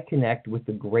 I connect with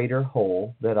the greater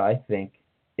whole that I think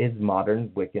is modern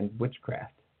Wiccan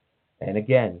witchcraft. And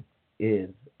again, is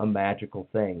a magical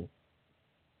thing.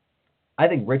 I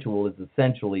think ritual is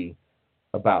essentially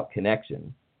about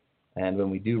connection. And when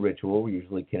we do ritual, we're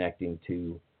usually connecting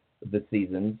to the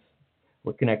seasons.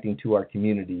 We're connecting to our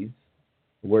communities.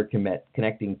 We're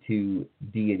connecting to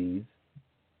deities.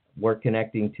 We're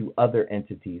connecting to other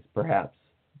entities, perhaps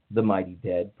the mighty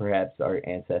dead, perhaps our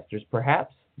ancestors,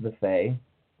 perhaps the Fae.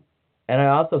 And I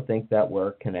also think that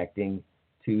we're connecting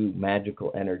to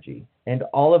magical energy. And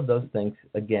all of those things,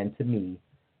 again, to me,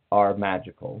 are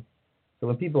magical. So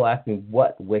when people ask me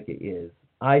what Wicca is,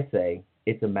 I say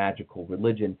it's a magical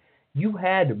religion. You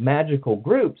had magical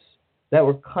groups that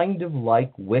were kind of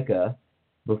like Wicca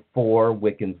before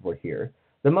Wiccans were here.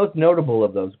 The most notable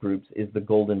of those groups is the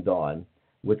Golden Dawn.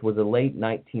 which was a late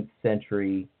 19th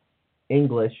century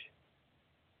English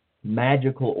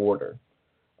magical order.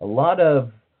 A lot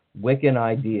of Wiccan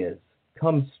ideas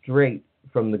come straight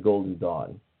from the Golden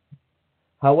Dawn.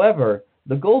 However,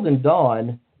 the Golden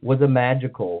Dawn was a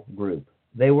magical group.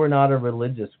 They were not a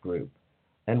religious group.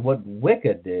 And what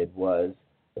Wicca did was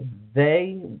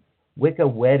Wicca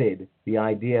wedded the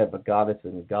idea of a goddess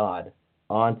and god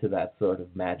onto that sort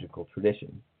of magical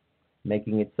tradition,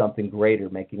 making it something greater,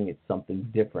 making it something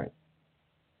different.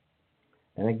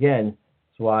 And again,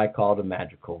 that's why I call it a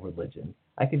magical religion.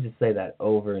 I could just say that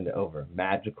over and over.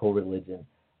 Magical religion.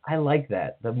 I like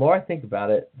that. The more I think about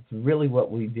it, it's really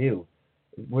what we do.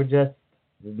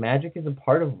 Magic is a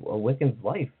part of a Wiccan's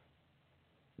life.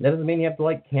 That doesn't mean you have to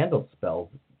light candle spells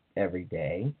every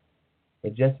day.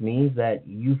 It just means that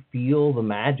you feel the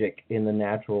magic in the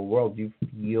natural world. You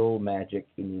feel magic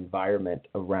in the environment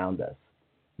around us.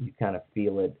 You kind of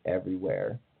feel it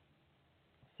everywhere.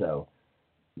 So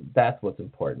that's what's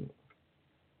important.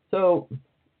 So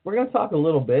we're going to talk a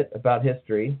little bit about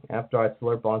history after I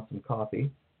slurp on some coffee.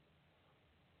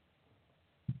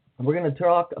 And we're going to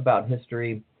talk about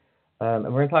history, and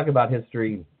we're going to talk about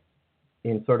history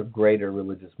in sort of greater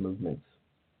religious movements.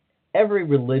 Every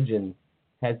religion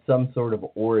has some sort of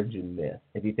origin myth.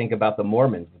 If you think about the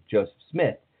Mormons with Joseph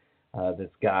Smith, this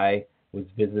guy was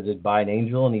visited by an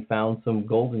angel and he found some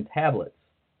golden tablets.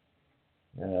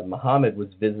 Muhammad was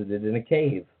visited in a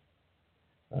cave.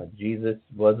 Jesus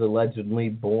was allegedly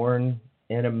born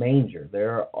in a manger.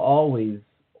 There are always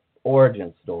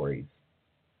origin stories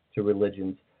to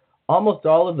religions. Almost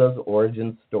all of those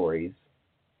origin stories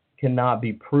cannot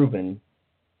be proven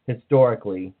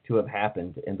historically to have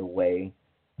happened in the way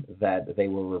that they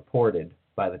were reported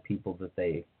by the people that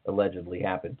they allegedly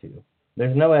happened to.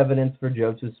 There's no evidence for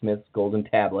Joseph Smith's golden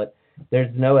tablet.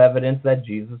 There's no evidence that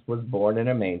Jesus was born in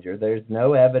a manger. There's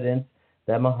no evidence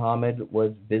that Muhammad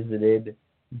was visited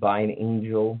by an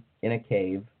angel in a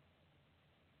cave.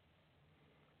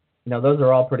 Now, those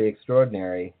are all pretty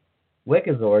extraordinary.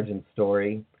 Wicca's origin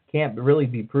story can't really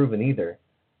be proven either,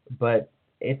 but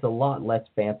it's a lot less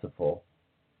fanciful.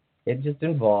 It just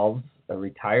involves a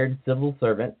retired civil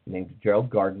servant named Gerald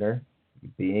Gardner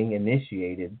being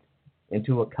initiated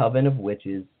into a coven of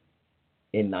witches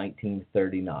in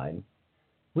 1939.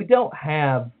 We don't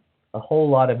have a whole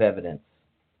lot of evidence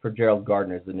for Gerald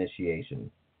Gardner's initiation,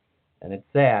 and it's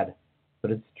sad,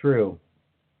 but it's true.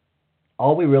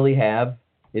 All we really have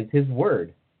is his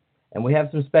word, and we have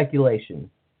some speculation.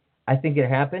 I think it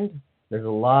happened. There were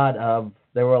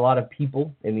a lot of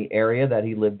people in the area that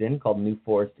he lived in, called New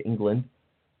Forest, England,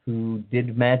 who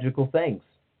did magical things.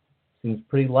 Seems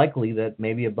pretty likely that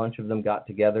maybe a bunch of them got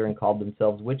together and called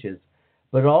themselves witches.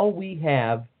 But all we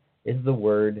have is the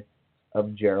word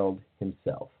of Gerald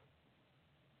himself.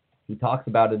 He talks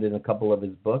about it in a couple of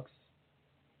his books.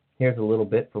 Here's a little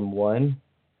bit from one.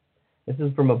 This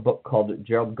is from a book called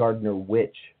Gerald Gardner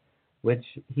Witch, which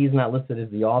he's not listed as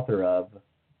the author of,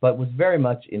 but was very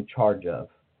much in charge of.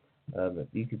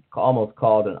 You could almost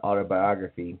call it an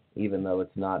autobiography, even though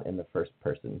it's not in the first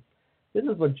person. This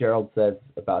is what Gerald says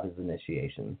about his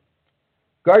initiation.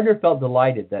 Gardner felt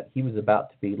delighted that he was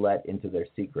about to be let into their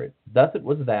secret. Thus it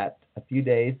was that, a few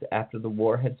days after the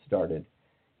war had started,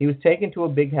 he was taken to a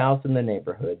big house in the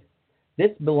neighborhood.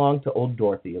 This belonged to old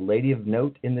Dorothy, a lady of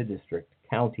note in the district,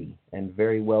 county, and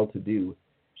very well-to-do.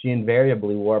 She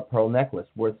invariably wore a pearl necklace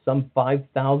worth some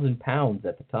 5,000 pounds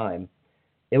at the time.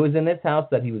 It was in this house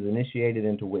that he was initiated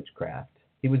into witchcraft.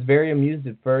 He was very amused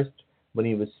at first when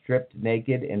he was stripped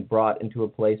naked and brought into a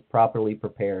place properly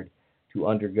prepared to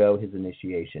undergo his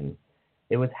initiation.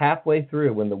 It was halfway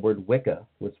through when the word Wicca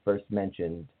was first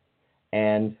mentioned,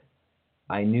 and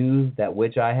I knew that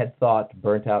which I had thought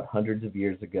burnt out hundreds of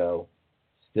years ago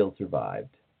still survived.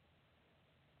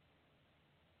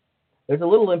 There's a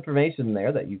little information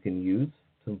there that you can use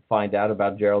to find out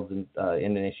about Gerald's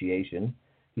initiation.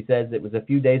 He says it was a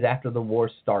few days after the war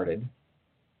started,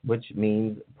 which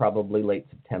means probably late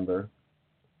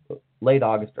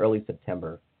August, early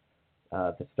September,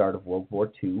 the start of World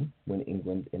War II, when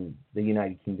England and the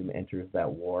United Kingdom enters that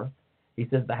war. He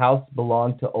says the house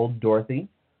belonged to old Dorothy,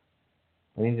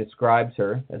 and he describes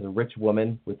her as a rich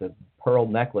woman with a pearl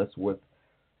necklace worth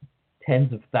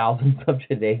tens of thousands of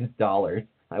today's dollars.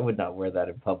 I would not wear that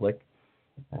in public.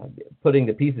 Putting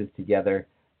the pieces together,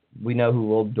 we know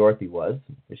who old Dorothy was.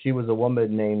 She was a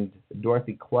woman named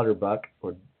Dorothy Clutterbuck,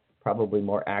 or probably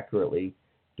more accurately,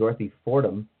 Dorothy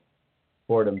Fordham,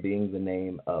 Fordham being the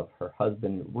name of her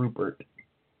husband, Rupert,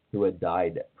 who had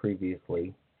died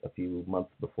previously a few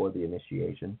months before the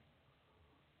initiation.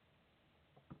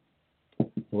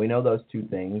 We know those two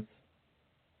things.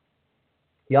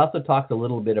 He also talks a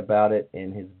little bit about it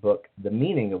in his book, The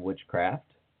Meaning of Witchcraft.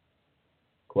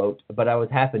 Quote, "But I was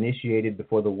half initiated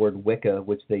before the word Wicca,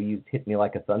 which they used, hit me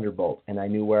like a thunderbolt, and I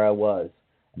knew where I was,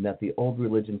 and that the old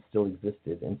religion still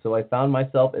existed. And so I found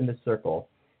myself in the circle,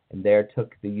 and there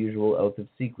took the usual oath of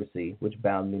secrecy, which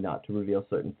bound me not to reveal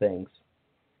certain things.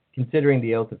 Considering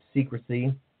the oath of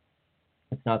secrecy,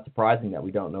 it's not surprising that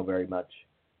we don't know very much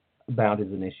about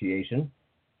his initiation,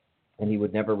 and he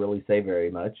would never really say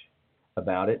very much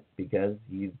about it because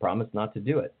he promised not to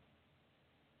do it.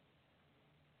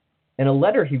 In a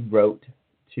letter he wrote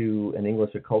to an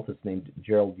English occultist named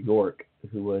Gerald York,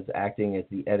 who was acting as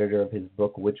the editor of his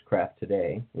book Witchcraft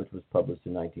Today, which was published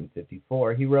in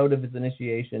 1954, he wrote of his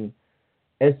initiation,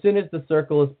 "As soon as the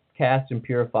circle is cast and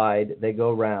purified, they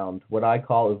go round, what I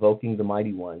call evoking the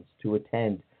mighty ones, to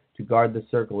attend, to guard the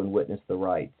circle and witness the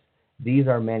rites. These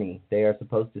are many. They are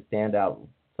supposed to stand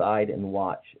outside and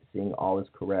watch, seeing all is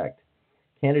correct.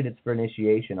 Candidates for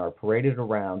initiation are paraded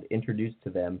around, introduced to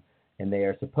them, and they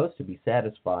are supposed to be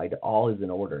satisfied all is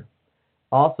in order.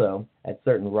 Also, at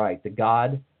certain rites, a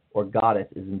god or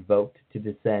goddess is invoked to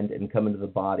descend and come into the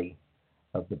body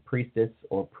of the priestess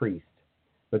or priest.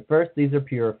 But first these are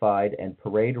purified and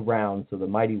parade around so the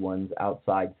mighty ones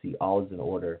outside see all is in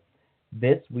order.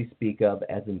 This we speak of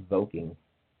as invoking.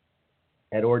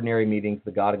 At ordinary meetings,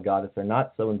 the god and goddess are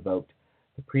not so invoked.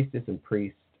 The priestess and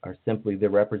priest are simply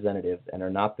their representatives and are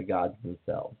not the gods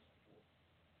themselves.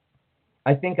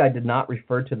 I think I did not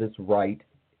refer to this rite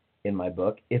in my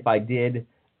book. If I did,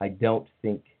 I don't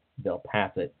think they'll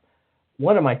pass it."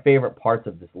 One of my favorite parts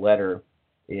of this letter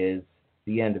is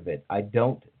the end of it. I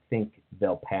don't think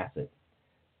they'll pass it.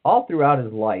 All throughout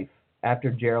his life, after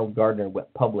Gerald Gardner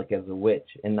went public as a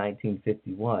witch in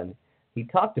 1951, he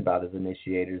talked about his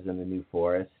initiators in the New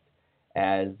Forest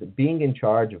as being in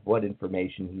charge of what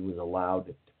information he was allowed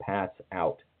to pass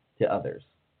out to others.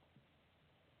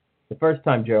 The first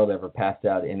time Gerald ever passed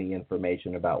out any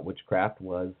information about witchcraft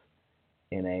was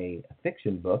in a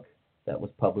fiction book that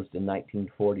was published in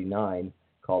 1949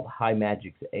 called High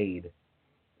Magic's Aid.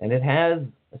 And it has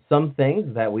some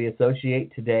things that we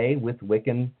associate today with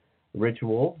Wiccan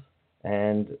rituals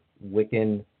and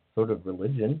Wiccan sort of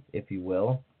religion, if you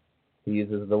will. He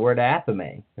uses the word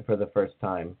athame for the first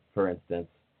time, for instance.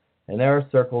 And there are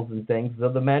circles and things, though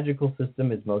the magical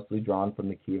system is mostly drawn from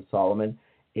the Key of Solomon.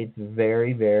 It's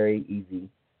very, very easy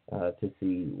to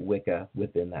see Wicca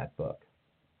within that book.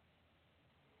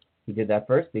 He did that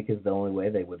first because the only way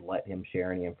they would let him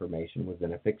share any information was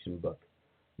in a fiction book.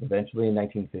 Eventually, in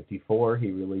 1954,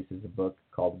 he releases a book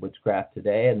called Witchcraft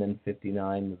Today, and then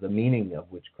 1959, The Meaning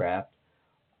of Witchcraft,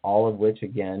 all of which,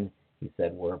 again, he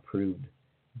said, were approved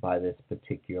by this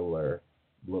particular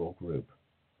little group.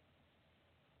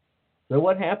 So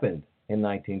what happened in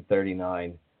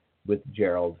 1939 with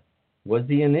Gerald? Was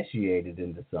he initiated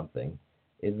into something?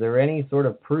 Is there any sort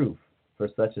of proof for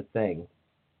such a thing?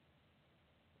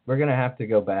 We're going to have to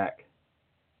go back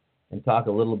and talk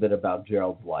a little bit about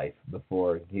Gerald's life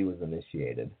before he was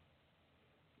initiated.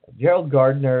 Gerald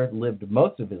Gardner lived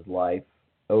most of his life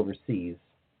overseas.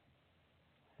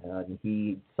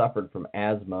 He suffered from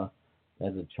asthma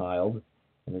as a child,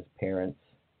 and his parents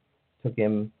took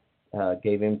him,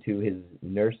 gave him to his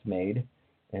nursemaid,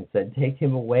 and said, "Take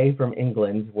him away from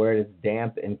England where it is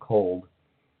damp and cold."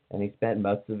 And he spent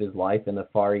most of his life in the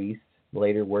Far East,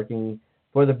 later working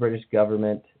for the British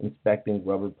government, inspecting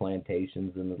rubber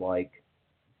plantations and the like.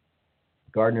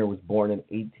 Gardner was born in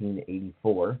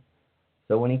 1884.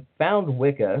 So when he found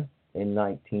Wicca in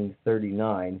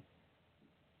 1939,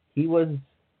 he was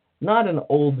not an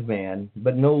old man,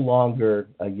 but no longer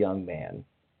a young man.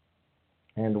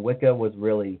 And Wicca was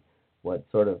really what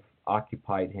sort of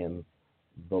occupied him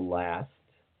the last,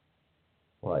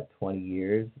 20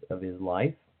 years of his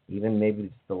life, even maybe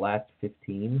just the last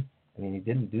 15. I mean, he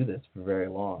didn't do this for very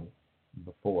long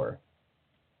before.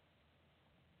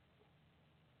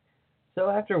 So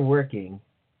after working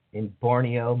in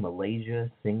Borneo, Malaysia,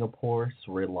 Singapore,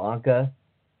 Sri Lanka,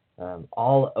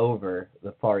 all over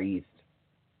the Far East,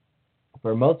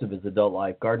 for most of his adult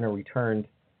life, Gardner returned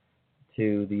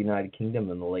to the United Kingdom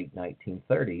in the late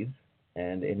 1930s,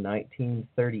 and in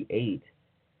 1938,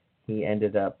 he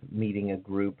ended up meeting a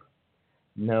group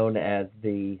known as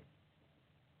the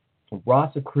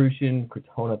Rosicrucian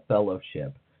Crotona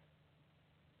Fellowship.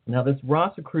 Now, this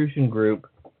Rosicrucian group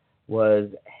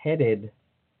was headed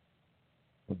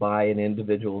by an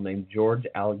individual named George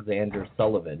Alexander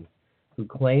Sullivan, who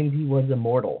claimed he was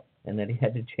immortal and that he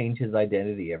had to change his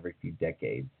identity every few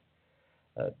decades.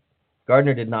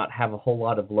 Gardner did not have a whole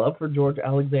lot of love for George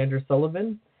Alexander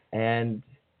Sullivan, and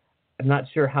I'm not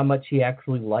sure how much he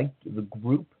actually liked the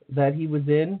group that he was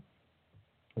in.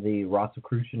 the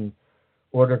Rosicrucian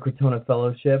Order Crotona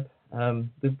Fellowship.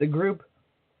 The group,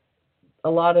 a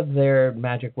lot of their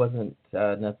magic wasn't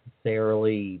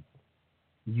necessarily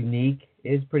unique.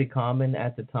 It is pretty common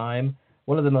at the time.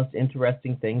 One of the most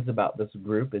interesting things about this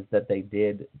group is that they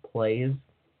did plays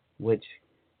which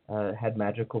had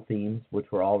magical themes,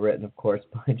 which were all written, of course,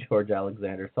 by George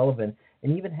Alexander Sullivan,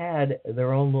 and even had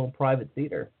their own little private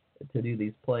theater to do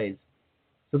these plays.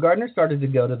 So Gardner started to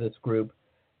go to this group,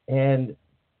 and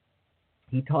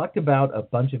he talked about a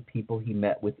bunch of people he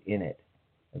met within it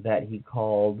that he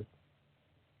called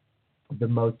the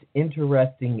most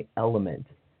interesting element.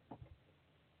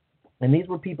 And these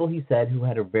were people, he said, who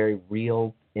had a very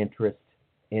real interest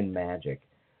in magic.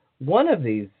 One of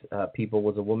these people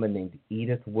was a woman named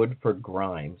Edith Woodford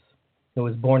Grimes, who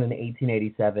was born in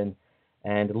 1887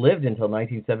 and lived until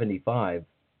 1975.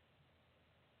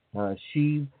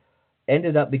 She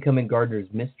ended up becoming Gardner's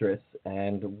mistress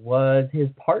and was his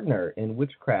partner in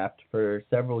witchcraft for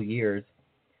several years.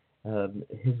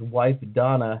 His wife,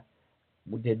 Donna,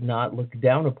 did not look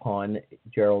down upon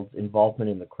Gerald's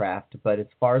involvement in the craft, but as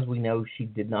far as we know, she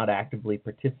did not actively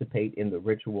participate in the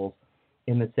rituals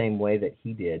in the same way that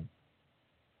he did.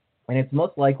 And it's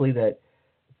most likely that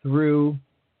through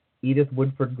Edith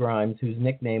Woodford Grimes, whose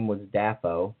nickname was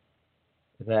Daffo,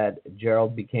 that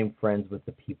Gerald became friends with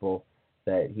the people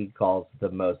that he calls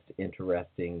the most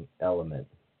interesting element.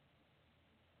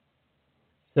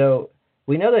 So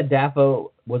we know that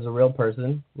Daffo was a real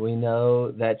person. We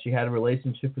know that she had a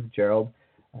relationship with Gerald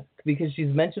because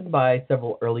she's mentioned by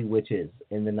several early witches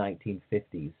in the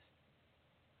 1950s,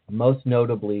 most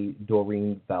notably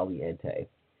Doreen Valiente.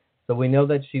 So we know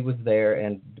that she was there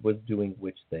and was doing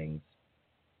witch things.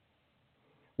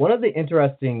 One of the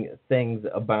interesting things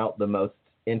about the most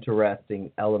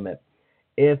interesting element,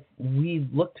 if we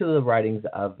look to the writings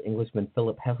of Englishman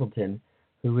Philip Heselton,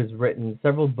 who has written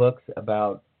several books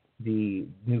about the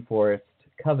New Forest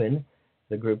Coven,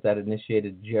 the group that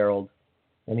initiated Gerald,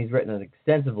 and he's written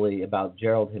extensively about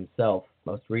Gerald himself,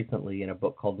 most recently in a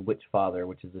book called Witchfather,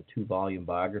 which is a 2-volume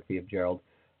biography of Gerald.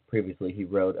 Previously, he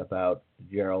wrote about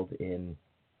Gerald in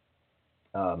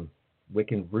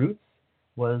Wiccan Roots,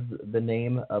 was the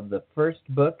name of the first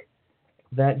book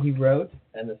that he wrote,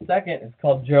 and the second is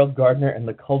called Gerald Gardner and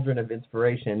the Cauldron of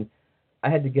Inspiration. I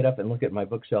had to get up and look at my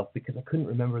bookshelf because I couldn't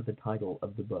remember the title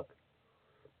of the book.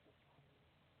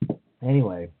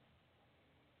 Anyway,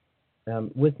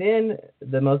 within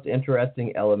the most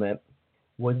interesting element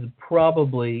was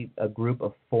probably a group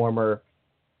of former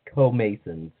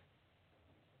co-masons.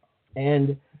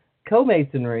 And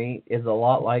co-masonry is a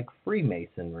lot like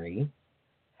Freemasonry.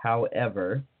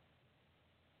 However,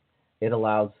 it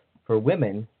allows for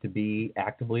women to be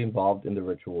actively involved in the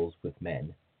rituals with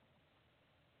men.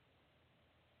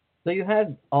 So you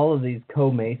had all of these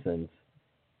co-masons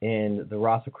in the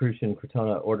Rosicrucian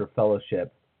Crotona Order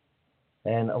Fellowship,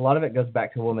 and a lot of it goes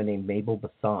back to a woman named Mabel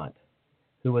Besant,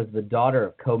 who was the daughter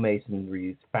of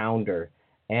co-masonry's founder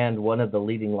and one of the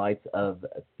leading lights of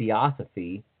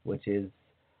Theosophy, which is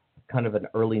kind of an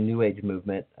early New Age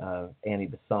movement, Annie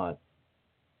Besant.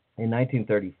 In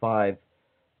 1935,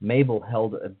 Mabel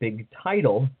held a big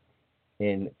title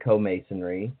in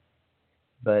co-masonry,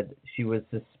 but she was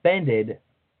suspended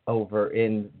over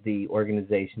in the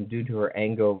organization due to her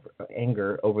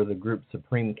anger over the group's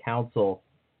Supreme Council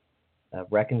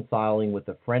reconciling with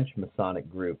the French Masonic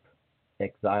group,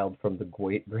 exiled from the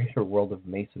greater world of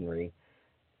Masonry.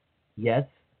 Yes,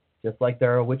 just like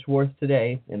there are witch wars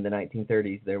today, in the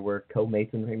 1930s, there were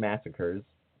co-masonry massacres.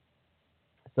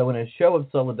 So in a show of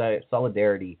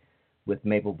solidarity with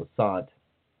Mabel Besant,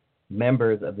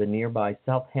 members of the nearby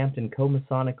Southampton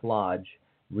Co-Masonic Lodge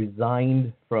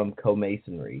resigned from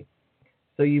co-masonry.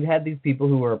 So you had these people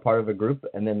who were a part of a group,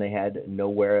 and then they had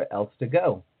nowhere else to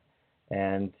go.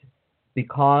 And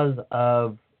because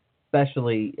of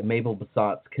especially Mabel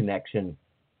Besant's connection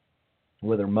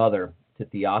with her mother to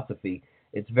Theosophy,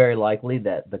 it's very likely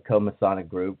that the co-Masonic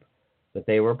group that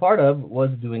they were a part of was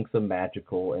doing some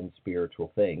magical and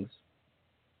spiritual things.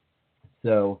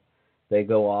 So they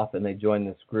go off and they join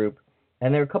this group.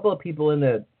 And there are a couple of people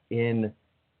in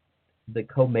the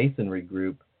co-masonry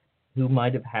group who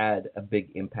might have had a big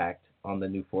impact on the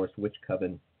New Forest Witch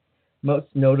Coven. Most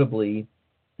notably,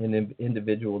 an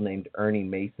individual named Ernie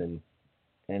Mason,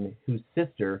 and whose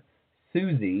sister,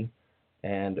 Susie,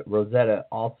 and Rosetta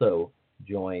also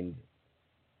joined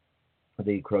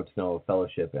the Crotona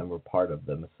Fellowship and were part of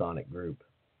the Masonic group.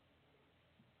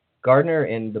 Gardner,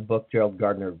 in the book Gerald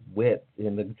Gardner Witch,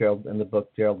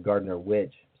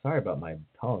 sorry about my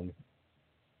tongue,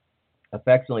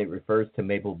 affectionately refers to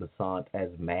Mabel Besant as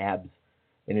Mabs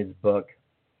in his book.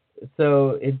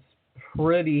 So it's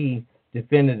pretty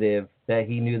definitive that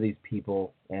he knew these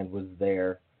people and was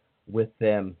there with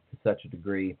them to such a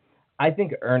degree. I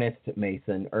think Ernest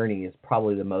Mason, Ernie, is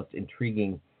probably the most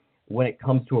intriguing when it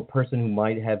comes to a person who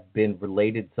might have been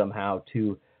related somehow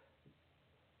to,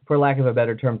 for lack of a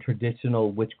better term,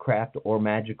 traditional witchcraft or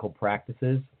magical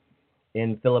practices.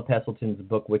 In Philip Heselton's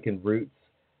book, Wiccan Roots,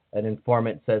 an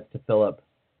informant says to Philip,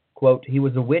 quote, "He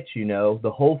was a witch, you know.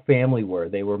 The whole family were.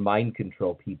 They were mind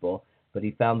control people, but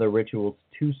he found their rituals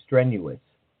too strenuous,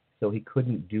 so he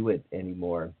couldn't do it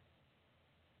anymore."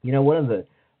 You know, one of the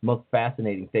most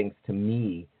fascinating things to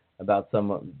me about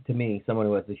someone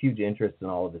who has a huge interest in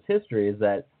all of this history, is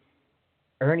that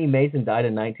Ernie Mason died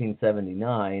in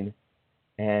 1979,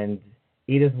 and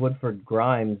Edith Woodford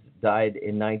Grimes died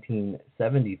in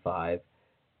 1975.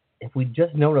 If we'd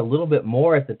just known a little bit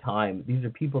more at the time, these are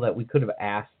people that we could have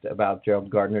asked about Gerald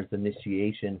Gardner's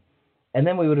initiation, and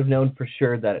then we would have known for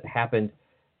sure that it happened.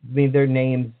 I mean, their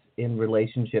names in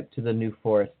relationship to the New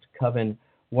Forest Coven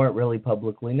weren't really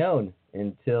publicly known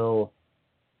until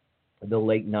the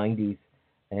late 90s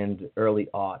and early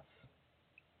aughts.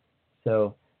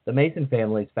 So the Mason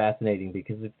family is fascinating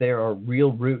because if there are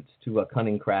real roots to a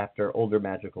cunning craft or older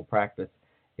magical practice,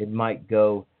 it might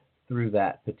go through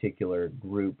that particular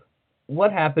group.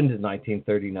 What happened in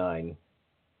 1939?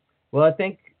 Well, I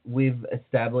think we've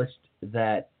established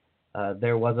that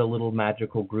there was a little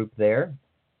magical group there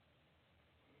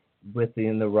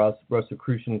within the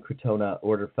Rosicrucian Crotona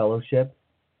Order Fellowship.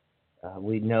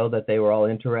 We know that they were all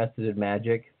interested in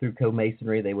magic. Through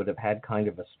co-masonry, they would have had kind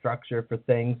of a structure for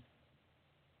things.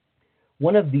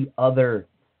 One of the other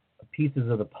pieces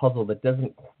of the puzzle that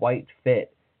doesn't quite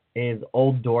fit is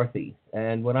Old Dorothy.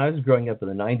 And when I was growing up in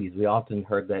the 90s, we often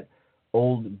heard that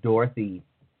Old Dorothy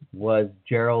was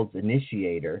Gerald's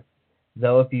initiator.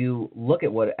 Though if you look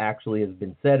at what actually has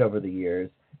been said over the years,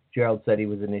 Gerald said he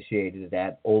was initiated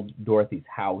at Old Dorothy's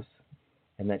house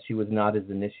and that she was not his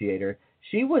initiator.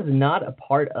 She was not a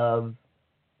part of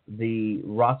the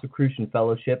Rosicrucian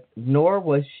Fellowship, nor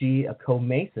was she a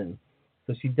co-mason.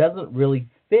 So she doesn't really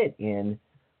fit in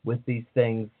with these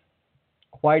things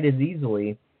quite as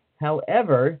easily.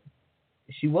 However,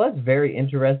 she was very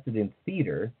interested in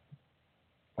theater,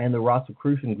 and the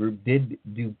Rosicrucian group did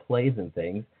do plays and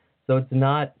things. So it's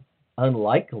not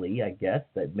unlikely, I guess,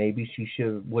 that maybe she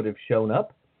would have shown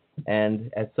up.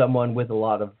 And as someone with a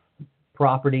lot of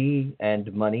property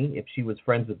and money, if she was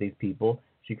friends with these people,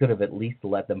 she could have at least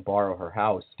let them borrow her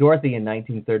house. Dorothy in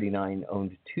 1939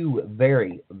 owned two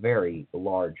very, very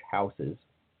large houses.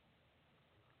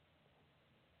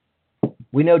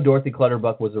 We know Dorothy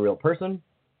Clutterbuck was a real person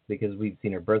because we've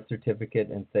seen her birth certificate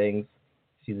and things.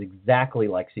 She's exactly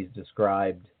like she's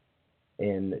described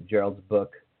in Gerald's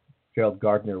book, Gerald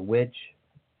Gardner Witch.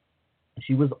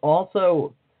 She was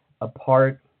also a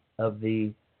part of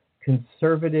the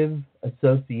Conservative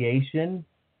Association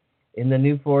in the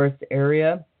New Forest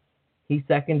area. He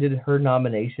seconded her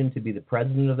nomination to be the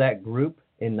president of that group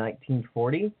in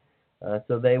 1940.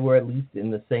 So they were at least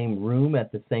in the same room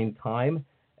at the same time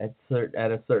at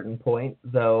a certain point,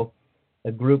 though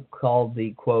a group called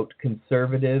the, quote,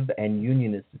 Conservative and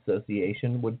Unionist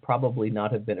Association would probably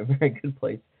not have been a very good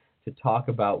place to talk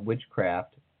about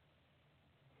witchcraft.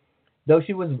 Though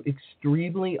she was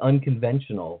extremely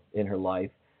unconventional in her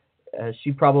life,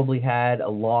 she probably had a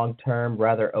long-term,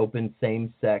 rather open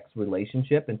same-sex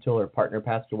relationship until her partner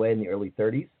passed away in the early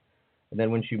 30s. And then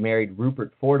when she married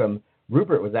Rupert Fordham,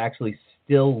 Rupert was actually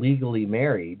still legally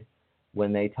married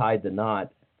when they tied the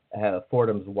knot.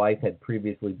 Fordham's wife had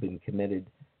previously been committed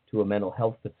to a mental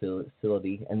health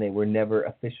facility, and they were never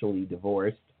officially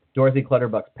divorced. Dorothy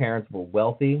Clutterbuck's parents were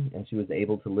wealthy, and she was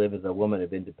able to live as a woman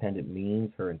of independent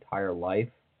means her entire life.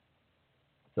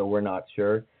 So we're not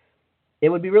sure. It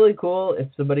would be really cool if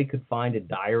somebody could find a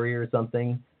diary or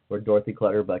something where Dorothy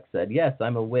Clutterbuck said, "Yes,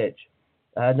 I'm a witch."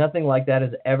 Nothing like that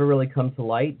has ever really come to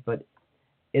light, but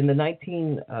in the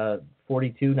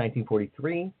 1942,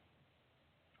 1943,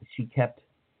 she kept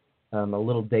a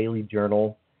little daily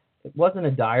journal. It wasn't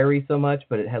a diary so much,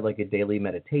 but it had like a daily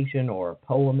meditation or a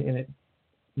poem in it,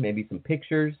 maybe some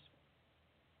pictures.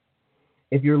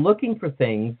 If you're looking for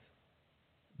things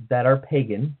that are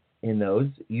pagan in those,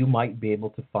 you might be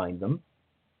able to find them.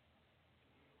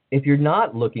 If you're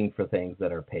not looking for things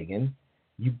that are pagan,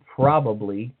 you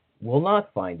probably will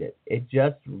not find it. It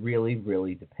just really,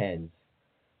 really depends.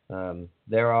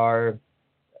 There are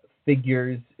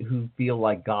figures who feel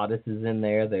like goddesses in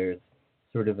there. There's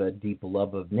sort of a deep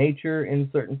love of nature in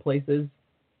certain places.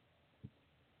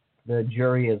 The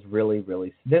jury is really,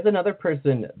 really... There's another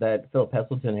person that Philip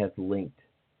Heselton has linked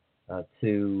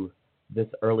to this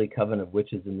early coven of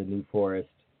witches in the New Forest.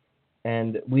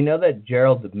 And we know that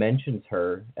Gerald mentions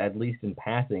her, at least in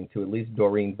passing, to at least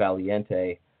Doreen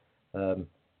Valiente,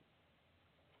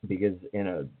 because in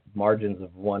a margins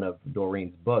of one of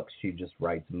Doreen's books, she just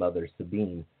writes Mother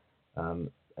Sabine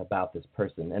about this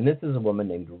person. And this is a woman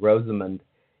named Rosamond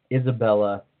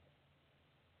Isabella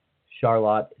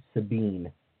Charlotte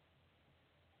Sabine.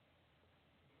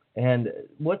 And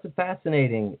what's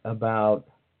fascinating about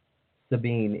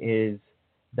Sabine is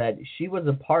that she was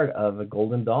a part of a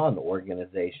Golden Dawn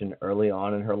organization early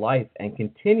on in her life and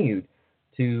continued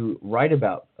to write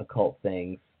about occult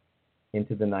things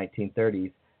into the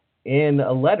 1930s. In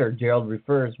a letter, Gerald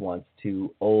refers once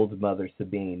to Old Mother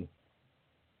Sabine.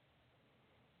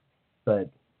 But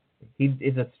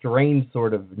it's a strange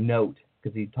sort of note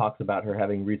because he talks about her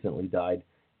having recently died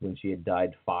when she had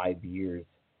died 5 years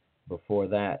before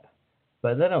that.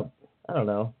 But I don't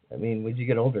know. I mean, when you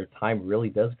get older, time really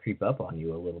does creep up on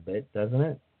you a little bit, doesn't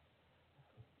it?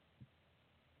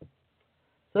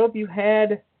 So if you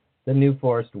had the New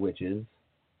Forest witches,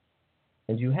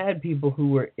 and you had people who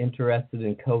were interested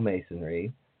in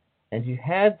co-masonry, and you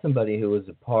had somebody who was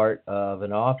a part of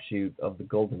an offshoot of the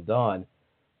Golden Dawn,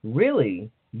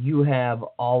 really, you have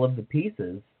all of the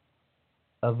pieces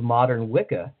of modern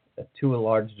Wicca to a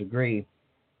large degree.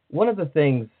 One of the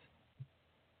things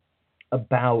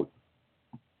about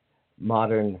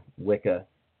modern Wicca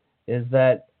is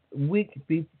that we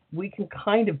can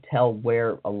kind of tell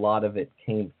where a lot of it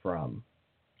came from.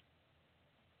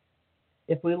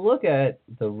 If we look at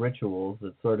the rituals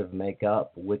that sort of make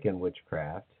up Wiccan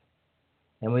witchcraft,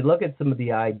 and we look at some of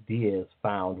the ideas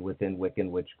found within Wiccan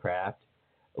witchcraft,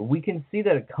 we can see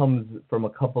that it comes from a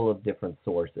couple of different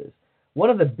sources. One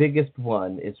of the biggest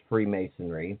one is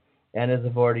Freemasonry, and as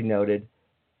I've already noted,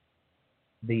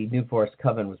 the New Forest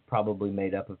Coven was probably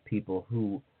made up of people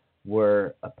who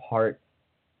were a part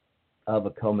of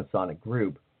a co-Masonic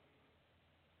group.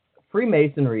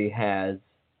 Freemasonry has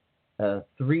a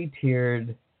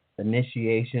 3-tiered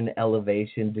initiation,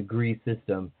 elevation, degree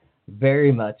system,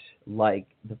 very much like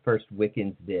the first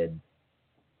Wiccans did.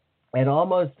 And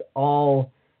almost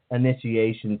all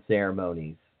initiation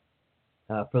ceremonies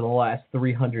for the last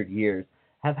 300 years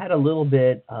have had a little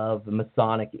bit of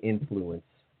Masonic influence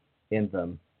in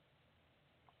them.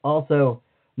 Also,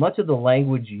 much of the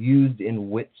language used in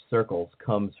witch circles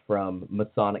comes from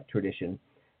Masonic tradition.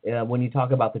 When you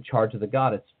talk about the charge of the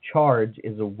goddess, charge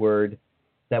is a word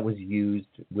that was used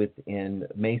within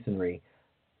Masonry.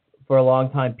 For a long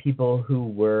time, people who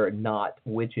were not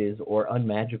witches or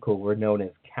unmagical were known as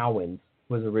cowens,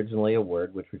 was originally a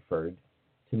word which referred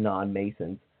to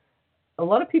non-Masons. A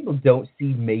lot of people don't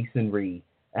see Masonry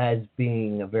as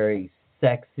being a very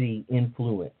sexy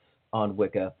influence on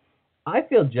Wicca. I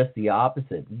feel just the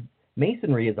opposite.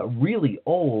 Masonry is a really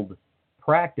old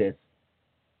practice.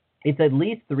 It's at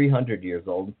least 300 years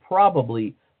old,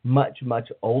 probably much,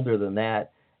 much older than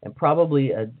that, and probably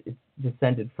it's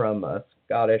descended from a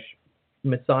Scottish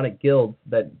Masonic guild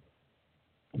that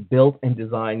built and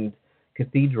designed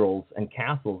cathedrals and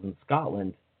castles in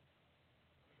Scotland.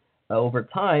 Over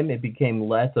time, it became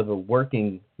less of a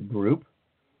working group,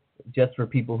 just for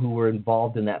people who were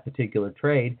involved in that particular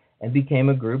trade, and became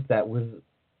a group that was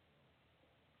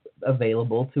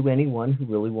available to anyone who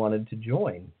really wanted to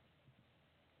join.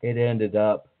 It ended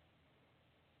up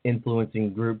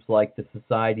influencing groups like the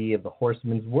Society of the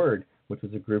Horseman's Word, which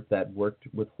was a group that worked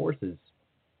with horses.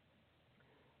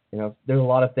 You know, there's a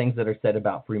lot of things that are said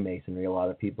about Freemasonry. A lot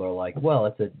of people are like, well,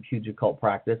 it's a huge occult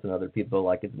practice, and other people are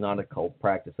like, it's not a cult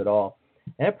practice at all.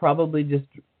 And it probably just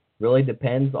really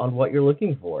depends on what you're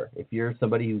looking for. If you're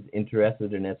somebody who's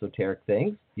interested in esoteric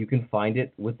things, you can find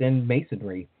it within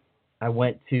Masonry. I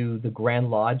went to the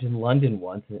Grand Lodge in London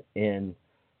once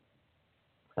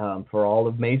for all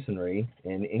of Masonry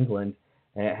in England,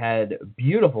 and it had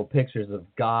beautiful pictures of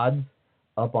gods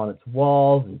up on its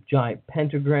walls and giant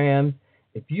pentagrams.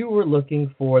 If you were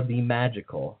looking for the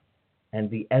magical and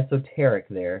the esoteric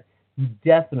there, you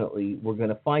definitely were going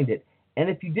to find it. And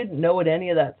if you didn't know what any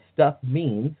of that stuff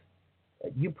means,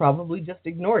 you probably just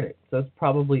ignored it. So it's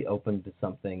probably open to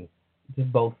something, to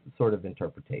both sort of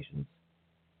interpretations.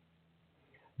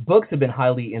 Books have been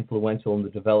highly influential in the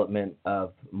development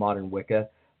of modern Wicca,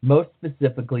 most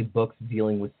specifically books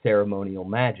dealing with ceremonial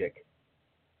magic.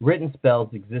 Written spells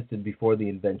existed before the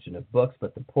invention of books,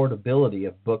 but the portability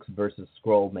of books versus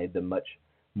scroll made them much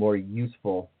more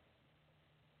useful.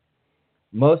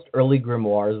 Most early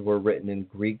grimoires were written in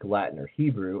Greek, Latin, or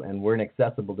Hebrew and weren't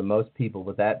accessible to most people,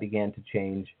 but that began to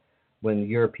change when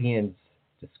Europeans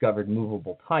discovered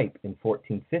movable type in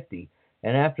 1450.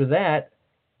 And after that,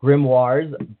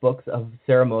 grimoires, books of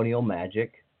ceremonial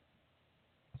magic,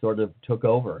 sort of took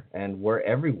over and were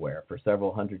everywhere for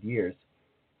several hundred years.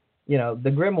 You know,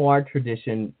 the grimoire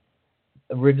tradition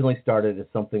originally started as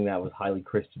something that was highly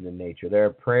Christian in nature. There are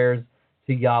prayers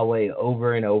to Yahweh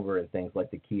over and over in things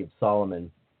like the Key of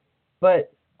Solomon.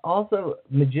 But also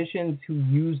magicians who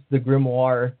used the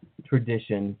grimoire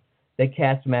tradition, they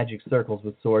cast magic circles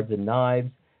with swords and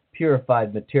knives,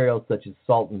 purified materials such as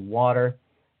salt and water,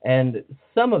 and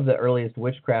some of the earliest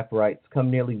witchcraft rites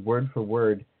come nearly word for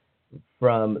word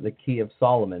from the Key of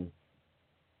Solomon.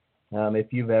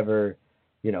 If you've ever,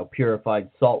 purified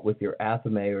salt with your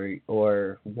athame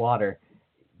or water,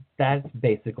 that's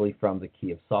basically from the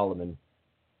Key of Solomon.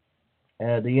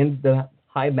 The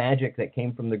high magic that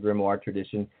came from the grimoire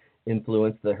tradition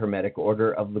influenced the Hermetic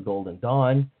Order of the Golden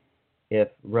Dawn. If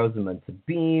Rosamund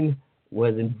Sabine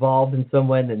was involved in some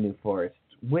way in the New Forest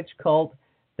witch cult,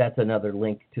 that's another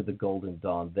link to the Golden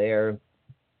Dawn there.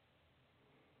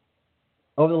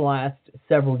 Over the last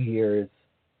several years,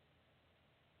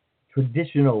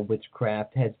 traditional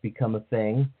witchcraft has become a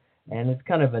thing, and it's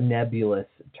kind of a nebulous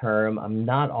term. I'm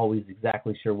not always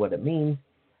exactly sure what it means,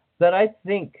 but I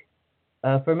think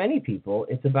for many people,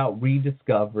 it's about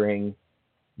rediscovering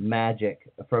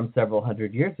magic from several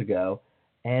hundred years ago,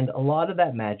 and a lot of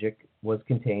that magic was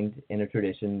contained in a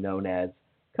tradition known as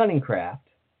cunningcraft.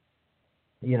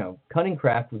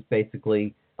 Cunningcraft was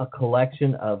basically a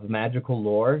collection of magical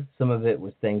lore. Some of it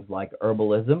was things like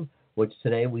herbalism, which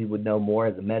today we would know more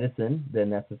as a medicine than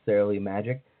necessarily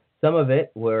magic. Some of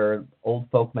it were old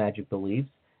folk magic beliefs,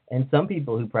 and some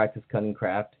people who practiced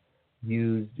cunningcraft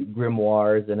used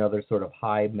grimoires and other sort of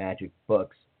high magic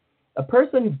books. A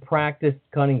person who practiced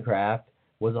cunningcraft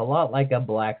was a lot like a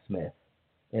blacksmith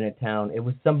in a town. It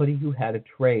was somebody who had a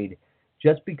trade.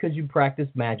 Just because you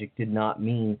practiced magic did not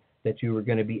mean that you were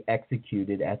going to be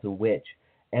executed as a witch.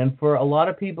 And for a lot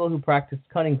of people who practiced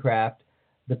cunningcraft,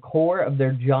 the core of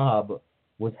their job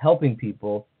was helping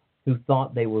people who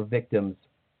thought they were victims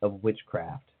of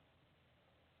witchcraft.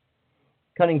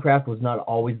 Cunningcraft was not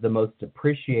always the most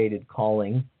appreciated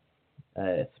calling,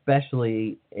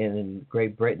 especially in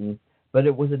Great Britain, but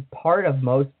it was a part of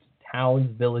most towns,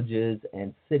 villages,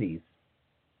 and cities.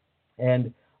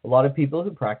 And a lot of people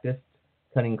who practiced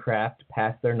cunningcraft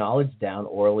passed their knowledge down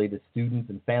orally to students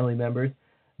and family members.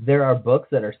 There are books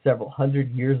that are several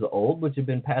hundred years old, which have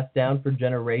been passed down for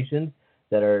generations,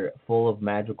 that are full of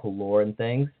magical lore and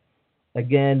things.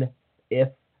 Again, if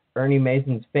Ernie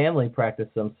Mason's family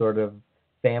practiced some sort of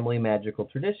family magical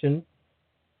tradition,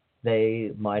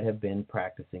 they might have been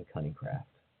practicing cunningcraft.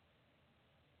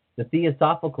 The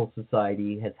Theosophical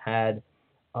Society has had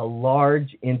a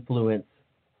large influence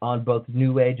on both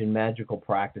New Age and magical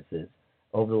practices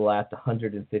over the last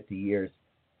 150 years.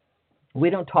 We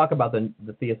don't talk about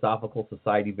the Theosophical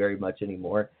Society very much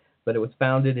anymore, but it was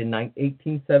founded in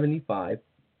 1875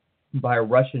 by a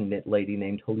Russian lady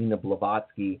named Helena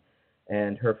Blavatsky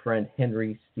and her friend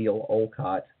Henry Steele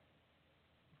Olcott.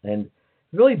 And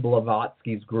really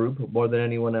Blavatsky's group more than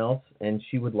anyone else, and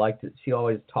she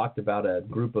always talked about a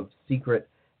group of secret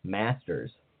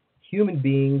masters, human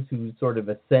beings who sort of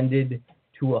ascended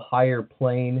to a higher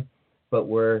plane, but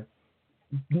were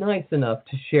nice enough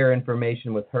to share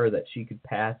information with her that she could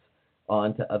pass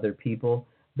on to other people.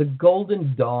 The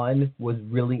Golden Dawn was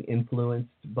really influenced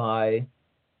by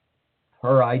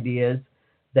her ideas.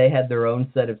 They had their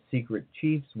own set of secret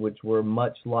chiefs, which were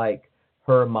much like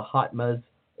her Mahatmas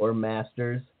or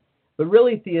masters. But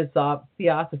really,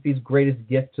 Theosophy's greatest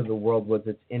gift to the world was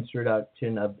its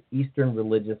introduction of Eastern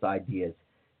religious ideas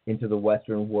into the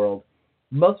Western world.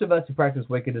 Most of us who practice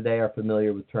Wicca today are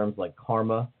familiar with terms like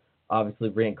karma, obviously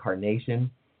reincarnation,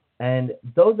 and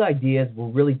those ideas were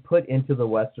really put into the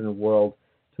Western world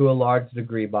to a large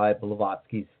degree by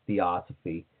Blavatsky's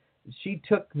Theosophy. She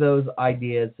took those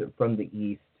ideas from the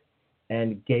East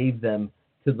and gave them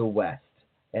to the West,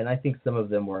 and I think some of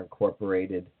them were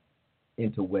incorporated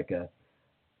into Wicca.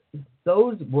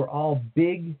 Those were all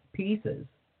big pieces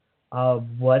of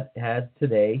what has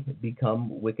today become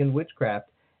Wiccan witchcraft,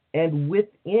 and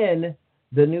within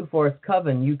the New Forest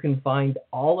Coven, you can find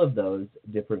all of those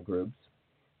different groups,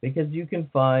 because you can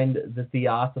find the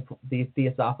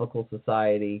Theosophical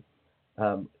Society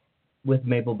with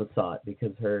Mabel Besant,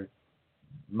 because her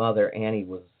mother, Annie,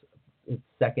 was its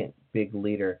second big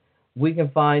leader. We can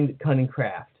find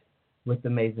Cunningcraft with the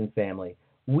Mason family.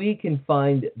 We can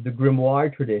find the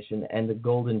Grimoire tradition and the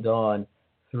Golden Dawn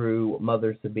through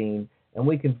Mother Sabine, and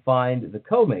we can find the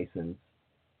Co-Masons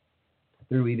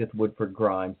through Edith Woodford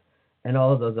Grimes and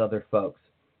all of those other folks.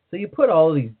 So you put all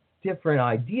of these different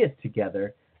ideas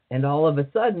together, and all of a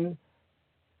sudden,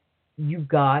 you've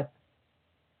got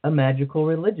a magical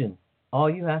religion. All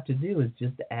you have to do is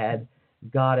just add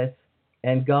goddess,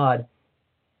 and god.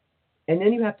 And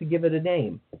then you have to give it a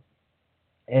name.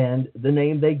 And the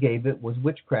name they gave it was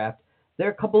witchcraft. There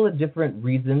are a couple of different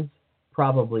reasons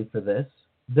probably for this.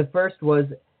 The first was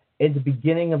at the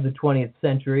beginning of the 20th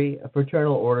century,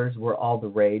 fraternal orders were all the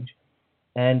rage.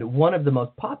 And one of the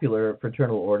most popular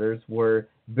fraternal orders were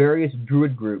various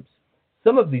Druid groups.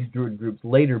 Some of these Druid groups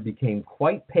later became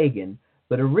quite pagan,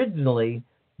 but originally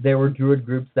there were Druid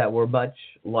groups that were much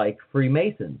like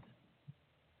Freemasons.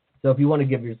 So if you want to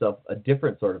give yourself a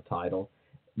different sort of title,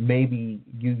 maybe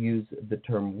you use the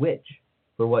term witch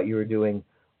for what you were doing.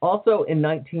 Also in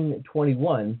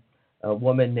 1921, a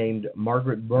woman named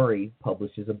Margaret Murray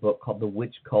publishes a book called The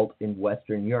Witch Cult in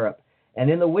Western Europe. And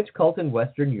in The Witch Cult in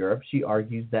Western Europe, she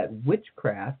argues that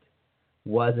witchcraft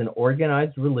was an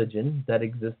organized religion that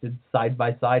existed side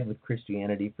by side with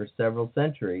Christianity for several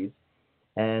centuries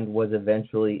and was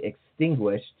eventually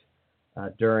extinguished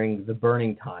during the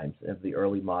burning times of the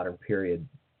early modern period,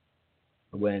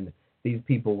 when these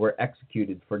people were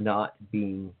executed for not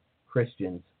being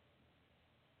Christians.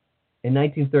 In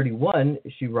 1931,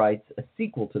 she writes a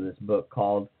sequel to this book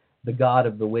called The God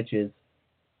of the Witches.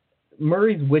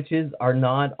 Murray's witches are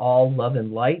not all love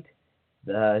and light.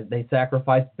 They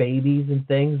sacrifice babies and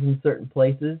things in certain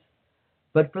places.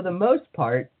 But for the most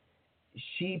part,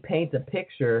 she paints a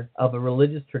picture of a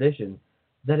religious tradition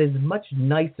that is much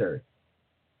nicer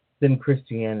than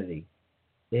Christianity.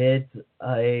 It's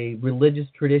a religious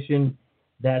tradition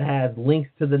that has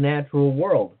links to the natural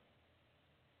world.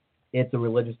 It's a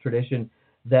religious tradition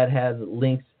that has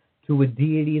links to a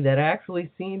deity that actually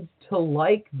seems to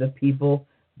like the people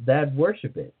that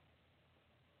worship it.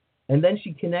 And then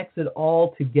she connects it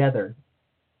all together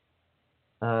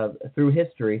through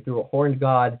history, through a horned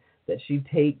god that she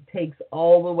takes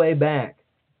all the way back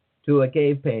to a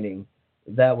cave painting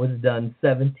that was done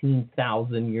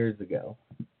 17,000 years ago.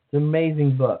 It's an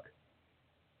amazing book.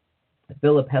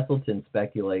 Philip Heselton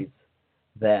speculates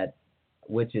that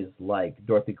witches like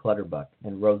Dorothy Clutterbuck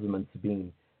and Rosamund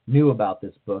Sabine knew about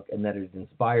this book and that it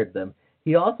inspired them.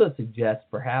 He also suggests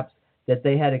perhaps that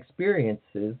they had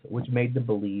experiences which made them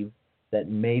believe that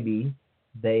maybe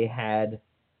they had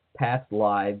past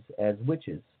lives as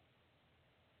witches.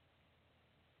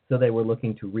 So they were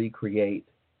looking to recreate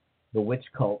the witch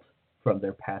cult from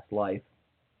their past life.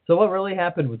 So what really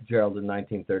happened with Gerald in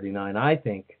 1939? I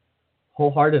think,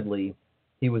 wholeheartedly,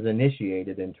 he was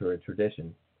initiated into a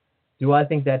tradition. Do I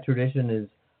think that tradition is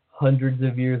hundreds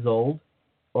of years old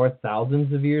or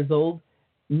thousands of years old?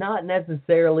 Not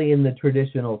necessarily in the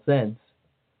traditional sense.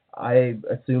 I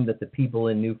assume that the people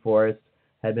in New Forest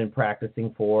had been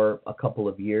practicing for a couple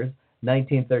of years.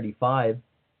 1935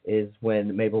 is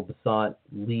when Mabel Besant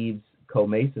leaves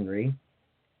co-masonry.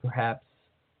 Perhaps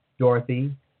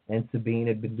Dorothy and Sabine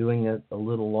had been doing it a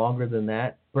little longer than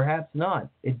that. Perhaps not.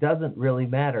 It doesn't really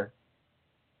matter.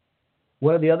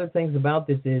 One of the other things about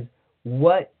this is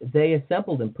what they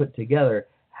assembled and put together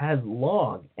has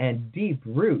long and deep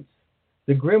roots.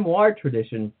 The grimoire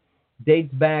tradition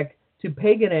dates back to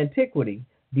pagan antiquity.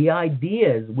 The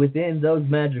ideas within those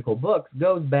magical books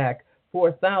goes back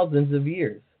for thousands of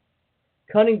years.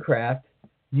 Cunningcraft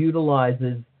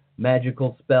utilizes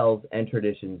magical spells and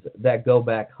traditions that go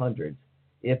back hundreds,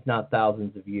 if not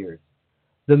thousands of years.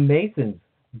 The Masons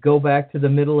go back to the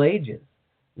Middle Ages,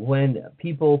 when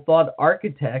people thought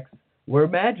architects were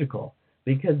magical,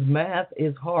 because math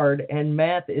is hard and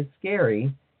math is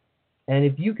scary, and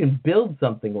if you can build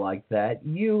something like that,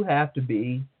 you have to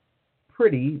be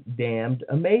pretty damned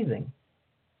amazing.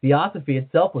 Theosophy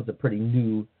itself was a pretty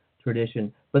new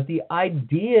tradition, but the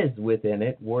ideas within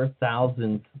it were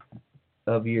thousands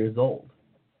of years old,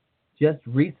 just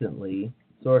recently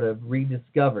sort of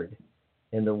rediscovered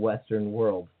in the Western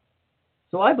world.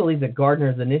 So I believe that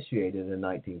Gardeners initiated in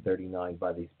 1939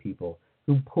 by these people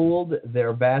who pooled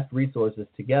their vast resources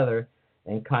together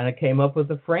and kind of came up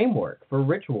with a framework for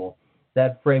ritual.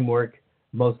 That framework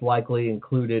most likely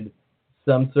included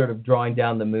some sort of drawing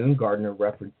down the moon. Gardner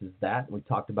references that. We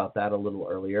talked about that a little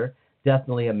earlier.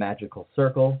 Definitely a magical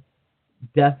circle.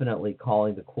 Definitely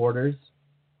calling the quarters.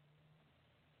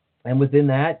 And within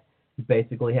that, you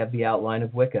basically have the outline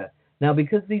of Wicca. Now,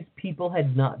 because these people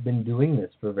had not been doing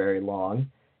this for very long,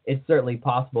 it's certainly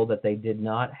possible that they did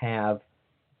not have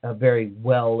a very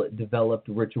well-developed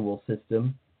ritual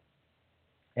system,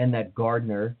 and that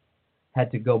Gardner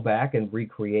had to go back and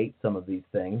recreate some of these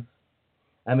things.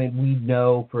 I mean, we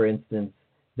know, for instance,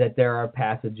 that there are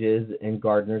passages in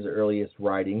Gardner's earliest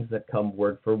writings that come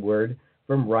word for word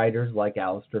from writers like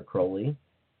Aleister Crowley.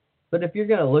 But if you're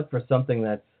going to look for something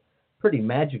that's pretty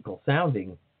magical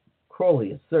sounding,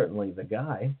 Crowley is certainly the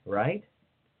guy, right?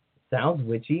 Sounds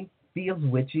witchy, feels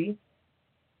witchy.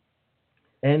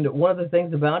 And one of the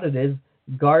things about it is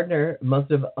Gardner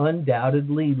must have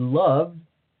undoubtedly loved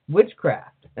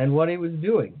witchcraft and what he was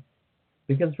doing.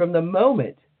 Because from the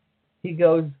moment he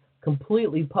goes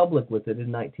completely public with it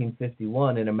in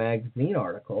 1951 in a magazine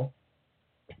article,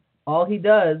 all he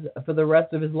does for the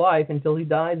rest of his life until he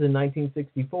dies in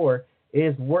 1964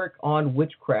 is work on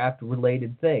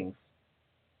witchcraft-related things.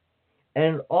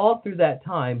 And all through that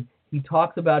time, he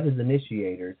talks about his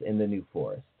initiators in the New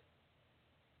Forest.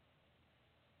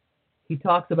 He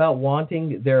talks about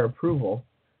wanting their approval,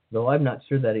 though I'm not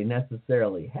sure that he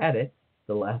necessarily had it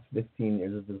the last 15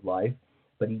 years of his life,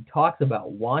 but he talks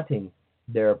about wanting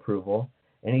their approval,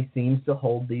 and he seems to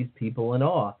hold these people in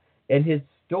awe. And his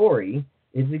story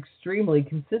is extremely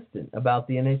consistent about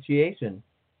the initiation.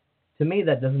 To me,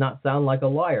 that does not sound like a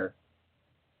liar.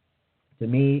 To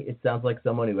me, it sounds like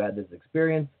someone who had this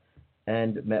experience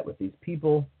and met with these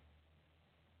people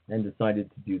and decided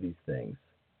to do these things.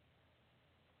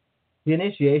 The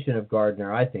initiation of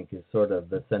Gardner, I think, is sort of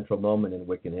the central moment in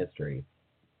Wiccan history.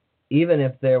 Even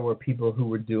if there were people who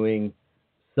were doing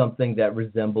something that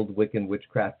resembled Wiccan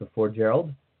witchcraft before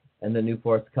Gerald and the New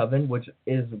Forest Coven, which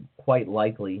is quite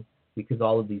likely because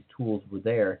all of these tools were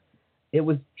there, it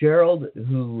was Gerald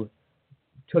who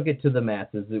took it to the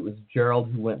masses. It was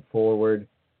Gerald who went forward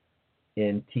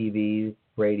in TV,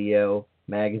 radio,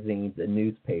 magazines, and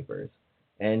newspapers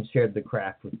and shared the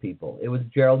craft with people. It was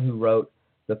Gerald who wrote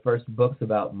the first books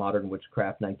about modern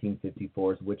witchcraft,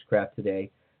 1954's Witchcraft Today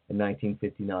and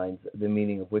 1959's The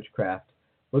Meaning of Witchcraft.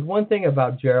 But one thing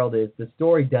about Gerald is the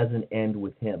story doesn't end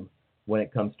with him when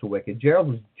it comes to Wicca. Gerald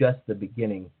was just the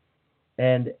beginning.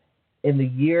 And in the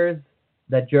years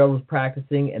that Gerald was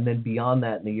practicing, and then beyond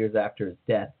that, in the years after his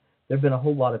death, there have been a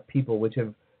whole lot of people which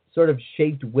have sort of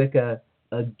shaped Wicca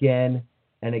again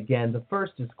and again. The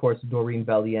first is, of course, Doreen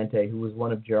Valiente, who was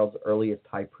one of Gerald's earliest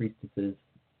high priestesses,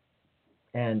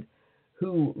 and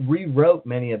who rewrote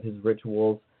many of his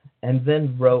rituals and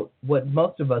then wrote what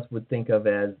most of us would think of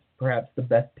as perhaps the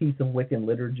best piece of Wiccan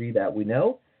liturgy that we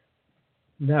know.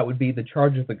 That would be the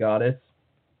Charge of the Goddess,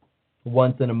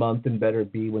 once in a month and better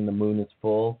be when the moon is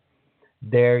full.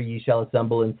 There ye shall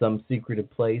assemble in some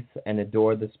secretive place and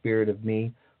adore the spirit of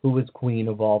me, who is queen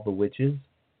of all the witches.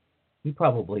 You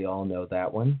probably all know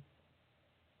that one.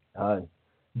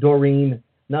 Doreen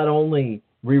not only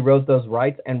rewrote those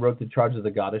rites and wrote the Charge of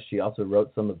the Goddess, she also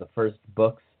wrote some of the first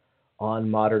books on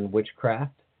modern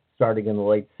witchcraft, starting in the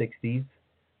late 60s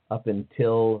up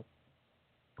until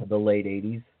the late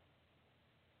 80s.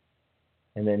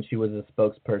 And then she was a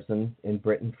spokesperson in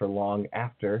Britain for long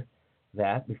after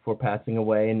that, before passing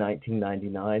away in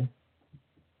 1999.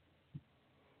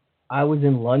 I was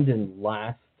in London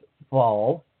last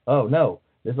fall. Oh, no.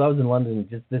 I was in London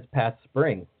just this past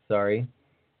spring, sorry.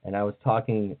 And I was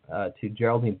talking to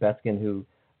Geraldine Beskin, who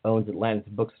owns Atlantis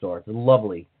Bookstore. It's a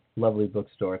lovely, lovely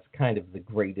bookstore. It's kind of the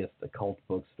greatest occult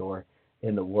bookstore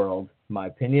in the world, in my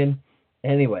opinion.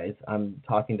 Anyways, I'm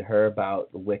talking to her about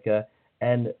Wicca,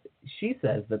 and she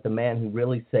says that the man who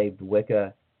really saved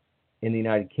Wicca in the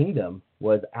United Kingdom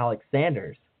was Alex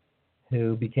Sanders,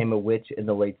 who became a witch in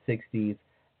the late 60s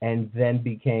and then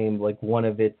became like one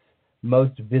of its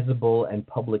most visible and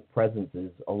public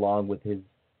presences, along with his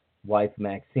wife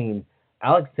Maxine.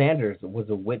 Alex Sanders was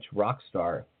a witch rock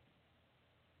star.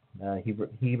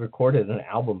 He recorded an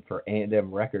album for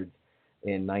A&M Records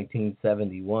in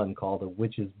 1971 called A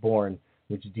Witch is Born,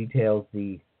 which details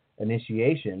the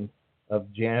initiation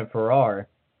of Janet Farrar,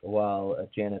 while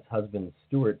Janet's husband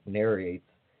Stuart narrates.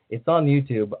 It's on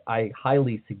YouTube. I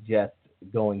highly suggest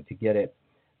going to get it.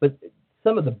 But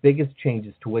some of the biggest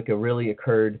changes to Wicca really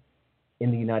occurred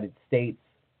in the United States.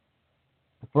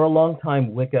 For a long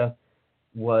time, Wicca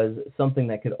was something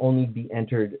that could only be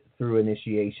entered through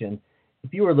initiation.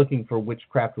 If you were looking for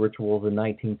witchcraft rituals in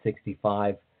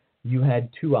 1965, you had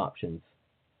two options: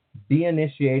 be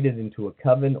initiated into a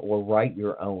coven or write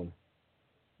your own.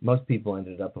 Most people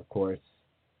ended up, of course,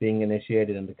 being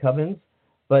initiated into covens,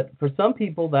 but for some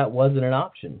people that wasn't an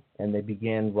option, and they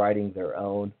began writing their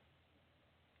own,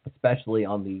 especially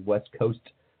on the west coast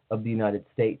of the United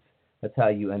States. That's how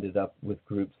you ended up with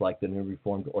groups like the New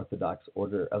Reformed Orthodox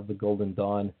Order of the Golden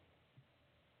Dawn.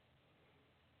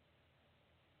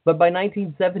 But by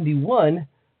 1971,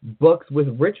 books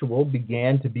with ritual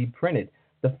began to be printed.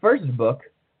 The first book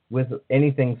with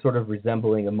anything sort of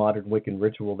resembling a modern Wiccan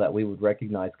ritual that we would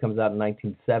recognize comes out in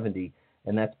 1970,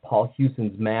 and that's Paul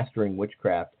Hewson's Mastering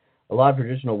Witchcraft. A lot of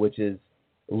traditional witches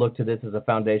look to this as a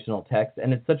foundational text,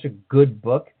 and it's such a good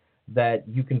book that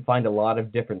you can find a lot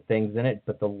of different things in it,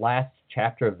 but the last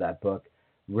chapter of that book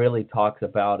really talks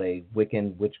about a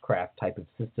Wiccan witchcraft type of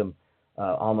system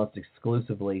almost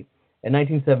exclusively. In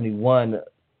 1971,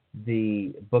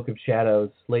 the Book of Shadows,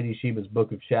 Lady Sheba's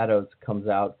Book of Shadows, comes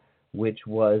out, which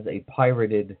was a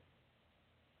pirated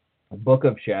Book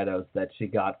of Shadows that she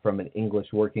got from an English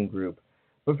working group.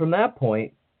 But from that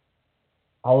point,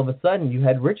 all of a sudden, you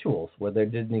had rituals where there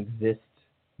didn't exist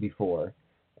before,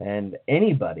 and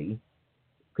anybody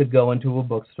could go into a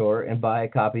bookstore and buy a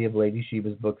copy of Lady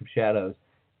Sheba's Book of Shadows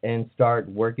and start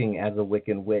working as a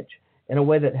Wiccan witch in a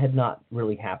way that had not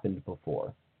really happened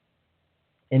before.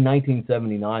 In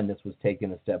 1979, this was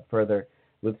taken a step further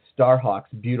with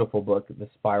Starhawk's beautiful book, The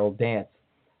Spiral Dance.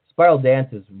 Spiral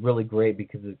Dance is really great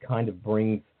because it kind of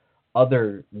brings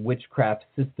other witchcraft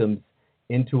systems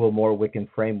into a more Wiccan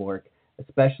framework,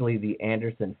 especially the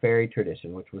Anderson fairy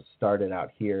tradition, which was started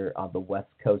out here on the West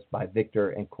Coast by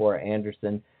Victor and Cora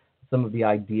Anderson. Some of the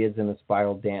ideas in the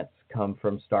Spiral Dance come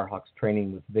from Starhawk's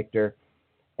training with Victor.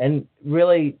 And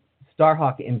really,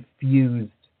 Starhawk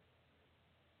infused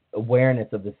awareness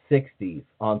of the 60s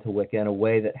onto Wicca in a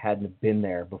way that hadn't been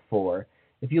there before.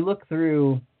 If you look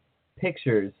through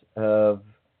pictures of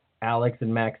Alex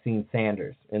and Maxine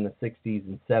Sanders in the 60s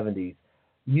and 70s,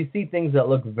 you see things that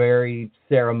look very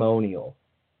ceremonial.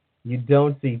 You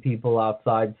don't see people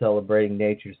outside celebrating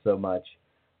nature so much.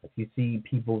 You see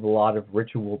people with a lot of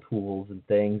ritual tools and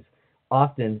things.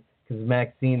 Often, because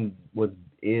Maxine was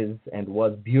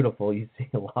beautiful, you see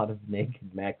a lot of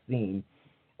naked Maxine.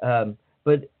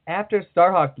 But after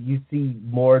Starhawk, you see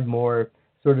more and more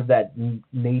sort of that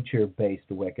nature-based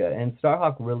Wicca, and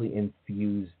Starhawk really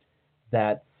infused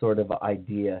that sort of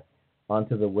idea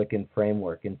onto the Wiccan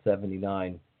framework in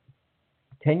 79.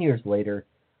 10 years later,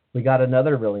 we got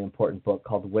another really important book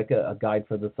called Wicca, A Guide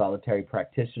for the Solitary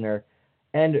Practitioner.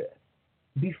 And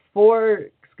before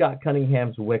Scott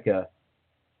Cunningham's Wicca,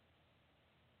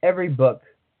 every book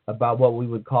about what we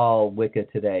would call Wicca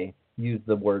today used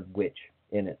the word witch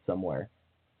in it somewhere.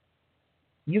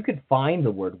 You could find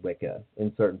the word Wicca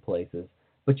in certain places,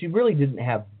 but you really didn't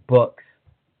have books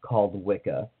called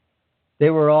Wicca. They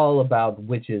were all about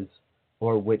witches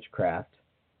or witchcraft.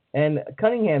 And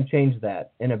Cunningham changed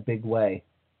that in a big way.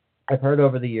 I've heard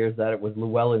over the years that it was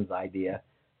Llewellyn's idea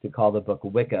to call the book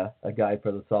Wicca, A Guide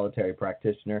for the Solitary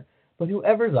Practitioner. But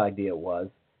whoever's idea it was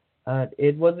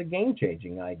a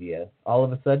game-changing idea. All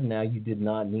of a sudden now you did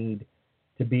not need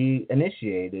to be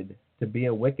initiated to be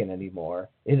a Wiccan anymore.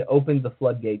 It opened the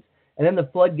floodgates. And then the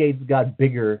floodgates got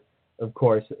bigger, of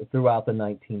course, throughout the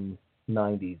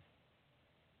 1990s.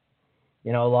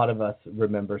 You know, a lot of us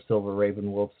remember Silver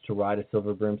Ravenwolf's To Ride a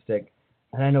Silver Broomstick.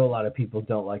 And I know a lot of people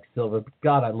don't like Silver, but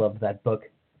God, I loved that book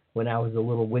when I was a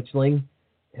little witchling.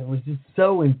 It was just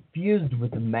so infused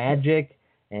with magic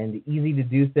and easy to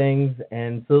do things.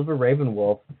 And Silver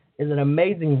Ravenwolf is an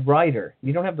amazing writer.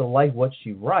 You don't have to like what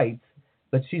she writes,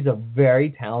 but she's a very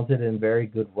talented and very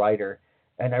good writer.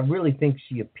 And I really think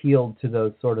she appealed to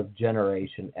those sort of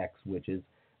Generation X witches.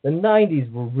 The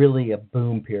 90s were really a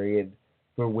boom period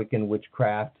for Wiccan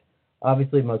witchcraft.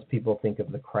 Obviously, most people think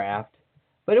of The Craft,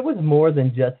 but it was more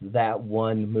than just that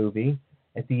one movie.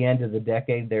 At the end of the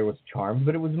decade, there was Charmed,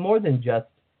 but it was more than just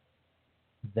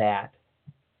that.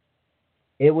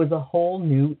 It was a whole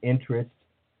new interest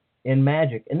in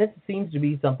magic, and this seems to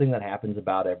be something that happens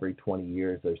about every 20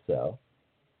 years or so.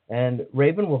 And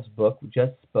Ravenwolf's book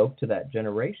just spoke to that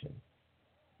generation.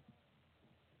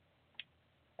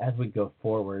 As we go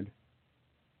forward,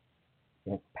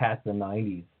 past the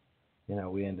 90s,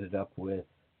 we ended up with,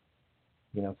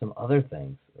 some other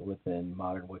things within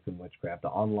modern Wiccan witchcraft. The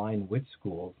online witch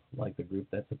schools, like the group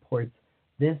that supports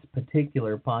this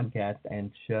particular podcast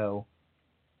and show.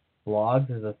 Blogs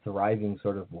is a thriving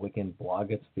sort of Wiccan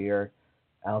blogosphere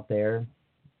out there.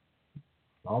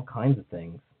 All kinds of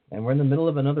things. And we're in the middle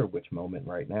of another witch moment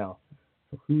right now.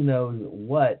 So who knows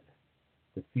what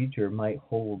the future might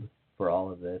hold for all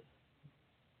of this.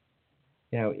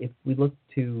 If we look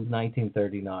to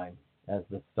 1939 as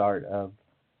the start of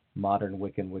modern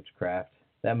Wiccan witchcraft,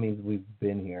 that means we've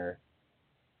been here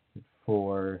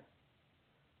for,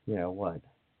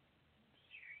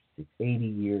 80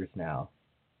 years now.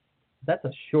 That's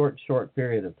a short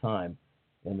period of time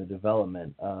in the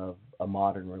development of a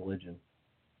modern religion.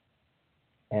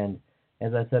 And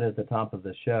as I said at the top of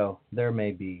the show, there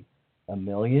may be 1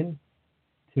 million,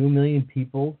 2 million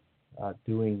people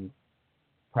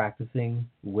practicing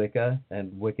Wicca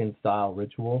and Wiccan-style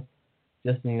ritual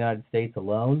just in the United States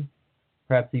alone,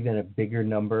 perhaps even a bigger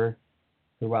number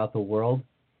throughout the world.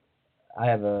 I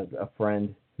have a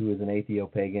friend who is an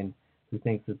atheo-pagan who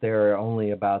thinks that there are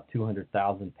only about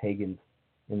 200,000 pagans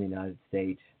in the United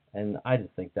States, and I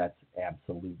just think that's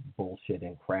absolute bullshit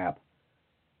and crap.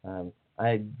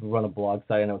 I run a blog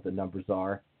site. I know what the numbers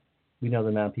are. We know the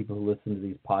amount of people who listen to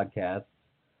these podcasts,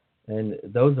 and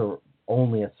those are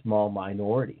only a small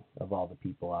minority of all the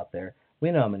people out there.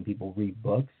 We know how many people read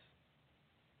books.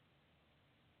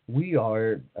 We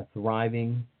are a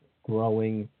thriving,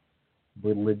 growing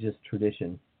religious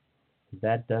tradition.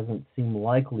 That doesn't seem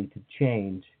likely to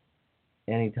change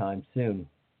anytime soon.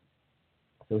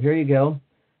 So here you go.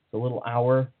 It's a little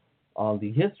hour on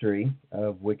the history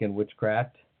of Wiccan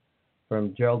witchcraft,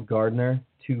 from Gerald Gardner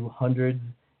to hundreds,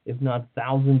 if not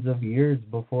thousands of years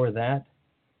before that,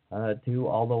 to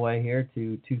all the way here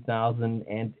to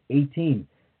 2018.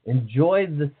 Enjoy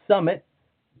the summit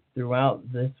throughout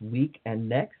this week and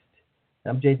next.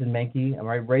 I'm Jason Mankey. I'm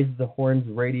at Raise the Horns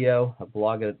Radio, a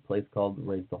blog at a place called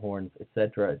Raise the Horns,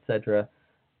 etc., etc.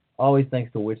 Always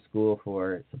thanks to Witch School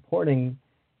for supporting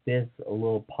this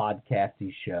little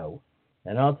podcasty show.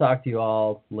 And I'll talk to you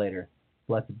all later.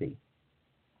 Blessed be.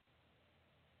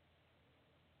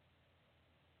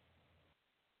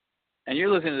 And you're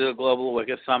listening to the Global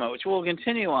Wicca Summit, which will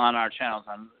continue on our channels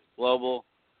on Global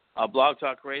Blog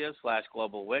Talk Radio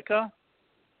 /Global Wicca.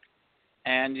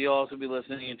 And you'll also be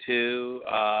listening to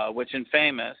Witch and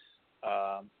Famous,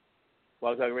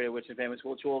 Blog Talk Radio Witch and Famous,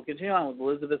 which will continue on with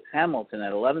Elizabeth Hamilton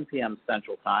at 11 p.m.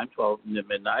 Central Time, 12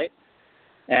 midnight.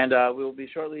 And we will be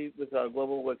shortly with our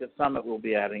Global Wicca Summit. We'll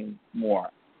be adding more.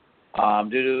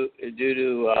 Due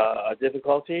to a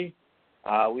difficulty,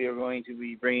 we are going to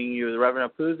be bringing you the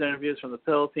Reverend Apu's interviews from the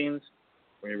Philippines.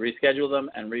 We're going to reschedule them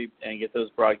and get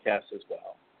those broadcasts as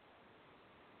well.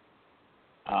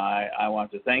 I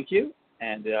want to thank you,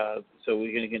 and so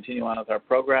we're going to continue on with our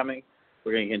programming.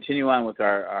 We're going to continue on with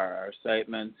our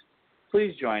statements.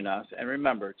 Please join us, and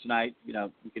remember, tonight, we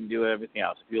can do everything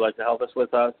else. If you'd like to help us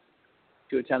with us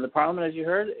to attend the Parliament, as you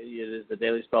heard, it is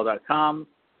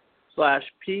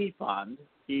thedailyspell.com/PFund,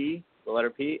 P, the letter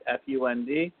P,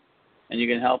 F-U-N-D, and you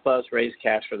can help us raise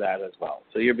cash for that as well.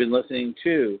 So you've been listening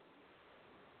to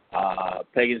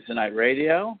Pagans Tonight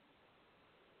Radio,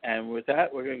 and with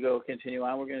that, we're going to continue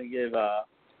on. We're going to give a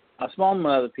small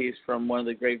another piece from one of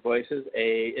the great voices,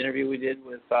 a interview we did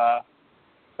with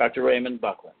Dr. Raymond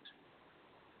Buckland.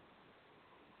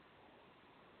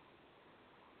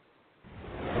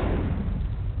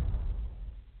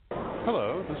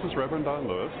 Hello, this is Reverend Don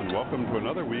Lewis, and welcome to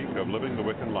another week of Living the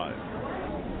Wiccan Life.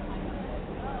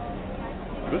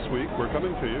 This week, we're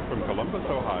coming to you from Columbus,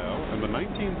 Ohio, and the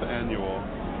 19th Annual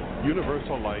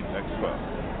Universal Light Expo.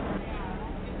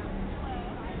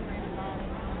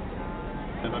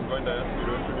 And I'm going to ask you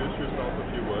to introduce yourself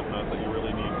if you would, not that you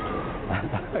really need to.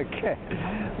 Okay.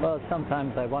 Well,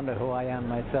 sometimes I wonder who I am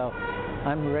myself.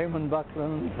 I'm Raymond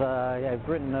Buckland. I've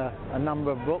written a number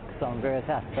of books on various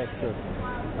aspects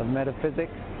of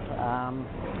metaphysics.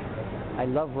 I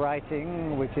love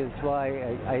writing, which is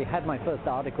why I had my first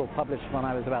article published when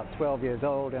I was about 12 years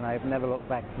old, and I've never looked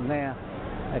back from there.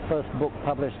 My first book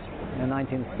published in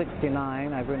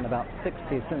 1969. I've written about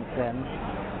 60 since then.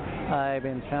 I've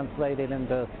been translated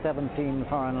into 17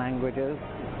 foreign languages.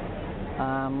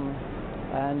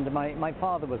 And my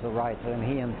father was a writer, and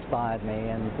he inspired me,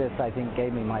 and this, I think,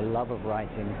 gave me my love of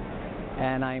writing.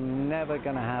 And I'm never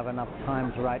going to have enough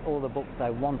time to write all the books I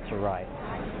want to write.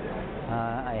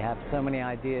 I have so many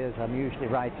ideas. I'm usually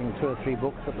writing 2 or 3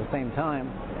 books at the same time.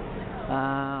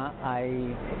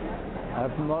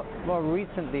 I've more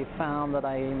recently found that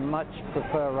I much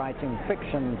prefer writing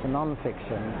fiction to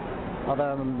non-fiction,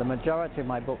 although the majority of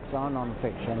my books are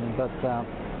non-fiction. But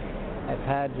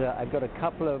I've got a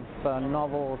couple of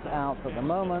novels out at the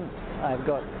moment. I've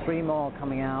got 3 more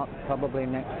coming out probably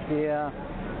next year.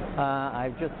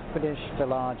 I've just finished a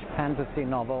large fantasy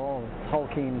novel,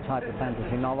 Tolkien type of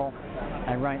fantasy novel,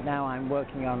 and right now I'm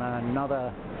working on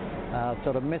another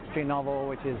sort of mystery novel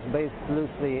which is based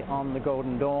loosely on the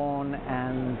Golden Dawn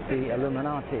and the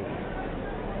Illuminati.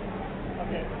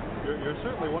 You're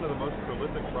certainly one of the most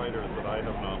prolific writers that I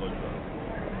have knowledge of.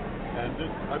 And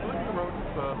I believe you wrote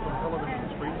some television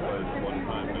screenplays at one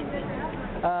time, didn't you?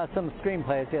 Some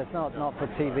screenplays, yes, not for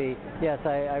TV. Yes,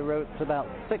 I wrote about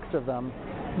 6 of them,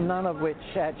 none of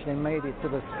which actually made it to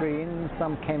the screen.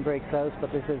 Some came very close,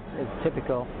 but this is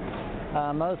typical.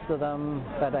 Most of them,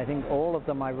 but I think all of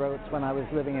them I wrote when I was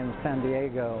living in San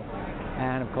Diego.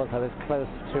 And of course I was close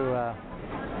to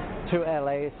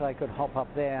LA, so I could hop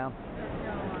up there.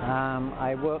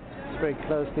 I worked very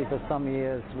closely for some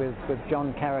years with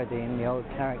John Carradine, the old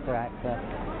character actor,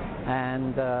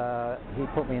 and he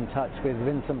put me in touch with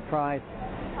Vincent Price.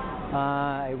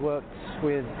 I worked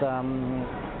with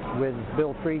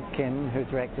Bill Friedkin, who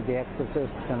directed The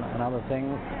Exorcist and other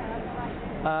things.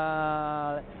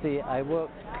 Let's see, I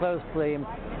worked closely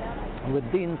with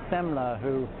Dean Semler,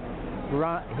 who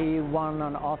he won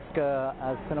an Oscar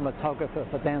as cinematographer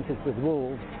for Dances with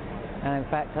Wolves, and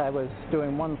in fact I was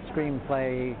doing one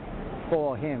screenplay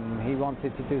for him. He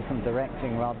wanted to do some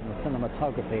directing rather than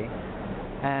cinematography,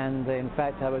 and in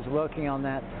fact I was working on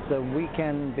that the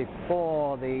weekend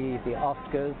before the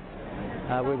Oscars.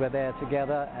 We were there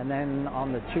together, and then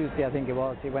on the Tuesday, I think it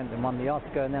was, he went and won the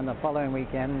Oscar, and then the following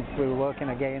weekend we were working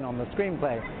again on the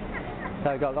screenplay. So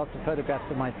I got lots of photographs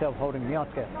of myself holding the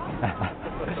Oscar.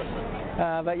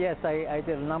 But yes, I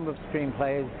did a number of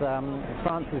screenplays.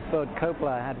 Francis Ford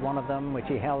Coppola had one of them, which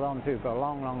he held on to for a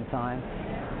long, long time.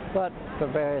 But for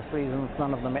various reasons,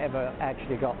 none of them ever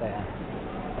actually got there.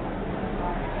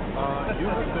 You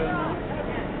have been,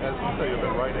 as you say, you've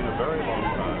been writing a very long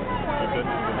time. You've been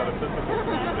in the metaphysical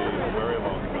community a very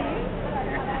long time.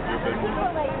 You've been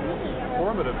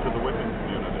formative to the Wiccan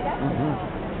community.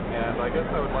 Mm-hmm. And I guess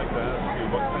I would like to ask you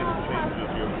what kind of changes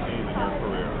you've seen in your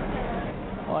career.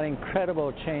 Well,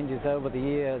 incredible changes over the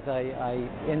years. I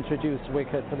introduced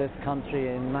Wicca to this country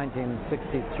in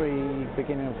 1963,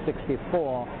 beginning of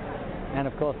 64, and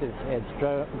of course it's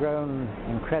grown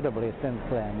incredibly since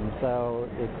then. So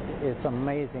it's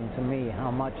amazing to me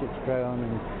how much it's grown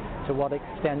and to what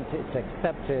extent it's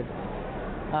accepted.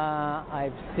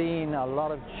 I've seen a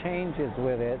lot of changes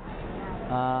with it.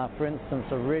 For instance,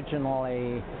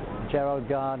 originally Gerald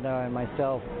Gardner and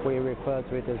myself, we referred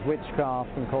to it as witchcraft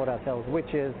and called ourselves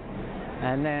witches,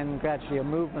 and then gradually a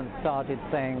movement started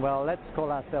saying, well, let's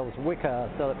call ourselves Wicca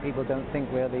so that people don't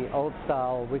think we're the old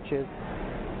style witches.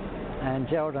 And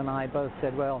Gerald and I both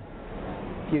said, well,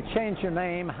 if you change your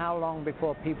name, how long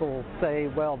before people say,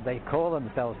 well, they call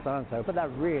themselves so-and-so, but they're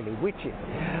really witches?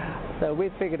 So we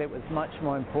figured it was much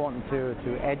more important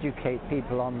to educate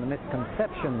people on the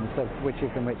misconceptions of witches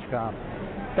and witchcraft.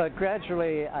 But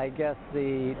gradually, I guess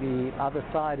the other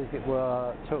side, as it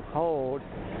were, took hold,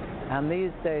 and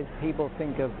these days people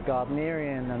think of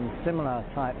Gardnerian and similar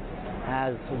types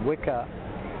as Wicca,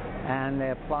 and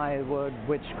they apply the word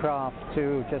witchcraft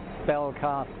to just spell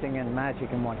casting and magic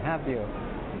and what have you.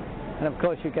 And of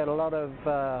course you get a lot of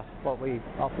what we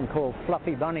often call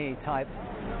fluffy bunny types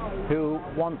who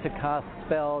want to cast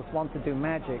spells, want to do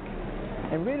magic.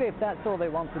 And really, if that's all they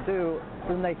want to do,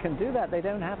 then they can do that. They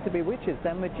don't have to be witches,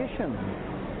 they're magicians.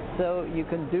 So you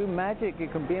can do magic, you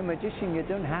can be a magician, you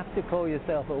don't have to call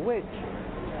yourself a witch.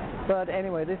 But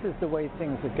anyway, this is the way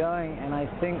things are going, and I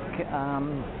think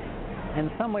in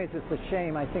some ways it's a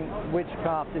shame. I think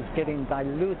witchcraft is getting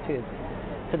diluted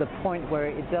to the point where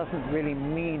it doesn't really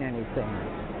mean anything.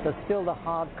 There's still the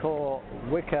hardcore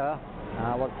Wicca,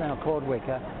 what's now called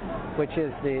Wicca, which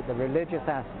is the religious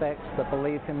aspects, the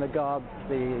belief in the gods,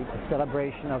 the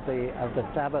celebration of the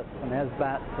Sabbats and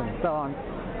Esbats and so on.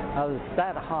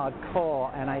 That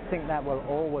hardcore, and I think that will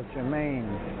always remain.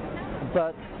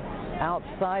 But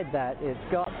outside that, it's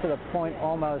got to the point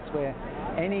almost where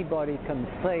anybody can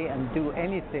say and do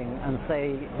anything and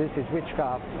say this is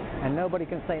witchcraft, and nobody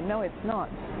can say no, it's not,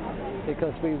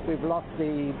 because we've lost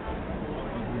the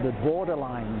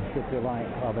borderlines, if you like,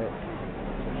 of it.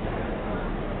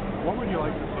 What would you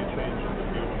like to see change in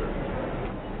the future?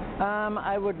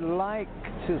 I would like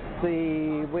to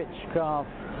see witchcraft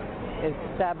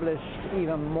established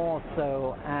even more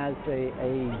so as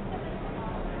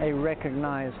a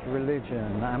recognized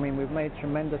religion. I mean, we've made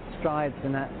tremendous strides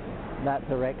in that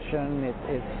direction.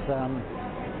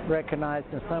 It's recognized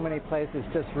in so many places.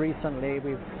 Just recently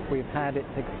we've had it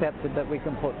accepted that we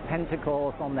can put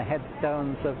pentacles on the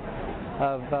headstones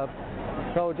of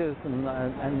soldiers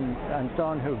and so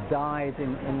on who've died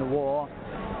in the war.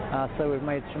 So we've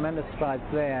made tremendous strides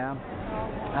there.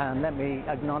 And let me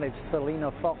acknowledge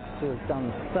Selena Fox, who has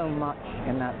done so much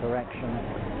in that direction.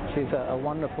 She's a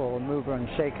wonderful mover and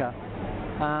shaker.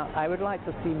 I would like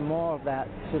to see more of that,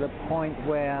 to the point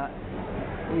where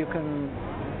you can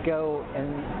go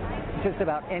and just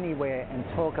about anywhere and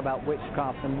talk about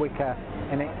witchcraft and Wicca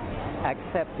and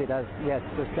accept it as, yes,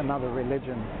 just another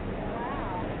religion.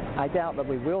 I doubt that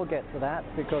we will get to that,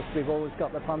 because we've always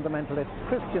got the fundamentalist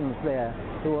Christians there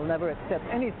who will never accept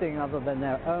anything other than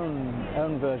their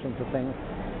own versions of things.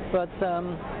 But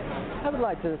I would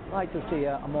like to see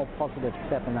a more positive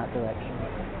step in that direction.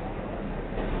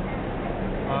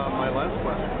 My last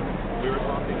question. We were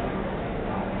talking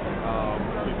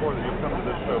before that you've come to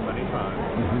this show many times,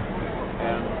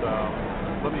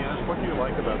 and let me ask, what do you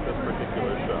like about this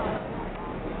particular show?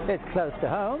 It's close to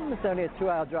home. It's only a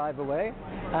 2-hour drive away.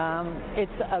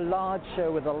 It's a large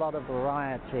show with a lot of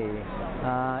variety.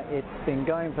 It's been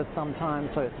going for some time,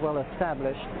 so it's well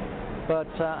established. But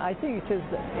I think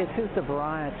it is the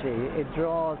variety. It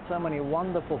draws so many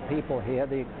wonderful people here.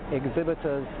 The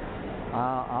exhibitors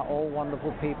are all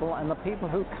wonderful people, and the people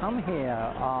who come here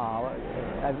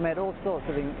I've met all sorts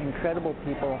of incredible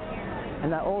people,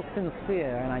 and they're all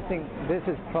sincere, and I think this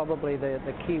is probably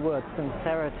the key word,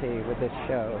 sincerity, with this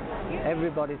show.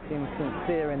 Everybody seems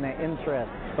sincere in their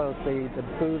interests, both the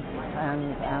booths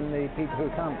and the people who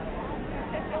come.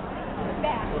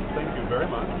 Well, thank you very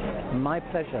much. My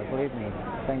pleasure, believe me.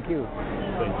 Thank you.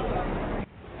 Thank you.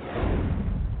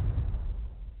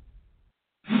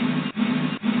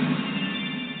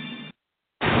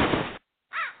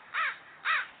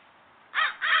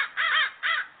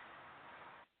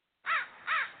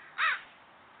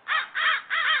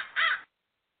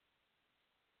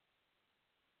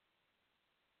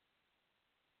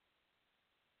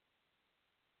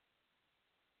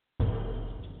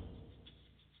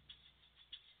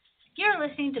 You're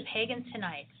listening to Pagans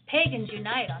Tonight. Pagans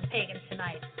unite on Pagans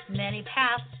Tonight. Many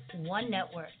paths, one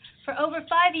network. For over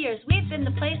 5 years, we've been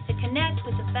the place to connect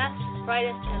with the best,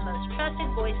 brightest, and most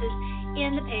trusted voices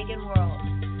in the pagan world.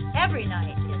 Every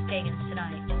night is Pagans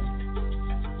Tonight.